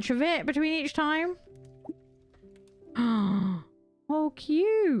too much of it between each time. Oh,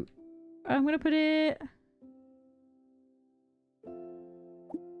 cute. I'm gonna put it...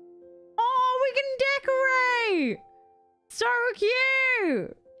 Oh, we can decorate! So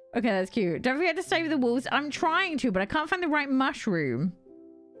cute! Okay, that's cute. Don't forget to save the wolves. I'm trying to, but I can't find the right mushroom.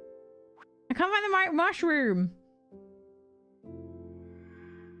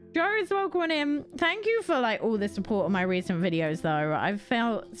 Joe's welcome in. Thank you for like all the support on my recent videos though. I've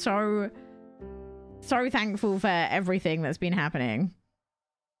felt so thankful for everything that's been happening.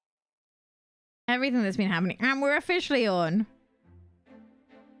 And we're officially on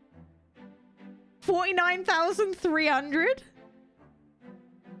 49,300.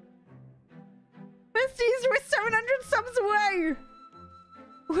 Besties, we're 700 subs away.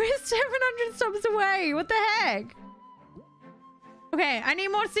 We're 700 subs away. What the heck? Okay, I need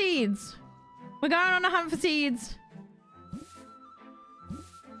more seeds. We're going on a hunt for seeds.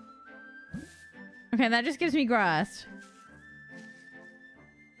 Okay, that just gives me grass.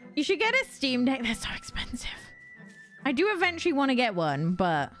 You should get a Steam Deck. They're so expensive. I do eventually want to get one,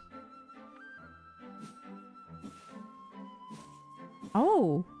 but...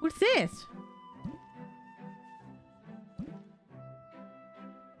 Oh, what's this?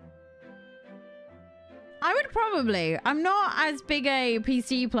 I would probably. I'm not as big a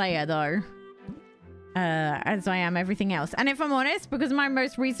PC player though. As I am everything else. And if I'm honest, because of my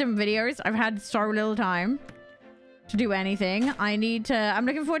most recent videos, I've had so little time to do anything. I'm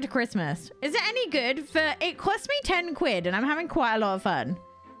looking forward to Christmas. Is it any good? It cost me 10 quid and I'm having quite a lot of fun.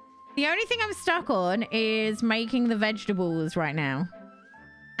 The only thing I'm stuck on is making the vegetables right now.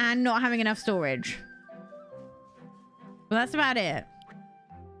 And not having enough storage. Well, that's about it.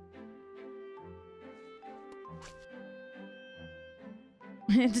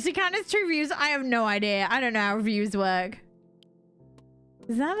 Does it count as 2 views? I have no idea. I don't know how views work.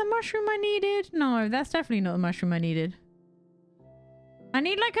 Is that the mushroom I needed? No, that's definitely not the mushroom I needed. I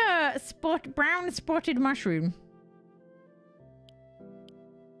need like a brown spotted mushroom.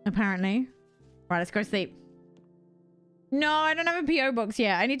 Apparently. Right, let's go sleep. No, I don't have a PO box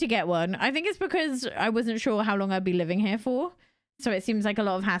yet. I need to get one. I think it's because I wasn't sure how long I'd be living here for. So it seems like a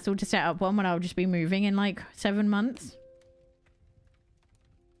lot of hassle to set up one when I'll just be moving in like 7 months.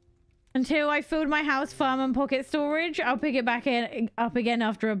 Until I filled my house, farm, and pocket storage, I'll pick it back up again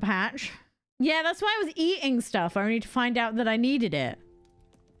after a patch. Yeah, that's why I was eating stuff, only to find out that I needed it.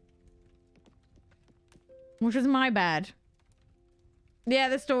 Which was my bad. Yeah,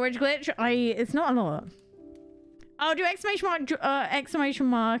 the storage glitch, it's not a lot. I'll do exclamation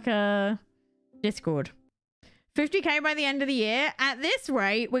mark Discord. 50k by the end of the year. At this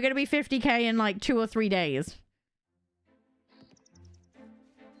rate, we're going to be 50k in like 2 or 3 days.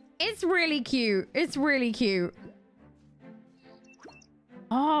 It's really cute. It's really cute.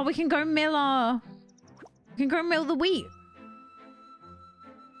 Oh, we can go mill we can go mill the wheat.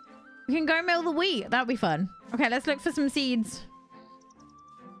 We can go mill the wheat. That'll be fun. Okay, let's look for some seeds.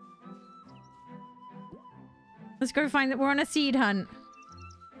 Let's go find that. We're on a seed hunt.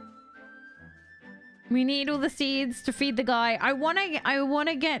 We need all the seeds to feed the guy. I want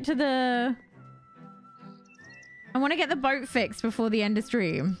to get to the... I want to get the boat fixed before the end of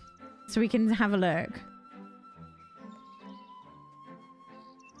stream. So we can have a look.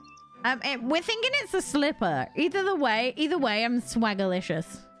 We're thinking it's a slipper. Either way, I'm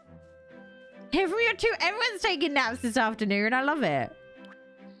swaggerlicious. Here from your two. Everyone's taking naps this afternoon. I love it.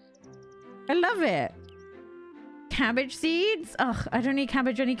 I love it. Cabbage seeds? Ugh, I don't need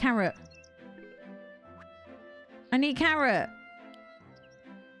cabbage. I need carrot. I need carrot.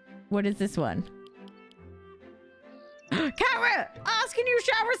 What is this one? Carrot! Ask and you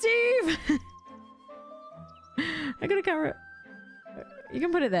shall receive! I got a carrot. You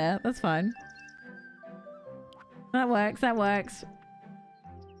can put it there. That's fine. That works. That works.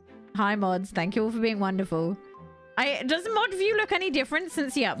 Hi, mods. Thank you all for being wonderful. Does the mod view look any different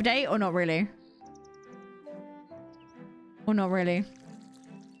since the update or not really? Or not really?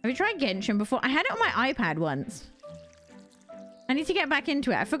 Have you tried Genshin before? I had it on my iPad once. I need to get back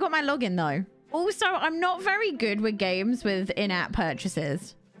into it. I forgot my login though. Also, I'm not very good with games with in-app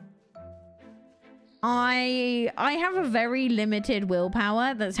purchases. I have a very limited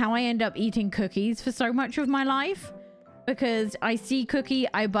willpower. That's how I end up eating cookies for so much of my life. Because I see cookie,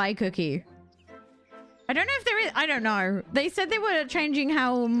 I buy cookie. I don't know if there is... I don't know. They said they were changing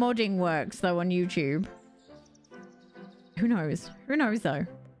how modding works though on YouTube. Who knows? Who knows though?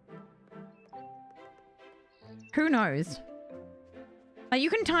 Who knows? Like, you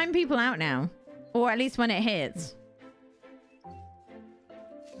can time people out now. Or at least when it hits.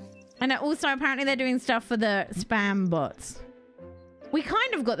 And also, apparently they're doing stuff for the spam bots. We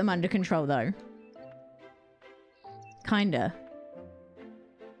kind of got them under control, though. Kinda.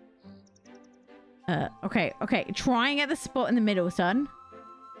 Okay. Try and get the spot in the middle, son.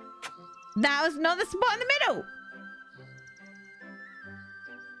 That was not the spot in the middle!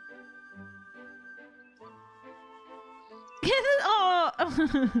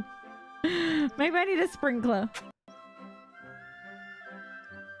 Oh! Maybe I need a sprinkler.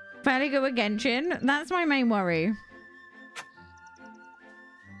 Fairly good with Genshin. That's my main worry.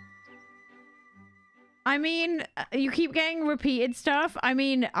 I mean, you keep getting repeated stuff. I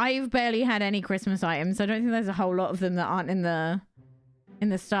mean, I've barely had any Christmas items. So I don't think there's a whole lot of them that aren't in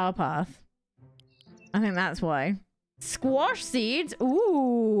the star path. I think that's why. Squash seeds.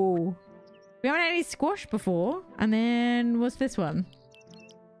 Ooh. We haven't had any squash before. And then what's this one?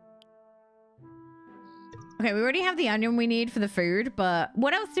 Okay, we already have the onion we need for the food, but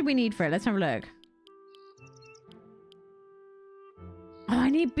what else did we need for it? Let's have a look. Oh,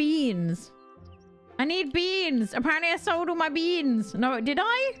 I need beans. I need beans. Apparently I sold all my beans. No, did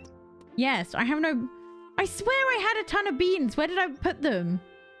I? Yes, I have no... I swear I had a ton of beans. Where did I put them?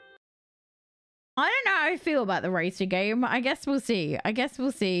 I don't know how I feel about the racer game. I guess we'll see. I guess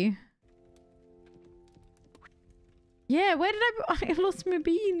we'll see. Yeah, where did I lost my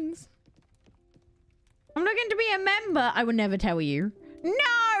beans. I'm looking to be a member. I will never tell you. No,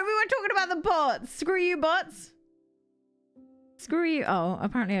 we were talking about the bots. Screw you, bots. Screw you. Oh,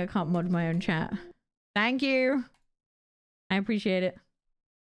 apparently I can't mod my own chat. Thank you. I appreciate it.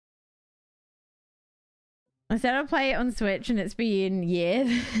 I said I'll play it on Switch and it's been years.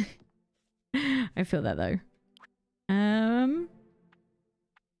 I feel that though.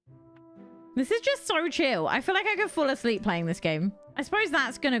 This is just so chill. I feel like I could fall asleep playing this game. I suppose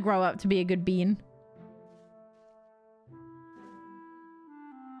that's gonna grow up to be a good bean.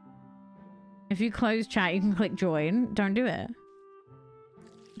 If you close chat, you can click join. Don't do it.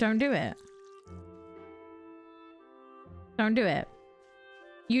 Don't do it. Don't do it.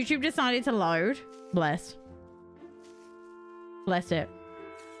 YouTube decided to load. Bless. Bless it.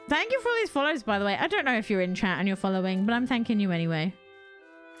 Thank you for all these follows, by the way. I don't know if you're in chat and you're following, but I'm thanking you anyway.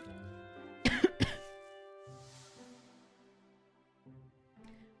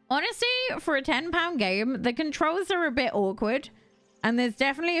 Honestly, for a £10 game, the controls are a bit awkward. And there's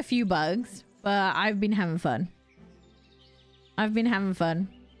definitely a few bugs. But I've been having fun. I've been having fun.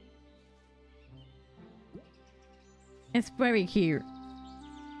 It's very cute.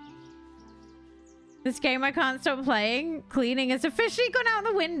 This game I can't stop playing. Cleaning has officially gone out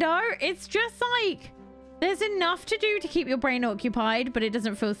the window. It's just like... There's enough to do to keep your brain occupied, but it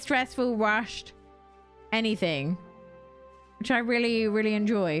doesn't feel stressful, rushed, anything. Which I really, really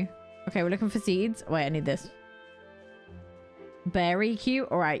enjoy. Okay, we're looking for seeds. Wait, I need this. Very cute.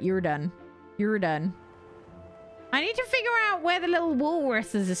 All right, you're done. You're done. I need to figure out where the little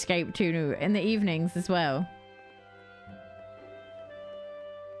walruses escape to in the evenings as well.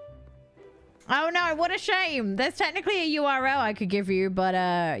 Oh no, what a shame. There's technically a URL I could give you,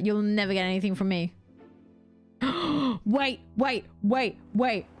 but you'll never get anything from me. Wait.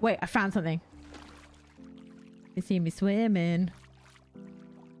 I found something. You see me swimming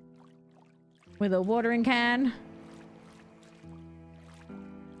with a watering can.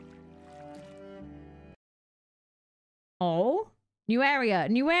 Oh, new area,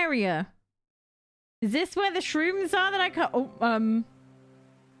 new area. Is this where the shrooms are that I can't? Oh,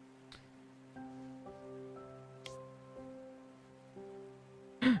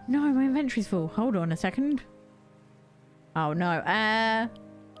 no, my inventory's full. Hold on a second. Oh no.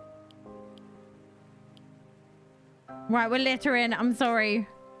 Right, we're littering. I'm sorry.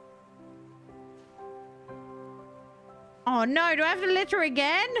 Oh no, do I have to litter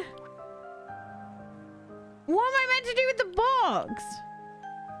again? What am I meant to do with the box?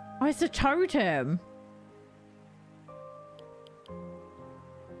 Oh, it's a totem.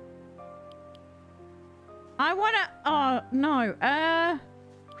 I wanna... Oh, no.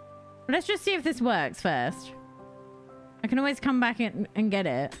 Let's just see if this works first. I can always come back and get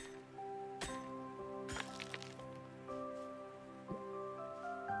it.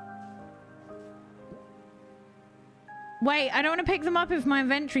 Wait, I don't want to pick them up if my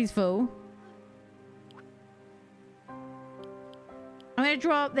inventory's full. I'm going to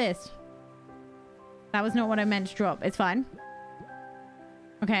drop this. That was not what I meant to drop. It's fine.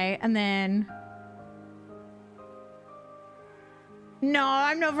 Okay, and then... No,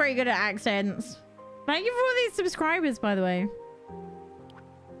 I'm not very good at accents. Thank you for all these subscribers, by the way.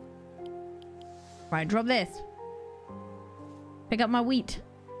 Right, drop this. Pick up my wheat.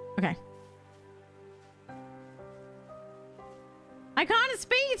 Okay. I can't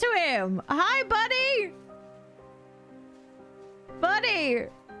speak to him. Hi, buddy. Buddy.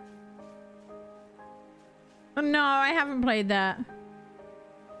 Oh, no, I haven't played that.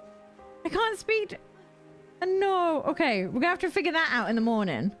 I can't speak to... No. Okay, we're gonna have to figure that out in the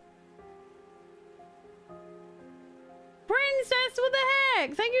morning. Princess, what the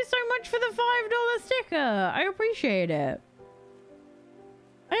heck? Thank you so much for the $5 sticker. I appreciate it.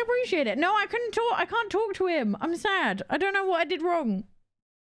 I appreciate it. No, I couldn't talk. I can't talk to him. I'm sad. I don't know what I did wrong.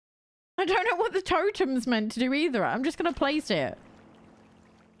 I don't know what the totem's meant to do either. I'm just gonna place it.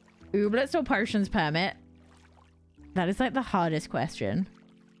 Ooblets or potions permit? That is like the hardest question.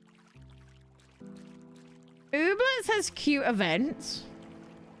 Ooblets has cute events.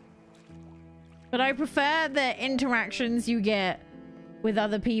 But I prefer the interactions you get with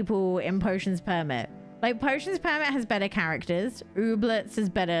other people in Potions Permit. Like, Potions Permit has better characters. Ooblets has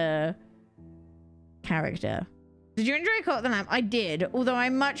better character. Did you enjoy Cult of the Lamp? I did. Although I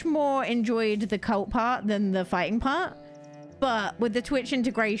much more enjoyed the cult part than the fighting part. But with the Twitch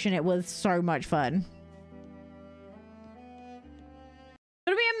integration, it was so much fun.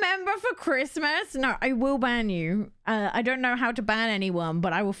 Gonna be a member for Christmas? No, I will ban you. I don't know how to ban anyone,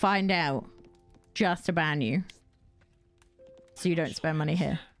 but I will find out. Just to ban you. So you don't spend money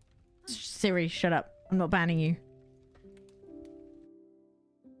here. Siri, shut up. I'm not banning you.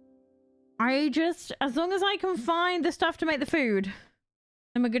 As long as I can find the stuff to make the food,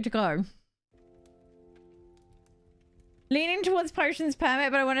 then we're good to go. Leaning towards Potions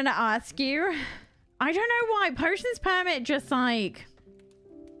Permit, but I wanted to ask you. I don't know why. Potions Permit just like...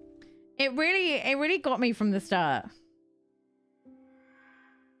 It really got me from the start.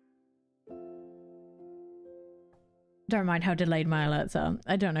 Don't mind how delayed my alerts are.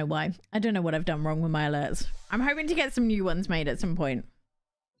 I don't know why. I don't know what I've done wrong with my alerts. I'm hoping to get some new ones made at some point.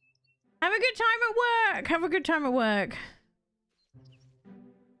 Have a good time at work. Have a good time at work.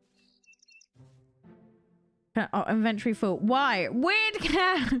 Oh, inventory full. Why? Weird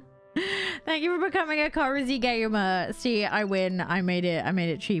cat. Thank you for becoming a cozy gamer. See, I win. I made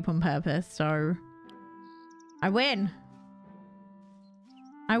it cheap on purpose, so I win.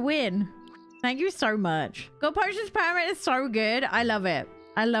 I win. Thank you so much. God Potions Permit is so good. I love it.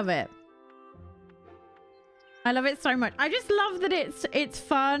 I love it. I love it so much. I just love that it's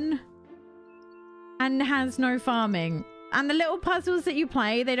fun and has no farming. And the little puzzles that you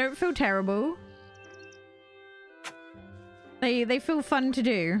play, they don't feel terrible. They feel fun to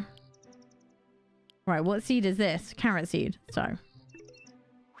do. Right, what seed is this? Carrot seed. So.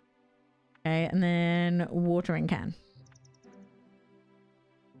 Okay, and then watering can.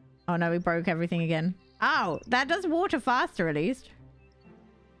 Oh no, we broke everything again. Oh, that does water faster at least.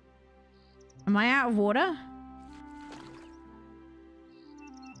 Am I out of water?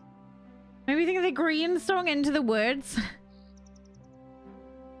 Maybe think of the green song Into the Woods.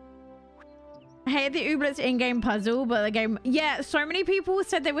 I hate the Ooblets in-game puzzle, but the game... Yeah, so many people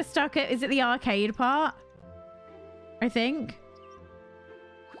said they were stuck at... Is it the arcade part? I think.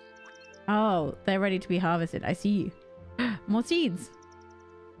 Oh, they're ready to be harvested. I see you. More seeds.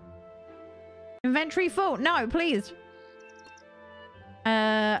 Inventory full. No, please.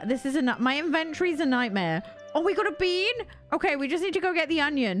 This is my inventory's a nightmare. Oh, we got a bean? Okay, we just need to go get the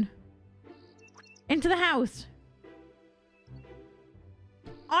onion. Into the house.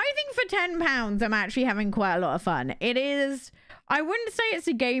 I think for £10, I'm actually having quite a lot of fun. It is... I wouldn't say it's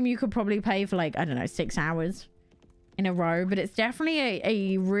a game you could probably play for like, I don't know, 6 hours in a row. But it's definitely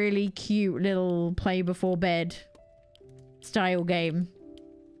a really cute little play before bed style game.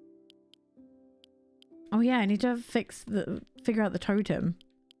 Oh yeah, I need to figure out the totem.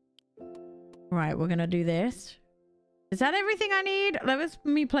 Right, we're gonna do this. Is that everything I need? Let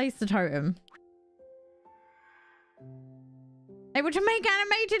me place the totem. Able to make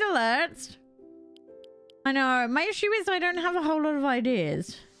animated alerts. I know. My issue is I don't have a whole lot of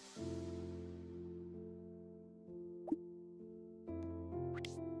ideas.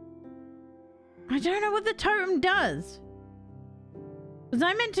 I don't know what the totem does. Was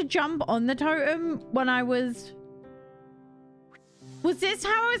I meant to jump on the totem when I was... Was this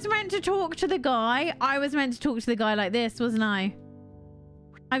how I was meant to talk to the guy? I was meant to talk to the guy like this, wasn't I?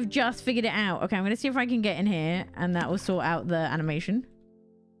 I've just figured it out. Okay, I'm going to see if I can get in here and that will sort out the animation.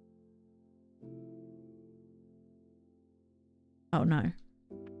 Oh, no.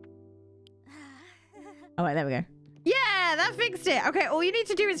 Oh, wait, there we go. Yeah, that fixed it. Okay, all you need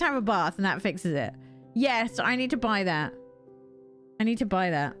to do is have a bath and that fixes it. Yes, I need to buy that. I need to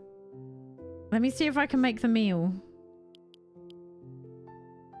buy that. Let me see if I can make the meal.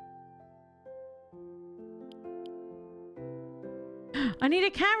 I need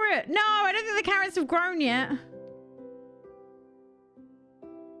a carrot. No, I don't think the carrots have grown yet.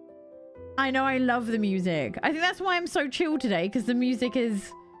 I know, I love the music. I think that's why I'm so chill today, because the music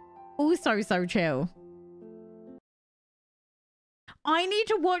is also so chill. I need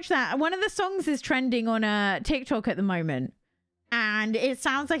to watch that. One of the songs is trending on TikTok at the moment. And it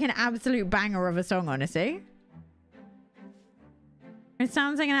sounds like an absolute banger of a song, honestly. It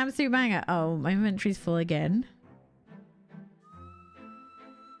sounds like an absolute banger. Oh, my inventory's full again.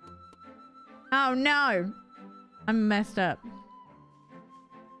 Oh no, I'm messed up.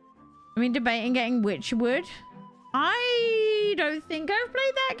 I mean, debating getting Witchwood. I don't think I've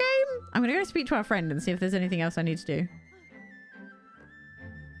played that game. I'm gonna go speak to our friend and see if there's anything else I need to do.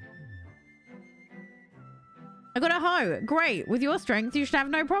 I got a hoe. Great. With your strength, you should have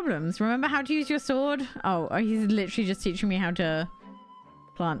no problems. Remember how to use your sword? Oh, he's literally just teaching me how to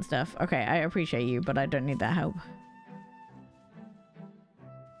plant stuff. Okay, I appreciate you, but I don't need that help.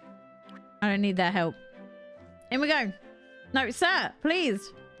 I don't need that help. In we go. No, sir,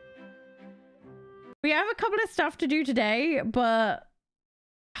 please. We have a couple of stuff to do today, but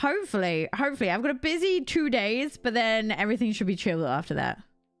hopefully, I've got a busy 2 days, but then everything should be chill after that,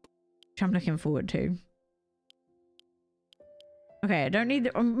 which I'm looking forward to. Okay, I don't need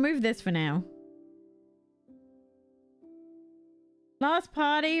to move this for now. Last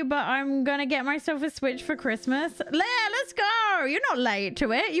party, but I'm gonna get myself a Switch for Christmas. Leah, let's go! You're not late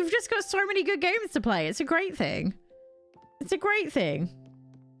to it. You've just got so many good games to play. It's a great thing. It's a great thing.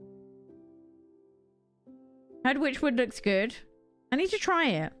 Heard Witchwood looks good. I need to try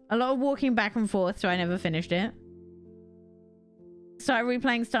it. A lot of walking back and forth, so I never finished it. Started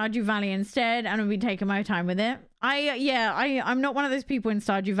replaying Stardew Valley instead, and I'll be taking my time with it. I'm not one of those people in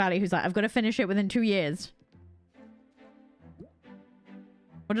Stardew Valley who's like, I've got to finish it within 2 years.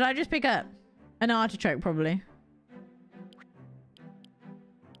 What did I just pick up? An artichoke, probably.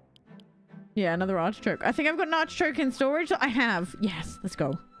 Yeah, another artichoke. I think I've got an artichoke in storage. I have. Yes, let's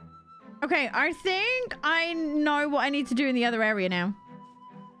go. Okay, I think I know what I need to do in the other area now.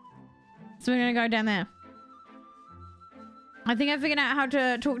 So we're going to go down there. I think I figured out how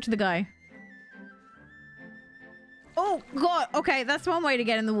to talk to the guy. Oh, God. Okay, that's one way to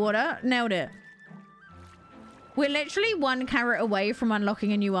get in the water. Nailed it. We're literally 1 carrot away from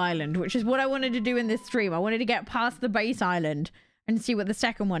unlocking a new island, which is what I wanted to do in this stream. I wanted to get past the base island and see what the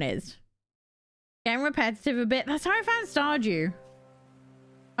second one is. Getting repetitive a bit. That's how I found Stardew.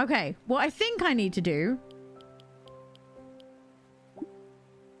 Okay, what I think I need to do...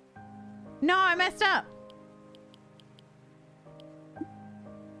 No, I messed up.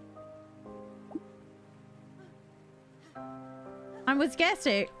 I was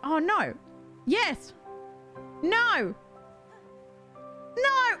guessing. Oh, no. Yes. No!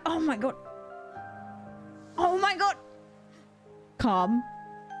 No! Oh my god. Oh my god. Calm.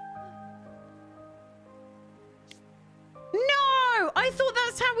 No! I thought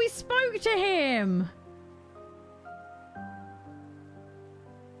that's how we spoke to him.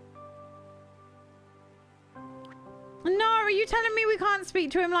 No, are you telling me we can't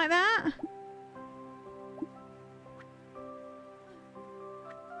speak to him like that?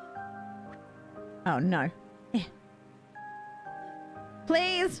 Oh, no. Yeah.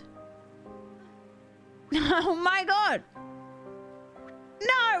 Please. Oh my god.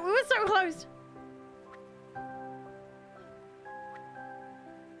 No, we were so close.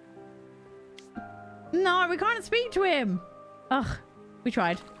 No, we can't speak to him. Ugh, we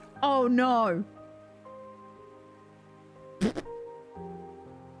tried. Oh no.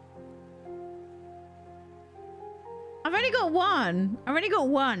 I've only got one. I've only got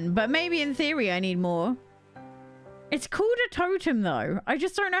one, but maybe in theory I need more. It's called a totem though. I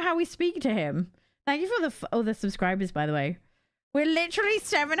just don't know how we speak to him. Thank you for all the subscribers, by the way. We're literally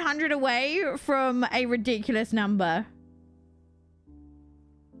 700 away from a ridiculous number.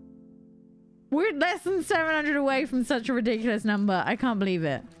 We're less than 700 away from such a ridiculous number. I can't believe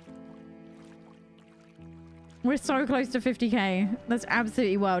it. We're so close to 50k. That's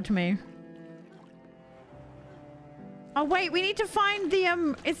absolutely wild to me. Oh, wait. We need to find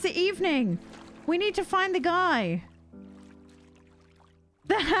the, it's the evening. We need to find the guy.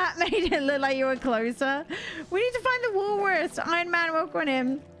 The hat made it look like you were closer. We need to find the walrus. Iron Man, welcome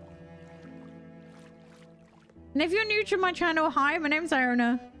him. And if you're new to my channel, hi, my name's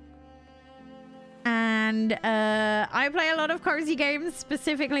Iona. And I play a lot of cozy games,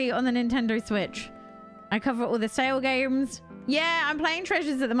 specifically on the Nintendo Switch. I cover all the sale games. Yeah, I'm playing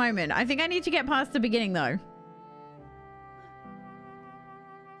Treasures at the moment. I think I need to get past the beginning, though.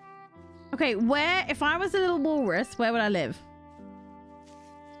 Okay, where... If I was a little walrus, where would I live?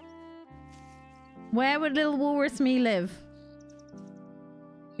 Where would little walrus me live?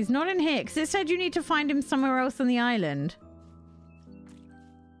 He's not in here, because it said you need to find him somewhere else on the island.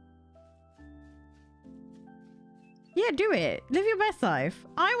 Yeah, do it. Live your best life.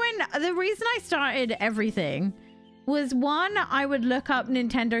 The reason I started everything was, one, I would look up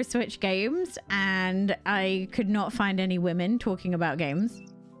Nintendo Switch games and I could not find any women talking about games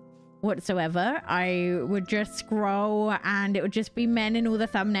whatsoever. I would just scroll and it would just be men in all the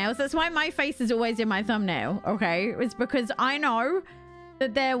thumbnails. That's why my face is always in my thumbnail, okay? It's because I know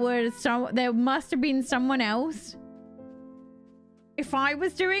that there must have been someone else. If I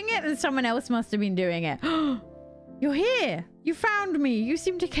was doing it, then someone else must have been doing it. You're here. You found me. You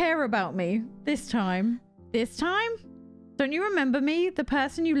seem to care about me. This time. This time? Don't you remember me? The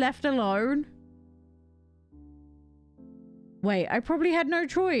person you left alone? Wait, I probably had no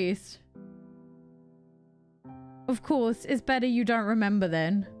choice. Of course, it's better you don't remember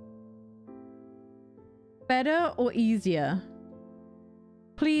then. Better or easier?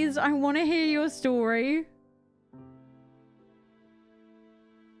 Please, I want to hear your story.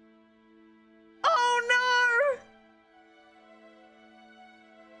 Oh no!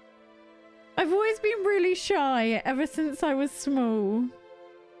 I've always been really shy ever since I was small.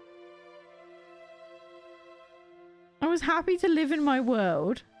 I was happy to live in my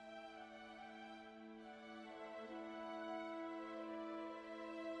world.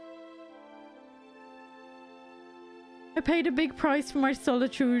 I paid a big price for my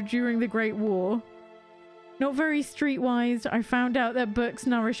solitude during the Great War. Not very streetwise, I found out that books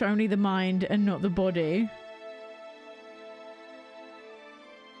nourish only the mind and not the body.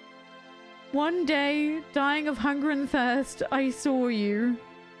 One day, dying of hunger and thirst, I saw you.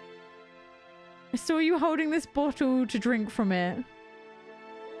 I saw you holding this bottle to drink from it.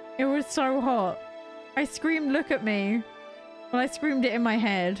 It was so hot. I screamed, "Look at me." Well, I screamed it in my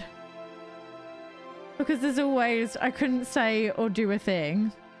head. Because as always, I couldn't say or do a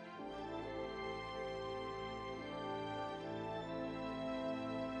thing.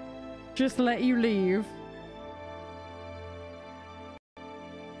 Just let you leave.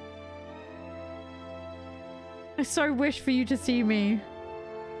 I so wish for you to see me.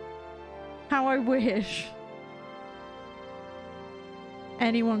 How I wish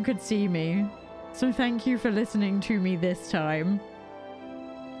anyone could see me. So thank you for listening to me this time.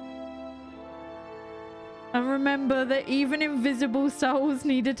 And remember that even invisible souls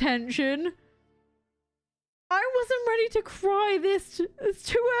need attention. I wasn't ready to cry this. It's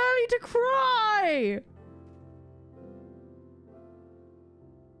too early to cry.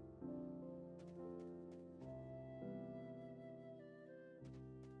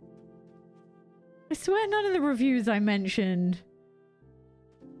 I swear none of the reviews I mentioned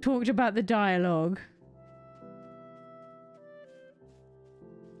talked about the dialogue.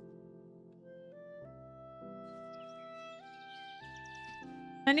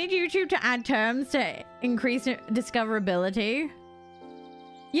 I need YouTube to add terms to increase discoverability.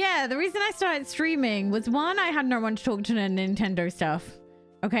 Yeah, the reason I started streaming was, one, I had no one to talk to the Nintendo stuff.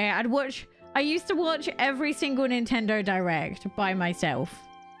 Okay, I used to watch every single Nintendo Direct by myself.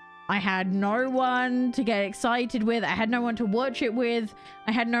 I had no one to get excited with. I had no one to watch it with.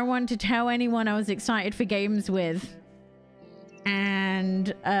 I had no one to tell anyone I was excited for games with.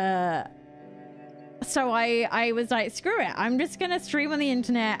 And so I was like, screw it. I'm just going to stream on the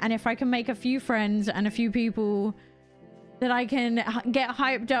internet. And if I can make a few friends and a few people that I can get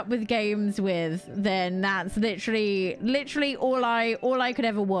hyped up with games with, then that's literally all I could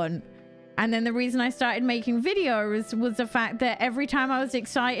ever want. And then the reason I started making videos was the fact that every time I was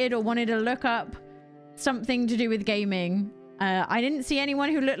excited or wanted to look up something to do with gaming, I didn't see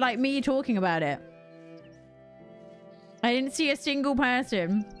anyone who looked like me talking about it. I didn't see a single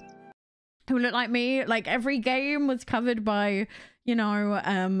person who looked like me. Like, every game was covered by, you know,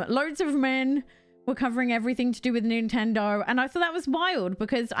 loads of men were covering everything to do with Nintendo. And I thought that was wild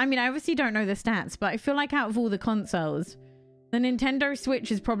because, I mean, I obviously don't know the stats, but I feel like out of all the consoles, the Nintendo Switch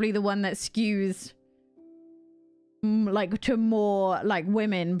is probably the one that skews like to more like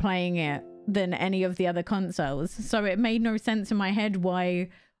women playing it than any of the other consoles. So it made no sense in my head why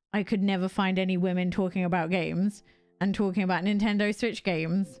I could never find any women talking about games and talking about Nintendo Switch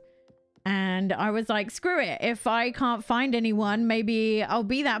games. And I was like, screw it. If I can't find anyone, maybe I'll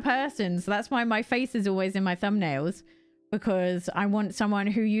be that person. So that's why my face is always in my thumbnails, because I want someone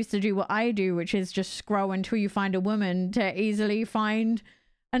who used to do what I do, which is just scroll until you find a woman, to easily find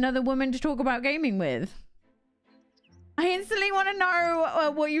another woman to talk about gaming with. I instantly want to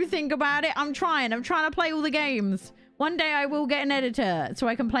know what you think about it. I'm trying to play all the games. One day I will get an editor so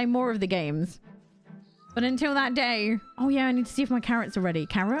I can play more of the games. But until that day... Oh yeah, I need to see if my carrots are ready.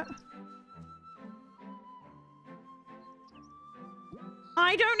 Carrot?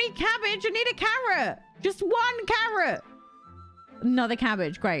 I don't need cabbage. I need a carrot. Just one carrot. Another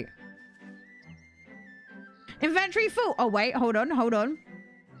cabbage. Great. Inventory full. Oh, wait. Hold on. Hold on.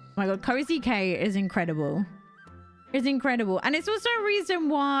 Oh my god. Cozy K is incredible. It's incredible. And it's also a reason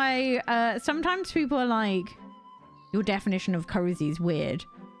why sometimes people are like, your definition of cozy is weird.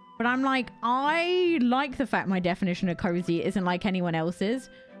 But I'm like, I like the fact my definition of cozy isn't like anyone else's.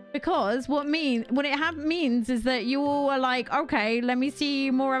 Because what it means is that you all are like, okay, let me see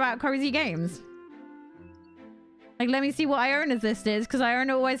more about cozy games. Like, let me see what Iona's list is, because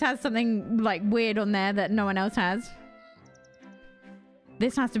Iona always has something like weird on there that no one else has.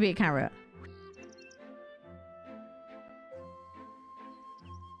 This has to be a carrot.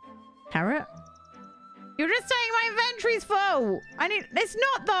 Carrot? You're just saying my inventory's full. It's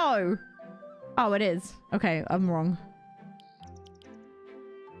not though. Oh, it is. Okay, I'm wrong.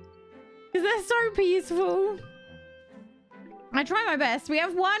 Because they're so peaceful. I try my best. We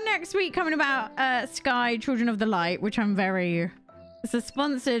have one next week coming about Sky Children of the Light, which I'm very... It's a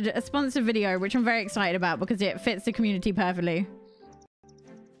sponsored video, which I'm very excited about because it fits the community perfectly.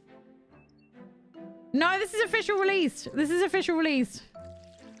 No, this is official release. This is official release.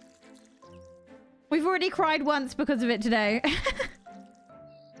 We've already cried once because of it today.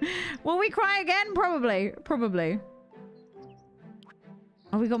 Will we cry again? Probably. Probably.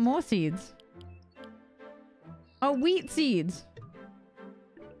 Oh, we got more seeds. Oh, wheat seeds.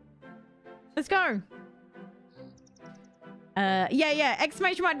 Let's go. Yeah.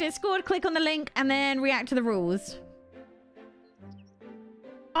 Exclamation mark Discord. Click on the link and then react to the rules.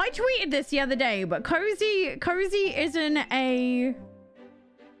 I tweeted this the other day, but cozy isn't a...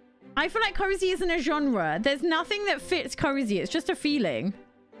 I feel like cozy isn't a genre. There's nothing that fits cozy. It's just a feeling.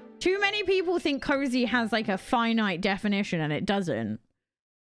 Too many people think cozy has like a finite definition and it doesn't.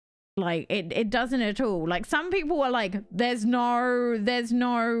 Like, it doesn't at all. Like, some people are like, there's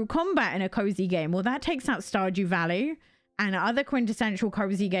no combat in a cozy game. Well, that takes out Stardew Valley and other quintessential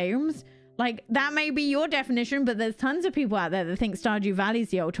cozy games. Like, that may be your definition, but there's tons of people out there that think Stardew Valley is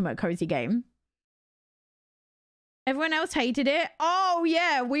the ultimate cozy game. Everyone else hated it. Oh,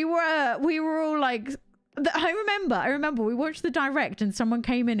 yeah, we were all like... I remember we watched the direct and someone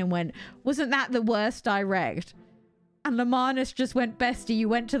came in and went, wasn't that the worst direct? And Lamanus just went, bestie, you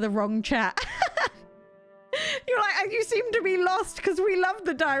went to the wrong chat. You're like, you seem to be lost because we love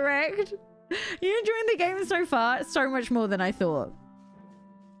the direct. You're enjoying the game so far. So much more than I thought.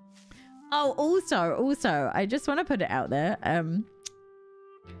 Oh, also, I just want to put it out there.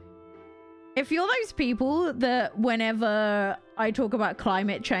 If you're those people that whenever I talk about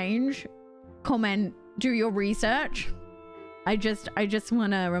climate change, comment, do your research. I just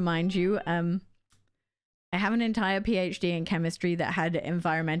want to remind you, I have an entire PhD in chemistry that had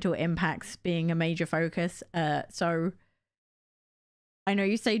environmental impacts being a major focus. So I know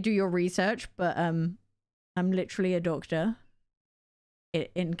you say do your research, but I'm literally a doctor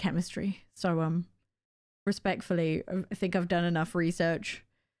in chemistry. So respectfully, I think I've done enough research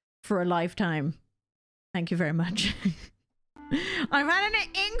for a lifetime. Thank you very much. I've had an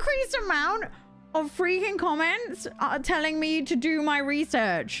increased amount of freaking comments telling me to do my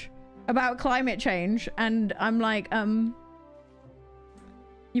research about climate change, and I'm like,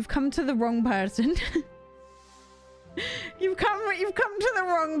 you've come to the wrong person. You've come to the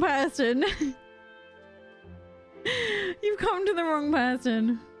wrong person. You've come to the wrong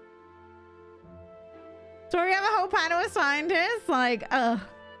person. So we have a whole panel of scientists, like,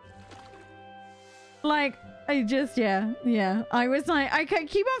 I just, yeah. I was like, I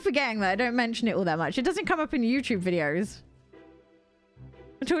keep on forgetting that I don't mention it all that much. It doesn't come up in YouTube videos.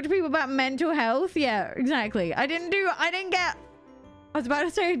 I talk to people about mental health. Yeah, exactly. I was about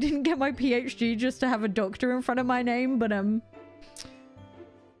to say I didn't get my PhD just to have a doctor in front of my name, but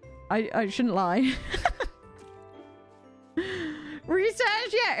I shouldn't lie.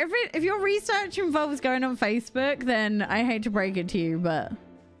 Research, yeah. If your research involves going on Facebook, then I hate to break it to you, but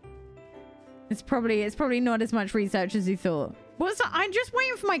it's probably not as much research as you thought. What's that? I'm just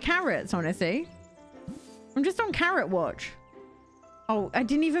waiting for my carrots, honestly. I'm just on carrot watch. Oh, I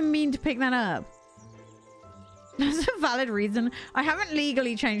didn't even mean to pick that up. That's a valid reason. I haven't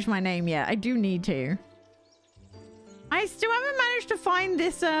legally changed my name yet. I do need to. I still haven't managed to find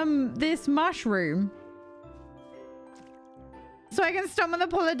this mushroom. So I can summon the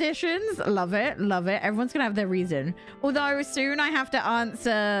politicians. Love it. Love it. Everyone's gonna have their reason. Although soon I have to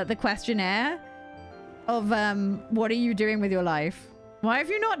answer the questionnaire of what are you doing with your life? Why have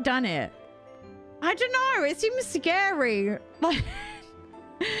you not done it? I don't know. It seems scary. Like,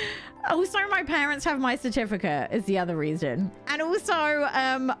 also, my parents have my certificate is the other reason. And also,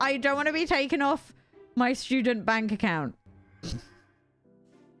 I don't want to be taken off my student bank account.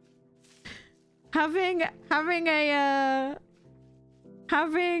 Having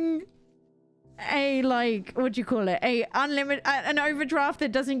a like, what do you call it? An overdraft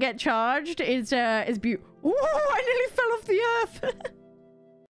that doesn't get charged is beautiful. Ooh, I nearly fell off the earth.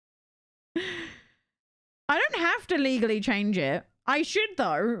 I don't have to legally change it. I should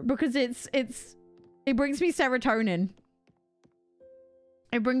though, because it brings me serotonin.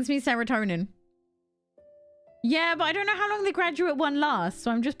 It brings me serotonin. Yeah, but I don't know how long the graduate one lasts,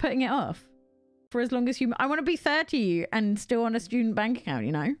 so I'm just putting it off for as long as I want to be 30 and still on a student bank account,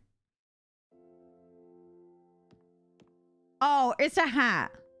 you know? Oh, it's a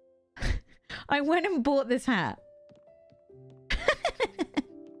hat. I went and bought this hat.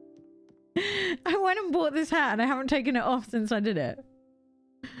 I went and bought this hat and I haven't taken it off since I did it.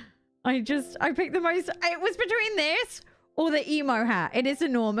 I picked the most, it was between this or the emo hat. It is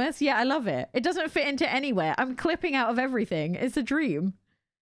enormous. Yeah, I love it. It doesn't fit into anywhere. I'm clipping out of everything. It's a dream.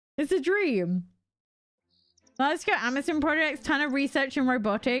 It's a dream. Let's go. Amazon projects, ton of research in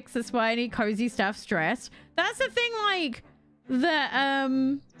robotics. That's why I need cozy stuff, stress. That's the thing, like, that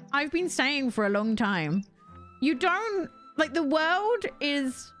I've been saying for a long time. You don't, like, the world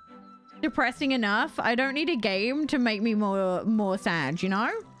is depressing enough. I don't need a game to make me more sad, you know?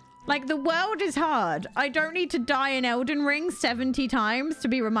 Like, the world is hard. I don't need to die in Elden Ring 70 times to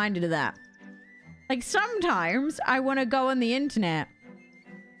be reminded of that. Like, sometimes I want to go on the internet.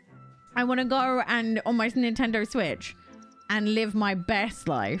 I want to go and on my Nintendo Switch and live my best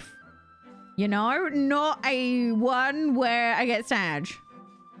life. You know? Not a one where I get sad.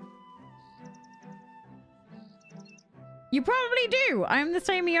 You probably do. I am the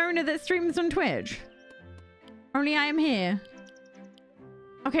same Iona that streams on Twitch. Only I am here.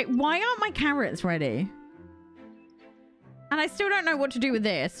 Okay, why aren't my carrots ready? And I still don't know what to do with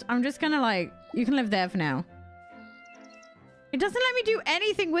this. I'm just gonna like, you can live there for now. It doesn't let me do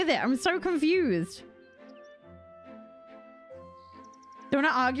anything with it. I'm so confused. Don't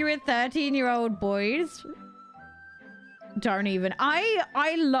want to argue with 13-year-old boys. Don't even.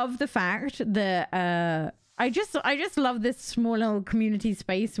 I love the fact that I just love this small little community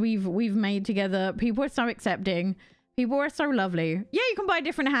space we've made together. People are so accepting. People are so lovely. Yeah, you can buy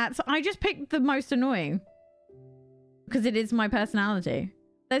different hats. I just picked the most annoying because it is my personality.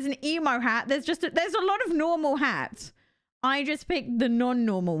 There's an emo hat. There's a lot of normal hats. I just picked the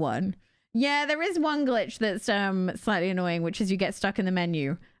non-normal one. Yeah, there is one glitch that's slightly annoying, which is you get stuck in the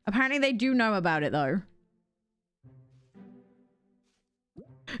menu. Apparently they do know about it though.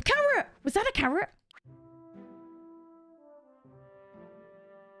 Carrot! Was that a carrot?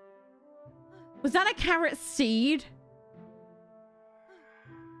 Was that a carrot seed?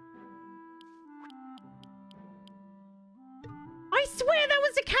 I swear that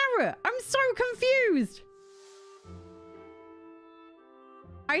was a carrot. I'm so confused.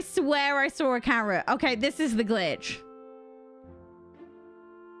 I swear I saw a carrot. Okay, this is the glitch.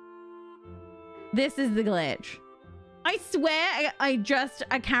 This is the glitch. I swear a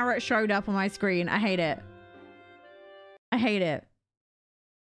carrot showed up on my screen. I hate it. I hate it.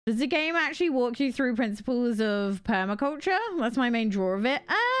 Does the game actually walk you through principles of permaculture? That's my main draw of it.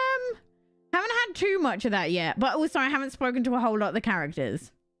 Haven't had too much of that yet, but also I haven't spoken to a whole lot of the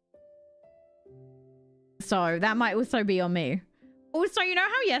characters. So that might also be on me. Also, you know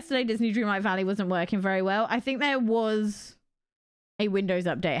how yesterday Disney Dreamlight Valley wasn't working very well? I think there was a Windows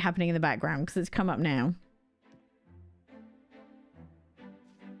update happening in the background because it's come up now.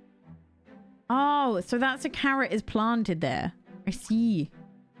 Oh, so that's a carrot is planted there. I see.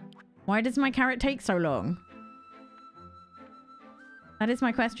 Why does my carrot take so long? That is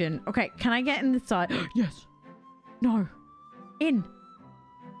my question. Okay, can I get in the side? Yes. No. In.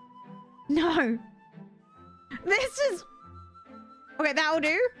 No. This is... Okay, that'll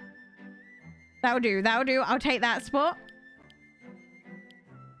do. That'll do. That'll do. I'll take that spot.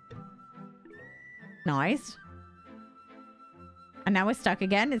 Nice. And now we're stuck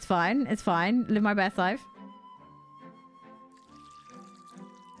again. It's fine. It's fine. Live my best life.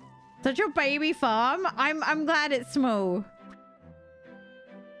 Such a baby farm. I'm glad it's small.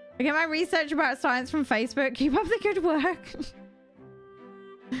 I get my research about science from Facebook. Keep up the good work.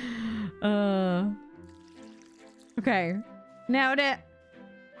 Okay. Nailed it.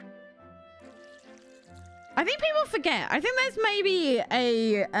 I think people forget. I think there's maybe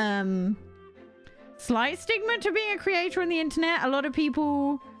a slight stigma to being a creator on the internet. A lot of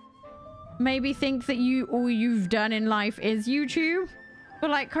people maybe think that all you've done in life is YouTube. But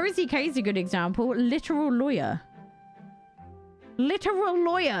like Cozy K's a good example. Literal lawyer. Literal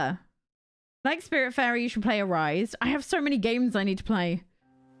lawyer. Like Spirit Fairy, you should play Arise. I have so many games I need to play.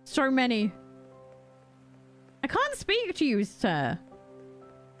 So many. I can't speak to you, sir.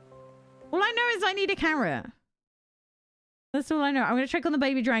 All I know is I need a carrot. That's all I know. I'm going to check on the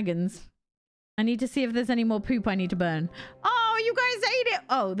baby dragons. I need to see if there's any more poop I need to burn. Oh, you guys ate it.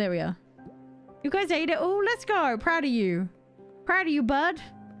 Oh, there we are. You guys ate it. Oh, let's go. Proud of you. Proud of you, bud.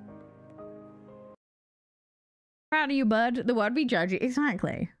 Proud of you, bud. The world be judgy.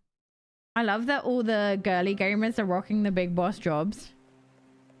 Exactly. I love that all the girly gamers are rocking the big boss jobs.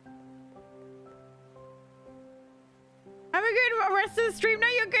 Have a good rest of the stream. No,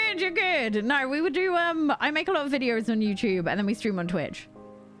 you're good. You're good. No, we would do, I make a lot of videos on YouTube and then we stream on Twitch.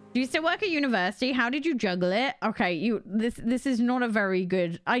 Do you still work at university? How did you juggle it? Okay, this is not a very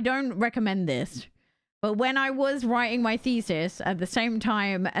good... I don't recommend this. But when I was writing my thesis at the same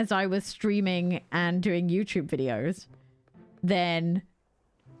time as I was streaming and doing YouTube videos, then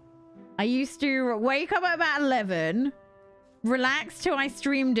I used to wake up at about 11, relax till I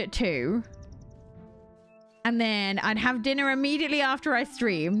streamed at 2, and then I'd have dinner immediately after I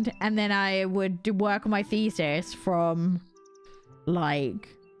streamed, and then I would work on my thesis from like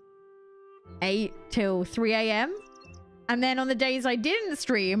 8 till 3 a.m. And then on the days I didn't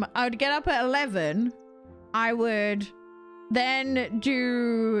stream, I would get up at 11. I would then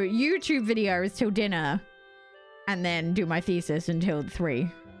do YouTube videos till dinner and then do my thesis until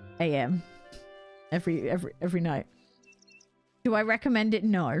 3 a.m. every night. Do I recommend it?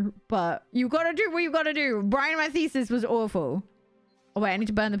 No, but you gotta do what you gotta do. Writing my thesis was awful. Oh wait, I need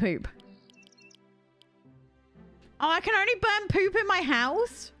to burn the poop. Oh, I can only burn poop in my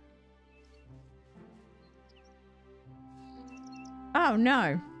house? Oh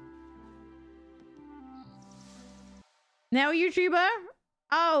no. Now YouTuber?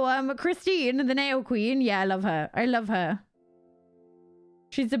 Oh, Christine, the nail queen. Yeah, I love her. I love her.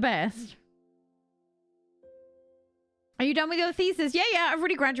 She's the best. Are you done with your thesis? Yeah, I've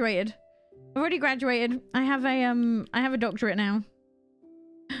already graduated. I've already graduated. I have a doctorate now.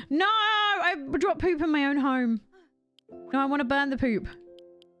 No, I dropped poop in my own home. No, I want to burn the poop.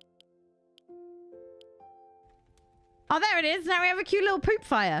 Oh, there it is. Now we have a cute little poop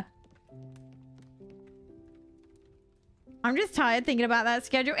fire. I'm just tired thinking about that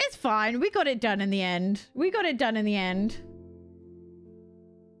schedule. It's fine. We got it done in the end. We got it done in the end.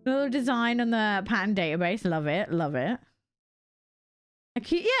 Little design on the pattern database. Love it. Love it.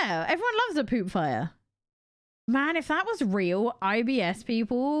 Yeah, everyone loves a poop fire. Man, if that was real, IBS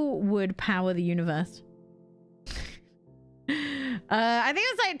people would power the universe. I think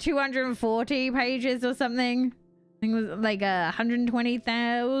it was like 240 pages or something. I think it was like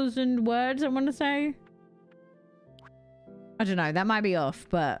 120,000 words, I want to say. I don't know, that might be off,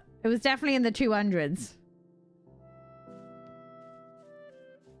 but it was definitely in the 200s.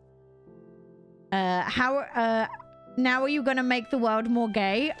 Now are you gonna make the world more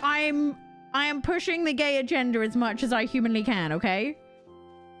gay? I am pushing the gay agenda as much as I humanly can, okay?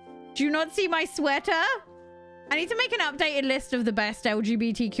 Do you not see my sweater? I need to make an updated list of the best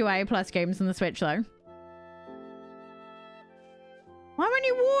LGBTQIA plus games on the Switch, though. Why won't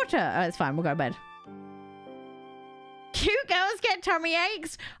you water? Oh, it's fine. We'll go to bed. Cute girls get tummy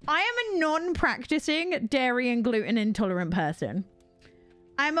aches. I am a non-practicing dairy and gluten intolerant person.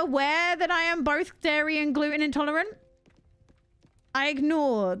 I'm aware that I am both dairy and gluten intolerant. I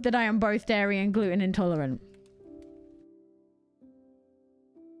ignore that I am both dairy and gluten intolerant.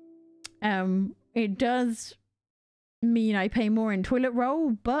 It does mean I pay more in toilet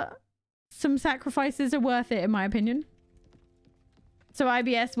roll, but some sacrifices are worth it in my opinion. So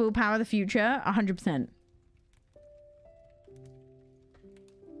IBS will power the future, 100%.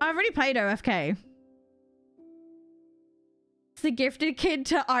 I've already played OFK. It's the gifted kid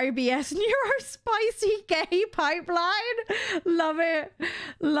to IBS neurospicy gay pipeline. Love it.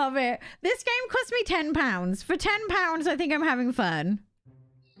 Love it. This game cost me £10. For £10, I think I'm having fun.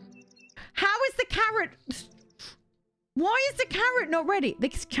 How is the carrot... Why is the carrot not ready?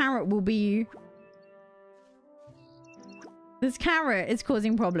 This carrot will be... This carrot is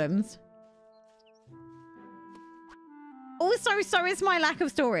causing problems. Also, so is my lack of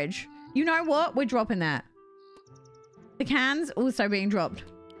storage. You know what? We're dropping that. The can's also being dropped.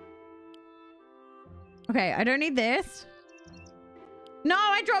 Okay, I don't need this. No,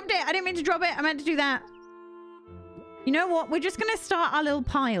 I dropped it. I didn't mean to drop it. I meant to do that. You know what? We're just going to start our little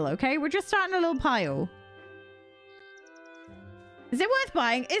pile, okay? We're just starting a little pile. Is it worth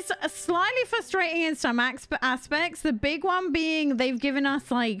buying? It's slightly frustrating in some aspects. The big one being they've given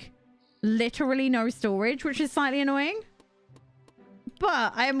us, like, literally no storage, which is slightly annoying.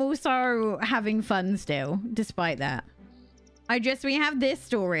 But I am also having fun still, despite that. We have this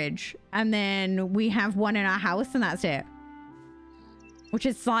storage, and then we have one in our house, and that's it. Which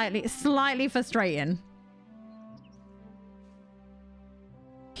is slightly frustrating.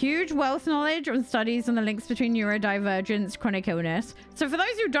 Huge wealth knowledge on studies on the links between neurodivergence, chronic illness. So for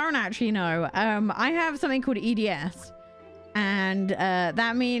those who don't actually know, I have something called EDS. And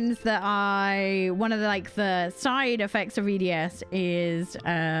that means that one of the side effects of EDS is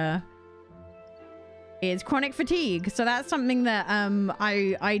chronic fatigue. So that's something that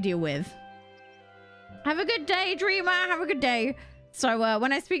I deal with. Have a good day, dreamer. Have a good day. So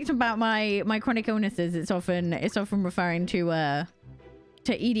when I speak about my chronic illnesses, it's often referring to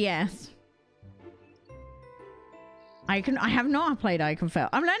EDS. I have not played Iconfell.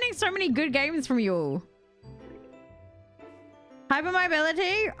 I'm learning so many good games from you all.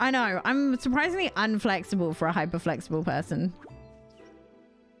 Hypermobility? I know. I'm surprisingly unflexible for a hyperflexible person.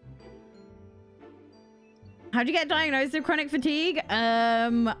 How'd you get diagnosed with chronic fatigue?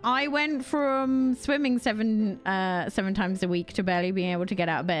 I went from swimming seven times a week to barely being able to get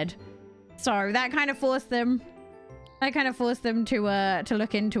out of bed. So that kind of forced them. To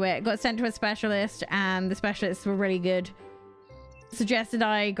look into it. Got sent to a specialist, and the specialists were really good. Suggested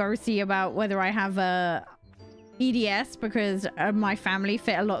I go see about whether I have EDS, because my family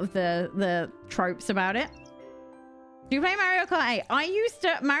fit a lot of the tropes about it. Do you play Mario Kart 8? I used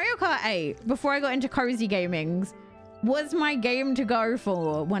to... Mario Kart 8, before I got into cozy gamings, was my game to go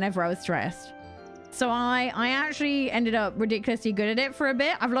for whenever I was stressed. So I actually ended up ridiculously good at it for a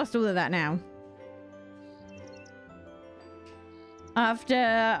bit. I've lost all of that now.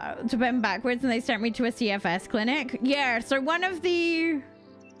 After to bend backwards, and they sent me to a CFS clinic. Yeah, so one of the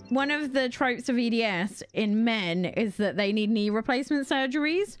tropes of EDS in men is that they need knee replacement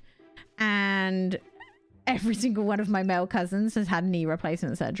surgeries, and every single one of my male cousins has had knee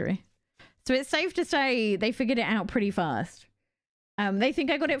replacement surgery. So it's safe to say they figured it out pretty fast. They think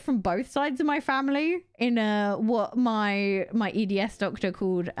I got it from both sides of my family in what my EDS doctor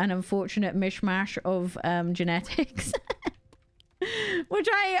called an unfortunate mishmash of genetics. Which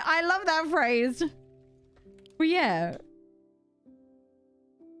I love that phrase. But yeah.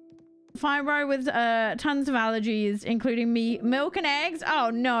 Fibro with tons of allergies, including milk and eggs.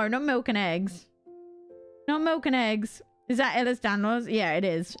 Oh no, not milk and eggs. Not milk and eggs. Is that Ehlers-Danlos? Yeah, it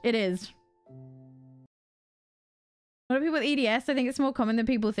is. It is. A lot of people with EDS, I think it's more common than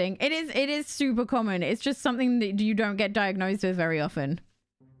people think. It is super common. It's just something that you don't get diagnosed with very often.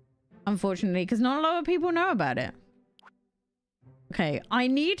 Unfortunately, because not a lot of people know about it. Okay, I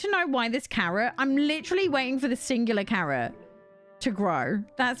need to know why this carrot... I'm literally waiting for the singular carrot to grow.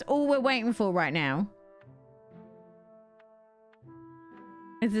 That's all we're waiting for right now.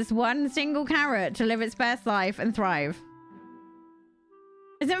 Is this one single carrot to live its best life and thrive?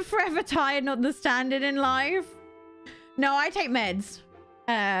 Isn't forever tired not the standard in life? No, I take meds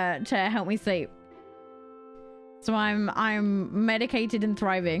to help me sleep. So I'm medicated and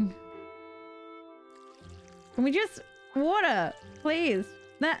thriving. Can we just... Water, please.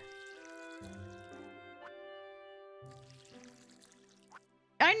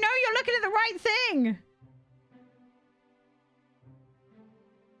 I know you're looking at the right thing.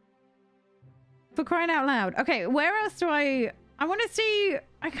 For crying out loud. Okay, where else do I want to see...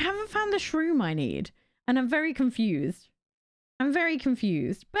 I haven't found the shroom I need. And I'm very confused. I'm very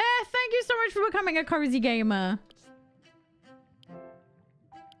confused. Beth, thank you so much for becoming a cozy gamer.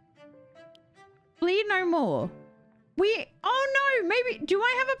 Bleed no more. Oh no, maybe... Do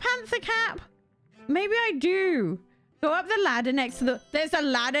I have a panther cap? Maybe I do. Go up the ladder next to the... There's a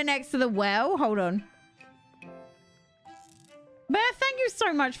ladder next to the well. Hold on. Beth, thank you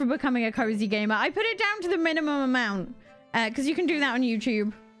so much for becoming a cozy gamer. I put it down to the minimum amount. Because you can do that on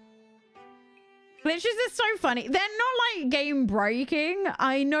YouTube. Glitches are so funny. They're not like game breaking.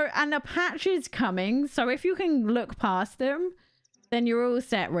 I know. And a patch is coming. So if you can look past them, then you're all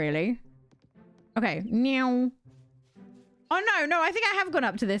set, really. Okay. Meow. Oh, no. I think I have gone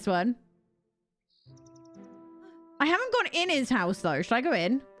up to this one. I haven't gone in his house, though. Should I go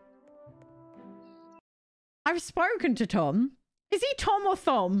in? I've spoken to Tom. Is he Tom or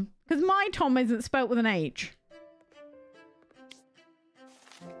Thom? Because my Tom isn't spelt with an H.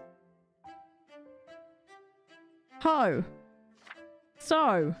 Ho.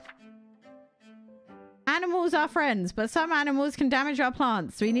 So. Animals are friends, but some animals can damage our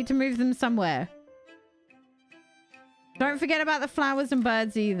plants, so we need to move them somewhere. Don't forget about the flowers and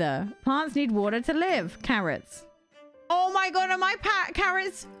birds either. Plants need water to live. Carrots. Oh my god, are my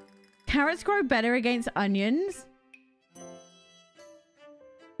carrots... Carrots grow better against onions?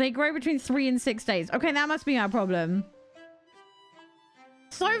 They grow between 3 and 6 days. Okay, that must be our problem.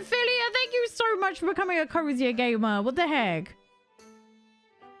 Sophia, thank you so much for becoming a cozier gamer. What the heck?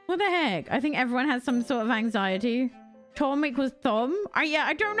 What the heck? I think everyone has some sort of anxiety. Tom equals Thom? Yeah,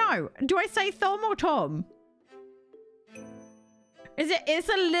 I don't know. Do I say Thom or Tom? It's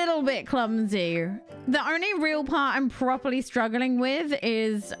a little bit clumsy. The only real part I'm properly struggling with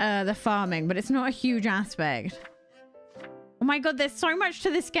is the farming, but it's not a huge aspect. Oh my god, there's so much to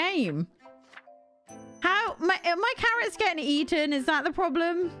this game. How? Are my carrots getting eaten? Is that the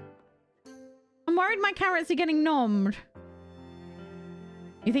problem? I'm worried my carrots are getting nommed.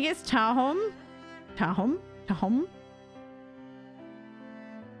 You think it's Tahom? Tahom? Tahom?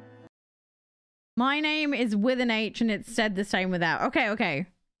 My name is with an H and it's said the same without. Okay, okay.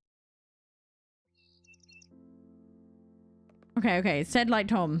 Okay. Said like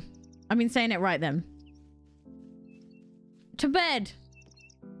Tom. I mean, saying it right then. To bed.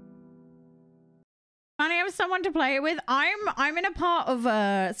 Finally have someone to play it with. I'm in a part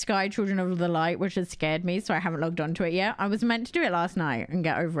of Sky Children of the Light, which has scared me, so I haven't logged onto it yet. I was meant to do it last night and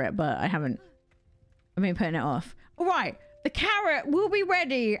get over it, but I haven't. I've been putting it off. All right. The carrot will be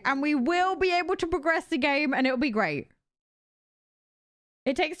ready and we will be able to progress the game and it'll be great.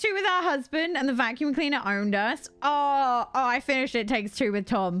 It Takes Two with our husband and the vacuum cleaner owned us. Oh, I finished It Takes Two with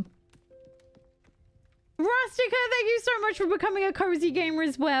Tom. Rustica, thank you so much for becoming a cozy gamer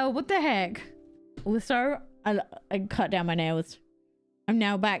as well. What the heck? Also, I cut down my nails. I'm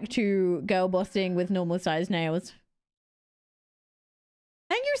now back to girl bossing with normal sized nails.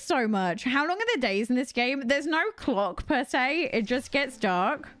 Thank you so much. How long are the days in this game? There's no clock per se. It just gets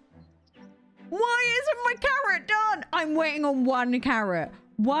dark. Why isn't my carrot done? I'm waiting on one carrot.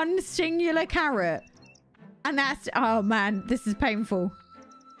 One singular carrot. And that's... Oh, man. This is painful.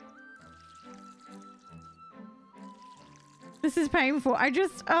 This is painful. I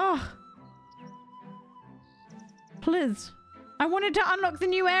just... Oh. Please. I wanted to unlock the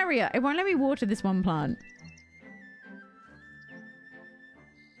new area. It won't let me water this one plant.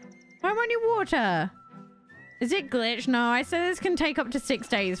 Why won't you water? Is it glitched? No, I said this can take up to 6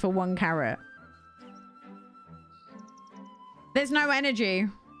 days for one carrot. There's no energy.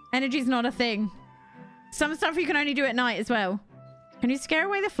 Energy's not a thing. Some stuff you can only do at night as well. Can you scare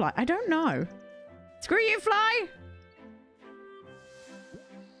away the fly? I don't know. Screw you, fly!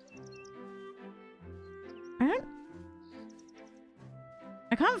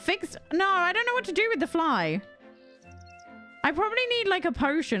 I can't fix... No, I don't know what to do with the fly. I probably need like a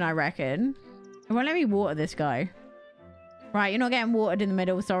potion, I reckon. It won't let me water this guy. Right, you're not getting watered in the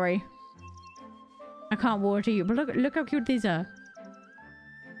middle, sorry. I can't water you, but look how cute these are.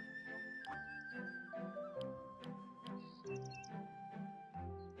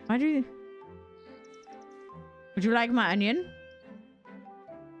 Why do you... Would you like my onion?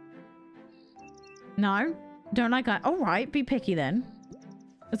 No? Don't like that. Alright, be picky then.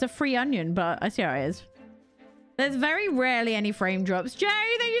 It's a free onion, but I see how it is. There's very rarely any frame drops. Jay,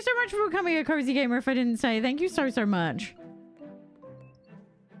 thank you so much for becoming a cozy gamer if I didn't say. Thank you so much.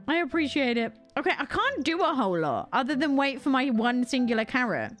 I appreciate it. Okay, I can't do a whole lot other than wait for my one singular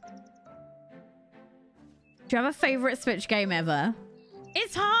carrot. Do you have a favorite Switch game ever?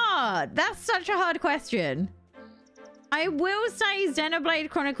 It's hard. That's such a hard question. I will say Xenoblade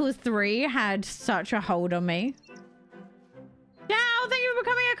Chronicles 3 had such a hold on me. Yeah, thank you for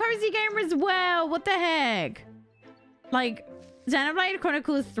becoming a cozy gamer as well. What the heck? Like, Xenoblade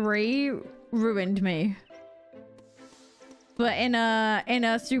Chronicles 3 ruined me. But in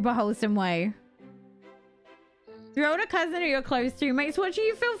a super wholesome way. Your older cousin who you're close to makes watching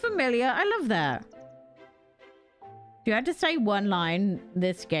you feel familiar. I love that. If you had to say one line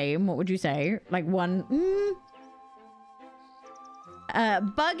this game, what would you say? Like one...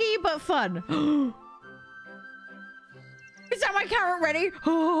 buggy but fun. Is that my carrot ready?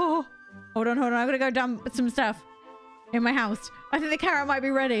 Oh, hold on. I'm gonna go dump some stuff in my house. I think the carrot might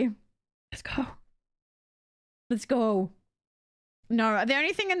be ready. Let's go. Let's go. No, the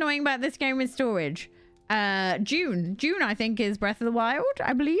only thing annoying about this game is storage. June, I think, is Breath of the Wild,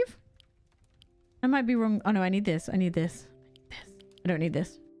 I believe. I might be wrong. Oh no, I need this. I need this. I don't need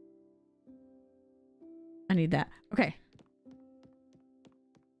this. I need that. Okay.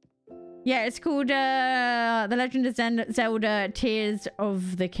 Yeah, it's called The Legend of Zelda Tears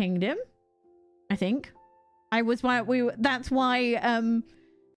of the Kingdom, I think. That's why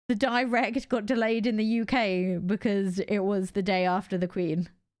the direct got delayed in the UK, because it was the day after the Queen.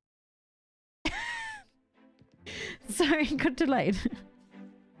 So it got delayed.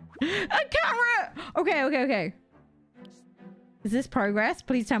 A carrot! Okay. Is this progress?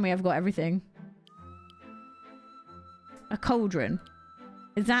 Please tell me I've got everything. A cauldron.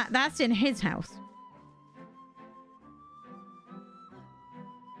 Is that's in his house?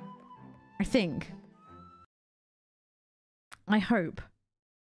 I think. I hope.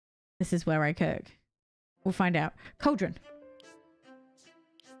 This is where I cook. We'll find out. Cauldron.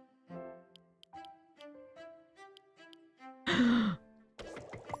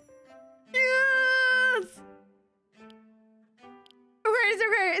 Yes! Okay, it's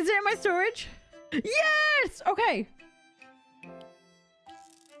okay. Is it in my storage? Yes! Okay.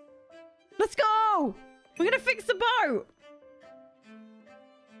 Let's go! We're gonna fix the boat!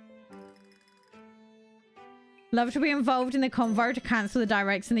 Love to be involved in the convo to cancel the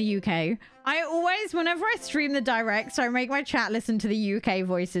directs in the UK. I always, whenever I stream the directs, I make my chat listen to the UK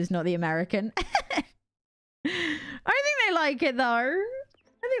voices, not the American. I think they like it, though.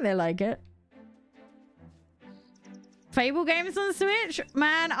 I think they like it. Fable games on the Switch?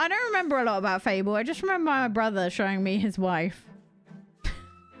 Man, I don't remember a lot about Fable. I just remember my brother showing me his wife.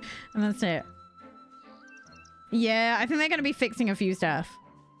 And that's it. Yeah, I think they're going to be fixing a few stuff.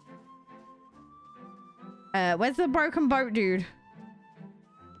 Where's the broken boat, dude?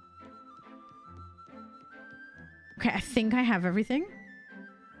 Okay, I think I have everything.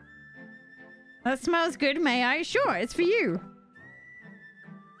 That smells good, may I? Sure, it's for you.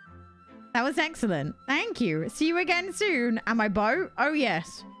 That was excellent. Thank you. See you again soon. And my boat? Oh,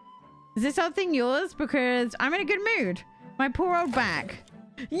 yes. Is this whole thing yours? Because I'm in a good mood. My poor old back.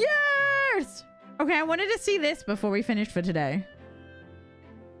 Yes! Okay, I wanted to see this before we finished for today.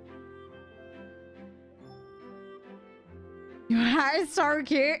 Your hat is so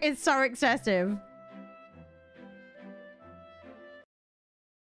cute. It's so excessive.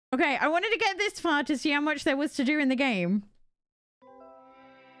 Okay, I wanted to get this far to see how much there was to do in the game.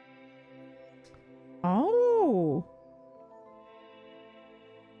 Oh.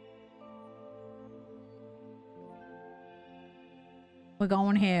 We're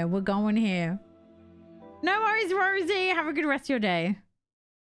going here. We're going here. No worries, Rosie. Have a good rest of your day.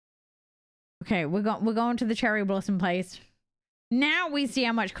 Okay, we're going to the cherry blossom place. Now we see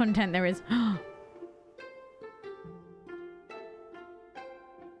how much content there is.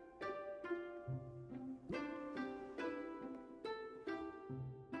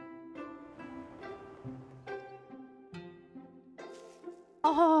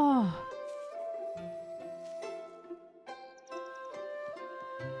 Oh.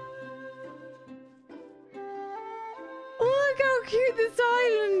 Look how cute this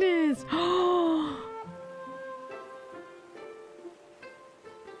island is. Oh.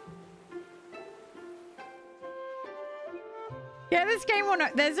 Yeah, this game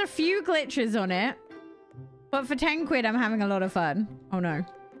there's a few glitches on it. But for 10 quid, I'm having a lot of fun. Oh no.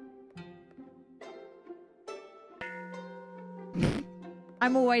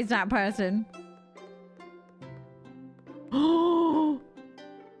 I'm always that person. Oh!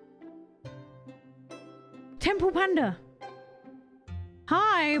 Temple Panda.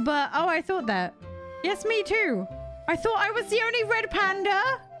 Hi, but... Oh, I thought that. Yes, me too. I thought I was the only red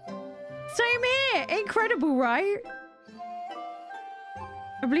panda. Same here. Incredible, right?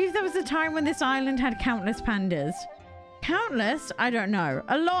 I believe there was a time when this island had countless pandas. Countless? I don't know.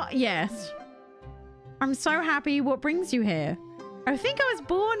 A lot, yes. I'm so happy. What brings you here? I think I was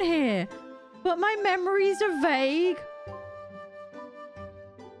born here, but my memories are vague.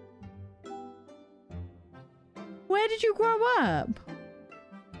 Where did you grow up?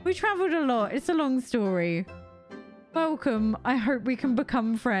 We traveled a lot. It's a long story. Welcome. I hope we can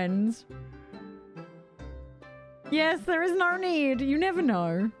become friends. Yes, there is no need. You never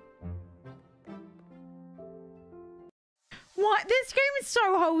know. What? This game is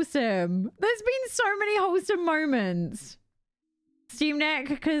so wholesome. There's been so many wholesome moments. Steam Deck,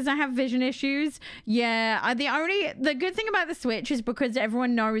 because I have vision issues. Yeah, the good thing about the Switch is because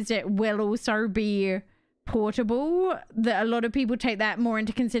everyone knows it will also be portable, that a lot of people take that more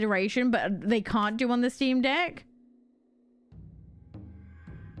into consideration, but they can't do on the Steam Deck.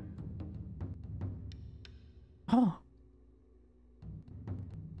 Oh.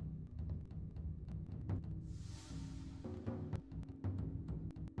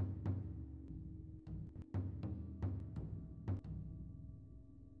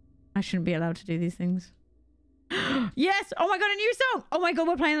 I shouldn't be allowed to do these things. Yes! Oh my god, a new song! Oh my god,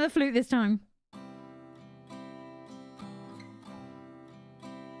 we're playing the flute this time.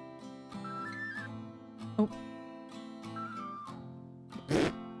 Oh.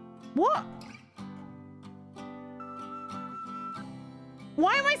 What?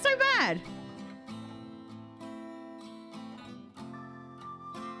 Why am I so bad?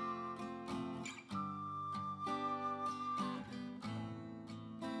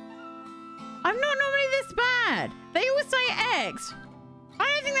 I'm not normally this bad. They always say X. I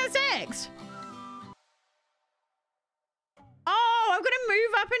don't think that's X. Oh, I've got to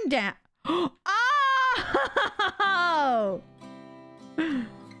move up and down. Oh!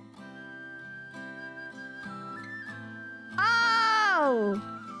 Oh!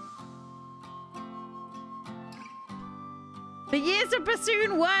 The years of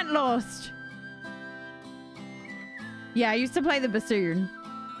bassoon weren't lost. Yeah, I used to play the bassoon.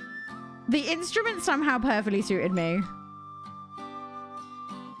 The instrument somehow perfectly suited me.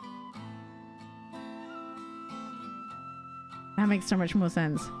 That makes so much more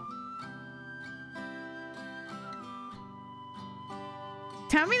sense.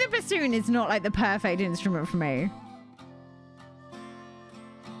 Tell me the bassoon is not like the perfect instrument for me.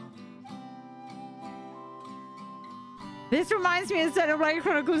 This reminds me of Xenoblade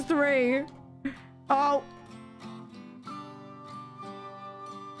Chronicles 3. Oh.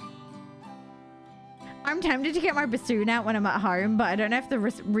 I'm tempted to get my bassoon out when I'm at home, but I don't know if the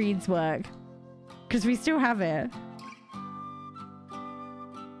reeds work. Because we still have it.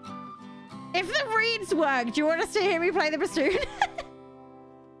 If the reeds work, do you want us to hear me play the bassoon?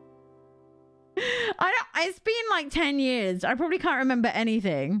 It's been like 10 years. I probably can't remember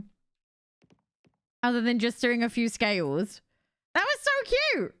anything. Other than just doing a few scales. That was so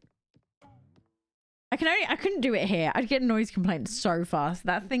cute. I couldn't do it here. I'd get noise complaints so fast.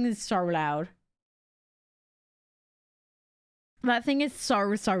 That thing is so loud. That thing is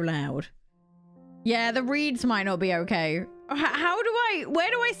so loud. Yeah, the reeds might not be okay.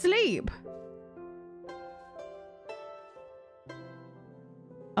 Where do I sleep?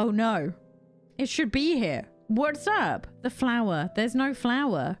 Oh no. It should be here. What's up? The flower. There's no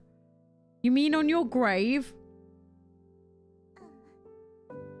flower. You mean on your grave?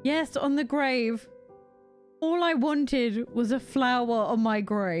 Yes, on the grave. All I wanted was a flower on my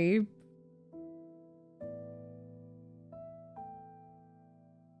grave.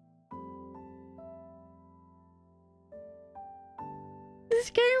 This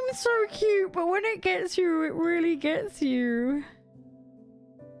game is so cute, but when it gets you, it really gets you.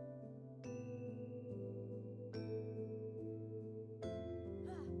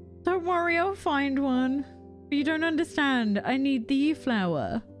 Don't worry, I'll find one. But you don't understand. I need the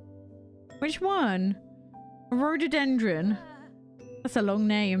flower. Which one? A rhododendron. That's a long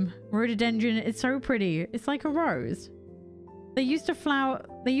name. Rhododendron is so pretty. It's like a rose. They used to flower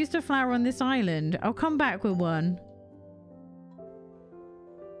on this island. I'll come back with one.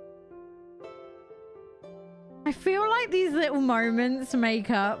 I feel like these little moments make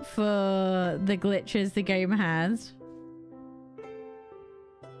up for the glitches the game has.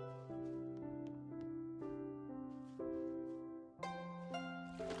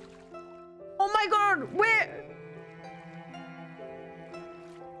 Oh my god, we're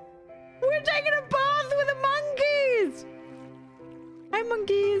taking a bath with the monkeys! Hi,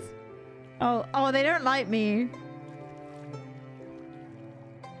 monkeys. Oh, they don't like me.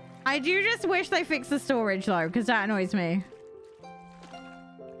 I do just wish they fixed the storage though, because that annoys me.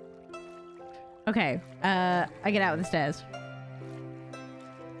 Okay, I get out of the stairs.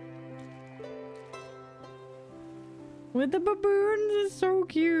 With the baboons, is so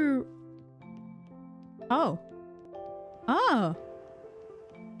cute. Oh. Oh.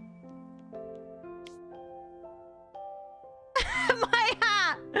 My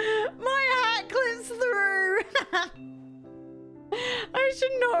hat clips through. I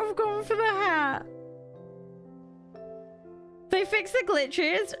should not have gone for the hat. They fix the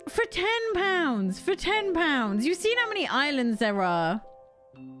glitches for £10. For £10. You've seen how many islands there are.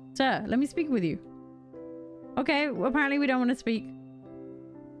 Sir, let me speak with you. Okay, well, apparently we don't want to speak.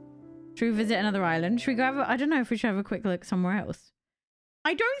 Should we visit another island? Should we go have a, I don't know if we should have a quick look somewhere else.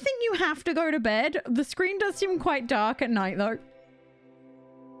 I don't think you have to go to bed. The screen does seem quite dark at night though.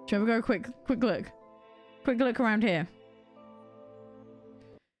 Should we go quick look? Quick look around here.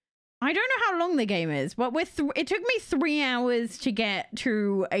 I don't know how long the game is, but it took me 3 hours to get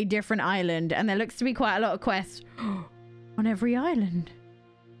to a different island, and there looks to be quite a lot of quests on every island.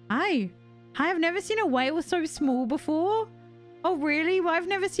 Hi. I've never seen a whale so small before. Oh, really? Well, I've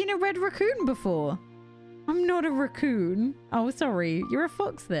never seen a red raccoon before. I'm not a raccoon. Oh, sorry. You're a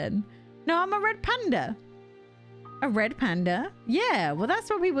fox then. No, I'm a red panda. A red panda? Yeah, well, that's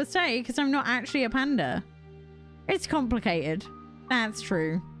what people say because I'm not actually a panda. It's complicated. That's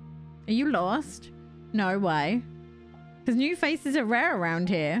true. Are you lost? No way. Because new faces are rare around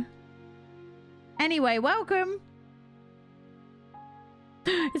here. Anyway, welcome.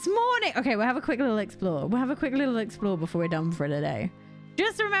 It's morning. Okay, we'll have a quick little explore. We'll have a quick little explore before we're done for today.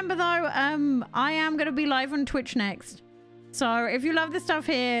 Just remember though, I am going to be live on Twitch next. So if you love the stuff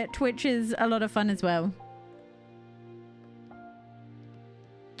here, Twitch is a lot of fun as well.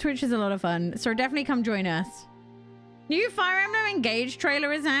 Twitch is a lot of fun. So definitely come join us. New Fire Emblem Engage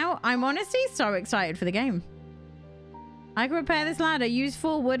trailer is out. I'm honestly so excited for the game. I can repair this ladder. Use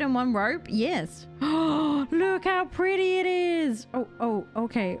 4 wood and 1 rope. Yes. Oh, look how pretty it is. Oh,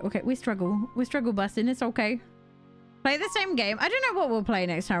 okay. We struggle, busting. It's okay. Play the same game. I don't know what we'll play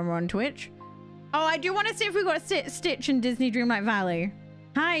next time we're on Twitch. Oh, I do want to see if we got Stitch in Disney Dreamlight Valley.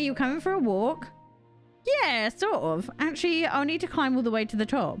 Hi, you coming for a walk? Yeah, sort of. Actually, I'll need to climb all the way to the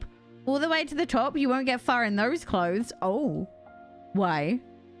top. All the way to the top? You won't get far in those clothes. Oh. Why?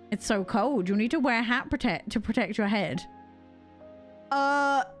 It's so cold. You'll need to wear a hat to protect your head.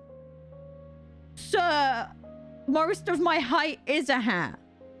 Sir, most of my height is a hat.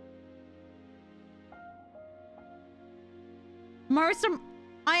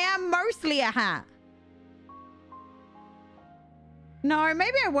 I am mostly a hat. No,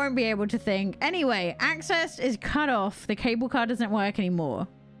 maybe I won't be able to think. Anyway, access is cut off. The cable car doesn't work anymore.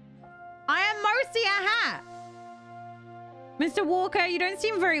 I am mostly a hat. Mr. Walker, you don't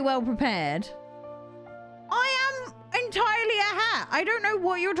seem very well prepared. I am entirely a hat. I don't know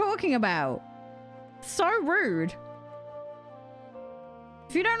what you're talking about. So rude.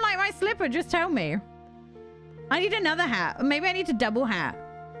 If you don't like my slipper, just tell me. I need another hat. Maybe I need to double hat.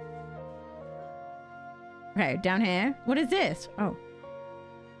 Okay, down here. What is this? Oh.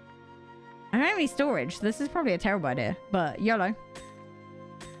 I don't have any storage. This is probably a terrible idea, but YOLO.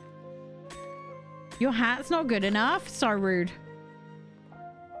 Your hat's not good enough? So rude.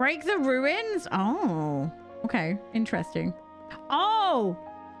 Break the ruins? Oh. Okay, interesting. Oh!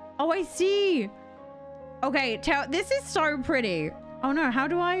 Oh, I see. Okay, this is so pretty. Oh no, how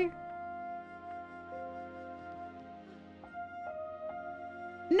do I?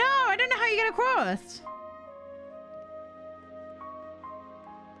 No, I don't know how you get across.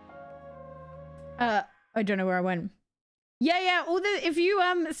 I don't know where I went. Yeah, all the, if you,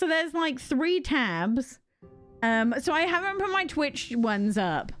 so there's like 3 tabs. So I haven't put my Twitch ones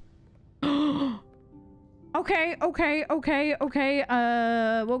up. Okay. What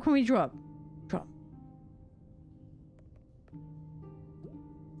can we drop?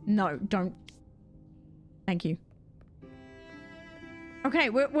 No, don't. Thank you. Okay,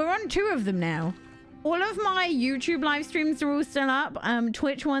 we're on 2 of them now. All of my YouTube live streams are all still up.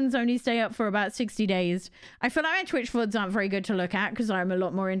 Twitch ones only stay up for about 60 days. I feel like my Twitch VODs aren't very good to look at because I'm a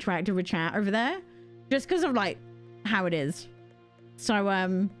lot more interactive with chat over there. Just because of like how it is. So I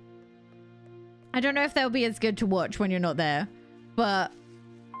don't know if they'll be as good to watch when you're not there. But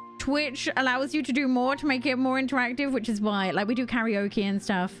Twitch allows you to do more to make it more interactive, which is why like we do karaoke and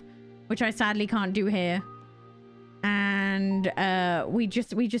stuff, which I sadly can't do here. And we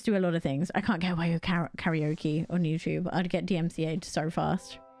just do a lot of things. I can't get away with karaoke on YouTube. I'd get DMCA'd so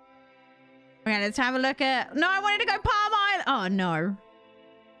fast. Okay, let's have a look at... No, I wanted to go Palm Island. Oh, no.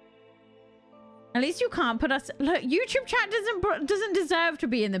 At least you can't put us... Look, YouTube chat doesn't deserve to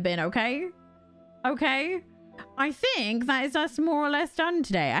be in the bin, okay? Okay? I think that is us more or less done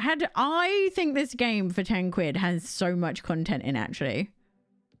today. I think this game for 10 quid has so much content in, actually.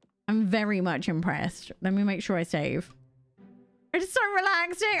 I'm very much impressed. Let me make sure I save. It's so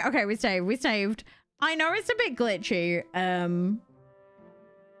relaxing. Okay, we saved. I know it's a bit glitchy.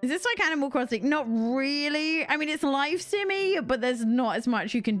 Is this like Animal Crossing? Not really. I mean, it's life simmy, but there's not as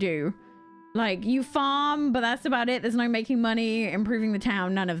much you can do. Like, you farm, but that's about it. There's no making money, improving the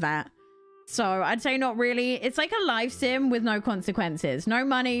town, none of that. So I'd say not really. It's like a life sim with no consequences. No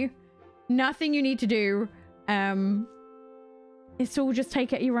money, nothing you need to do. It's all just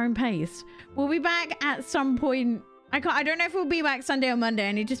take it at your own pace. We'll be back at some point. I don't know if we'll be back Sunday or Monday.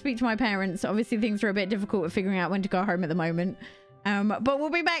 I need to speak to my parents. Obviously, things are a bit difficult with figuring out when to go home at the moment. But we'll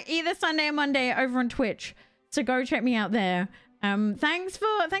be back either Sunday or Monday over on Twitch. So go check me out there. Thanks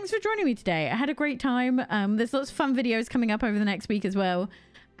for joining me today. I had a great time. There's lots of fun videos coming up over the next week as well.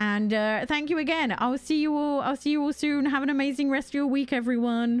 And thank you again. I'll see you all soon. Have an amazing rest of your week,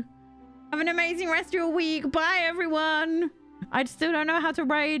 everyone. Have an amazing rest of your week. Bye, everyone. I still don't know how to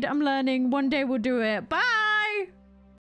raid. I'm learning. One day we'll do it. Bye.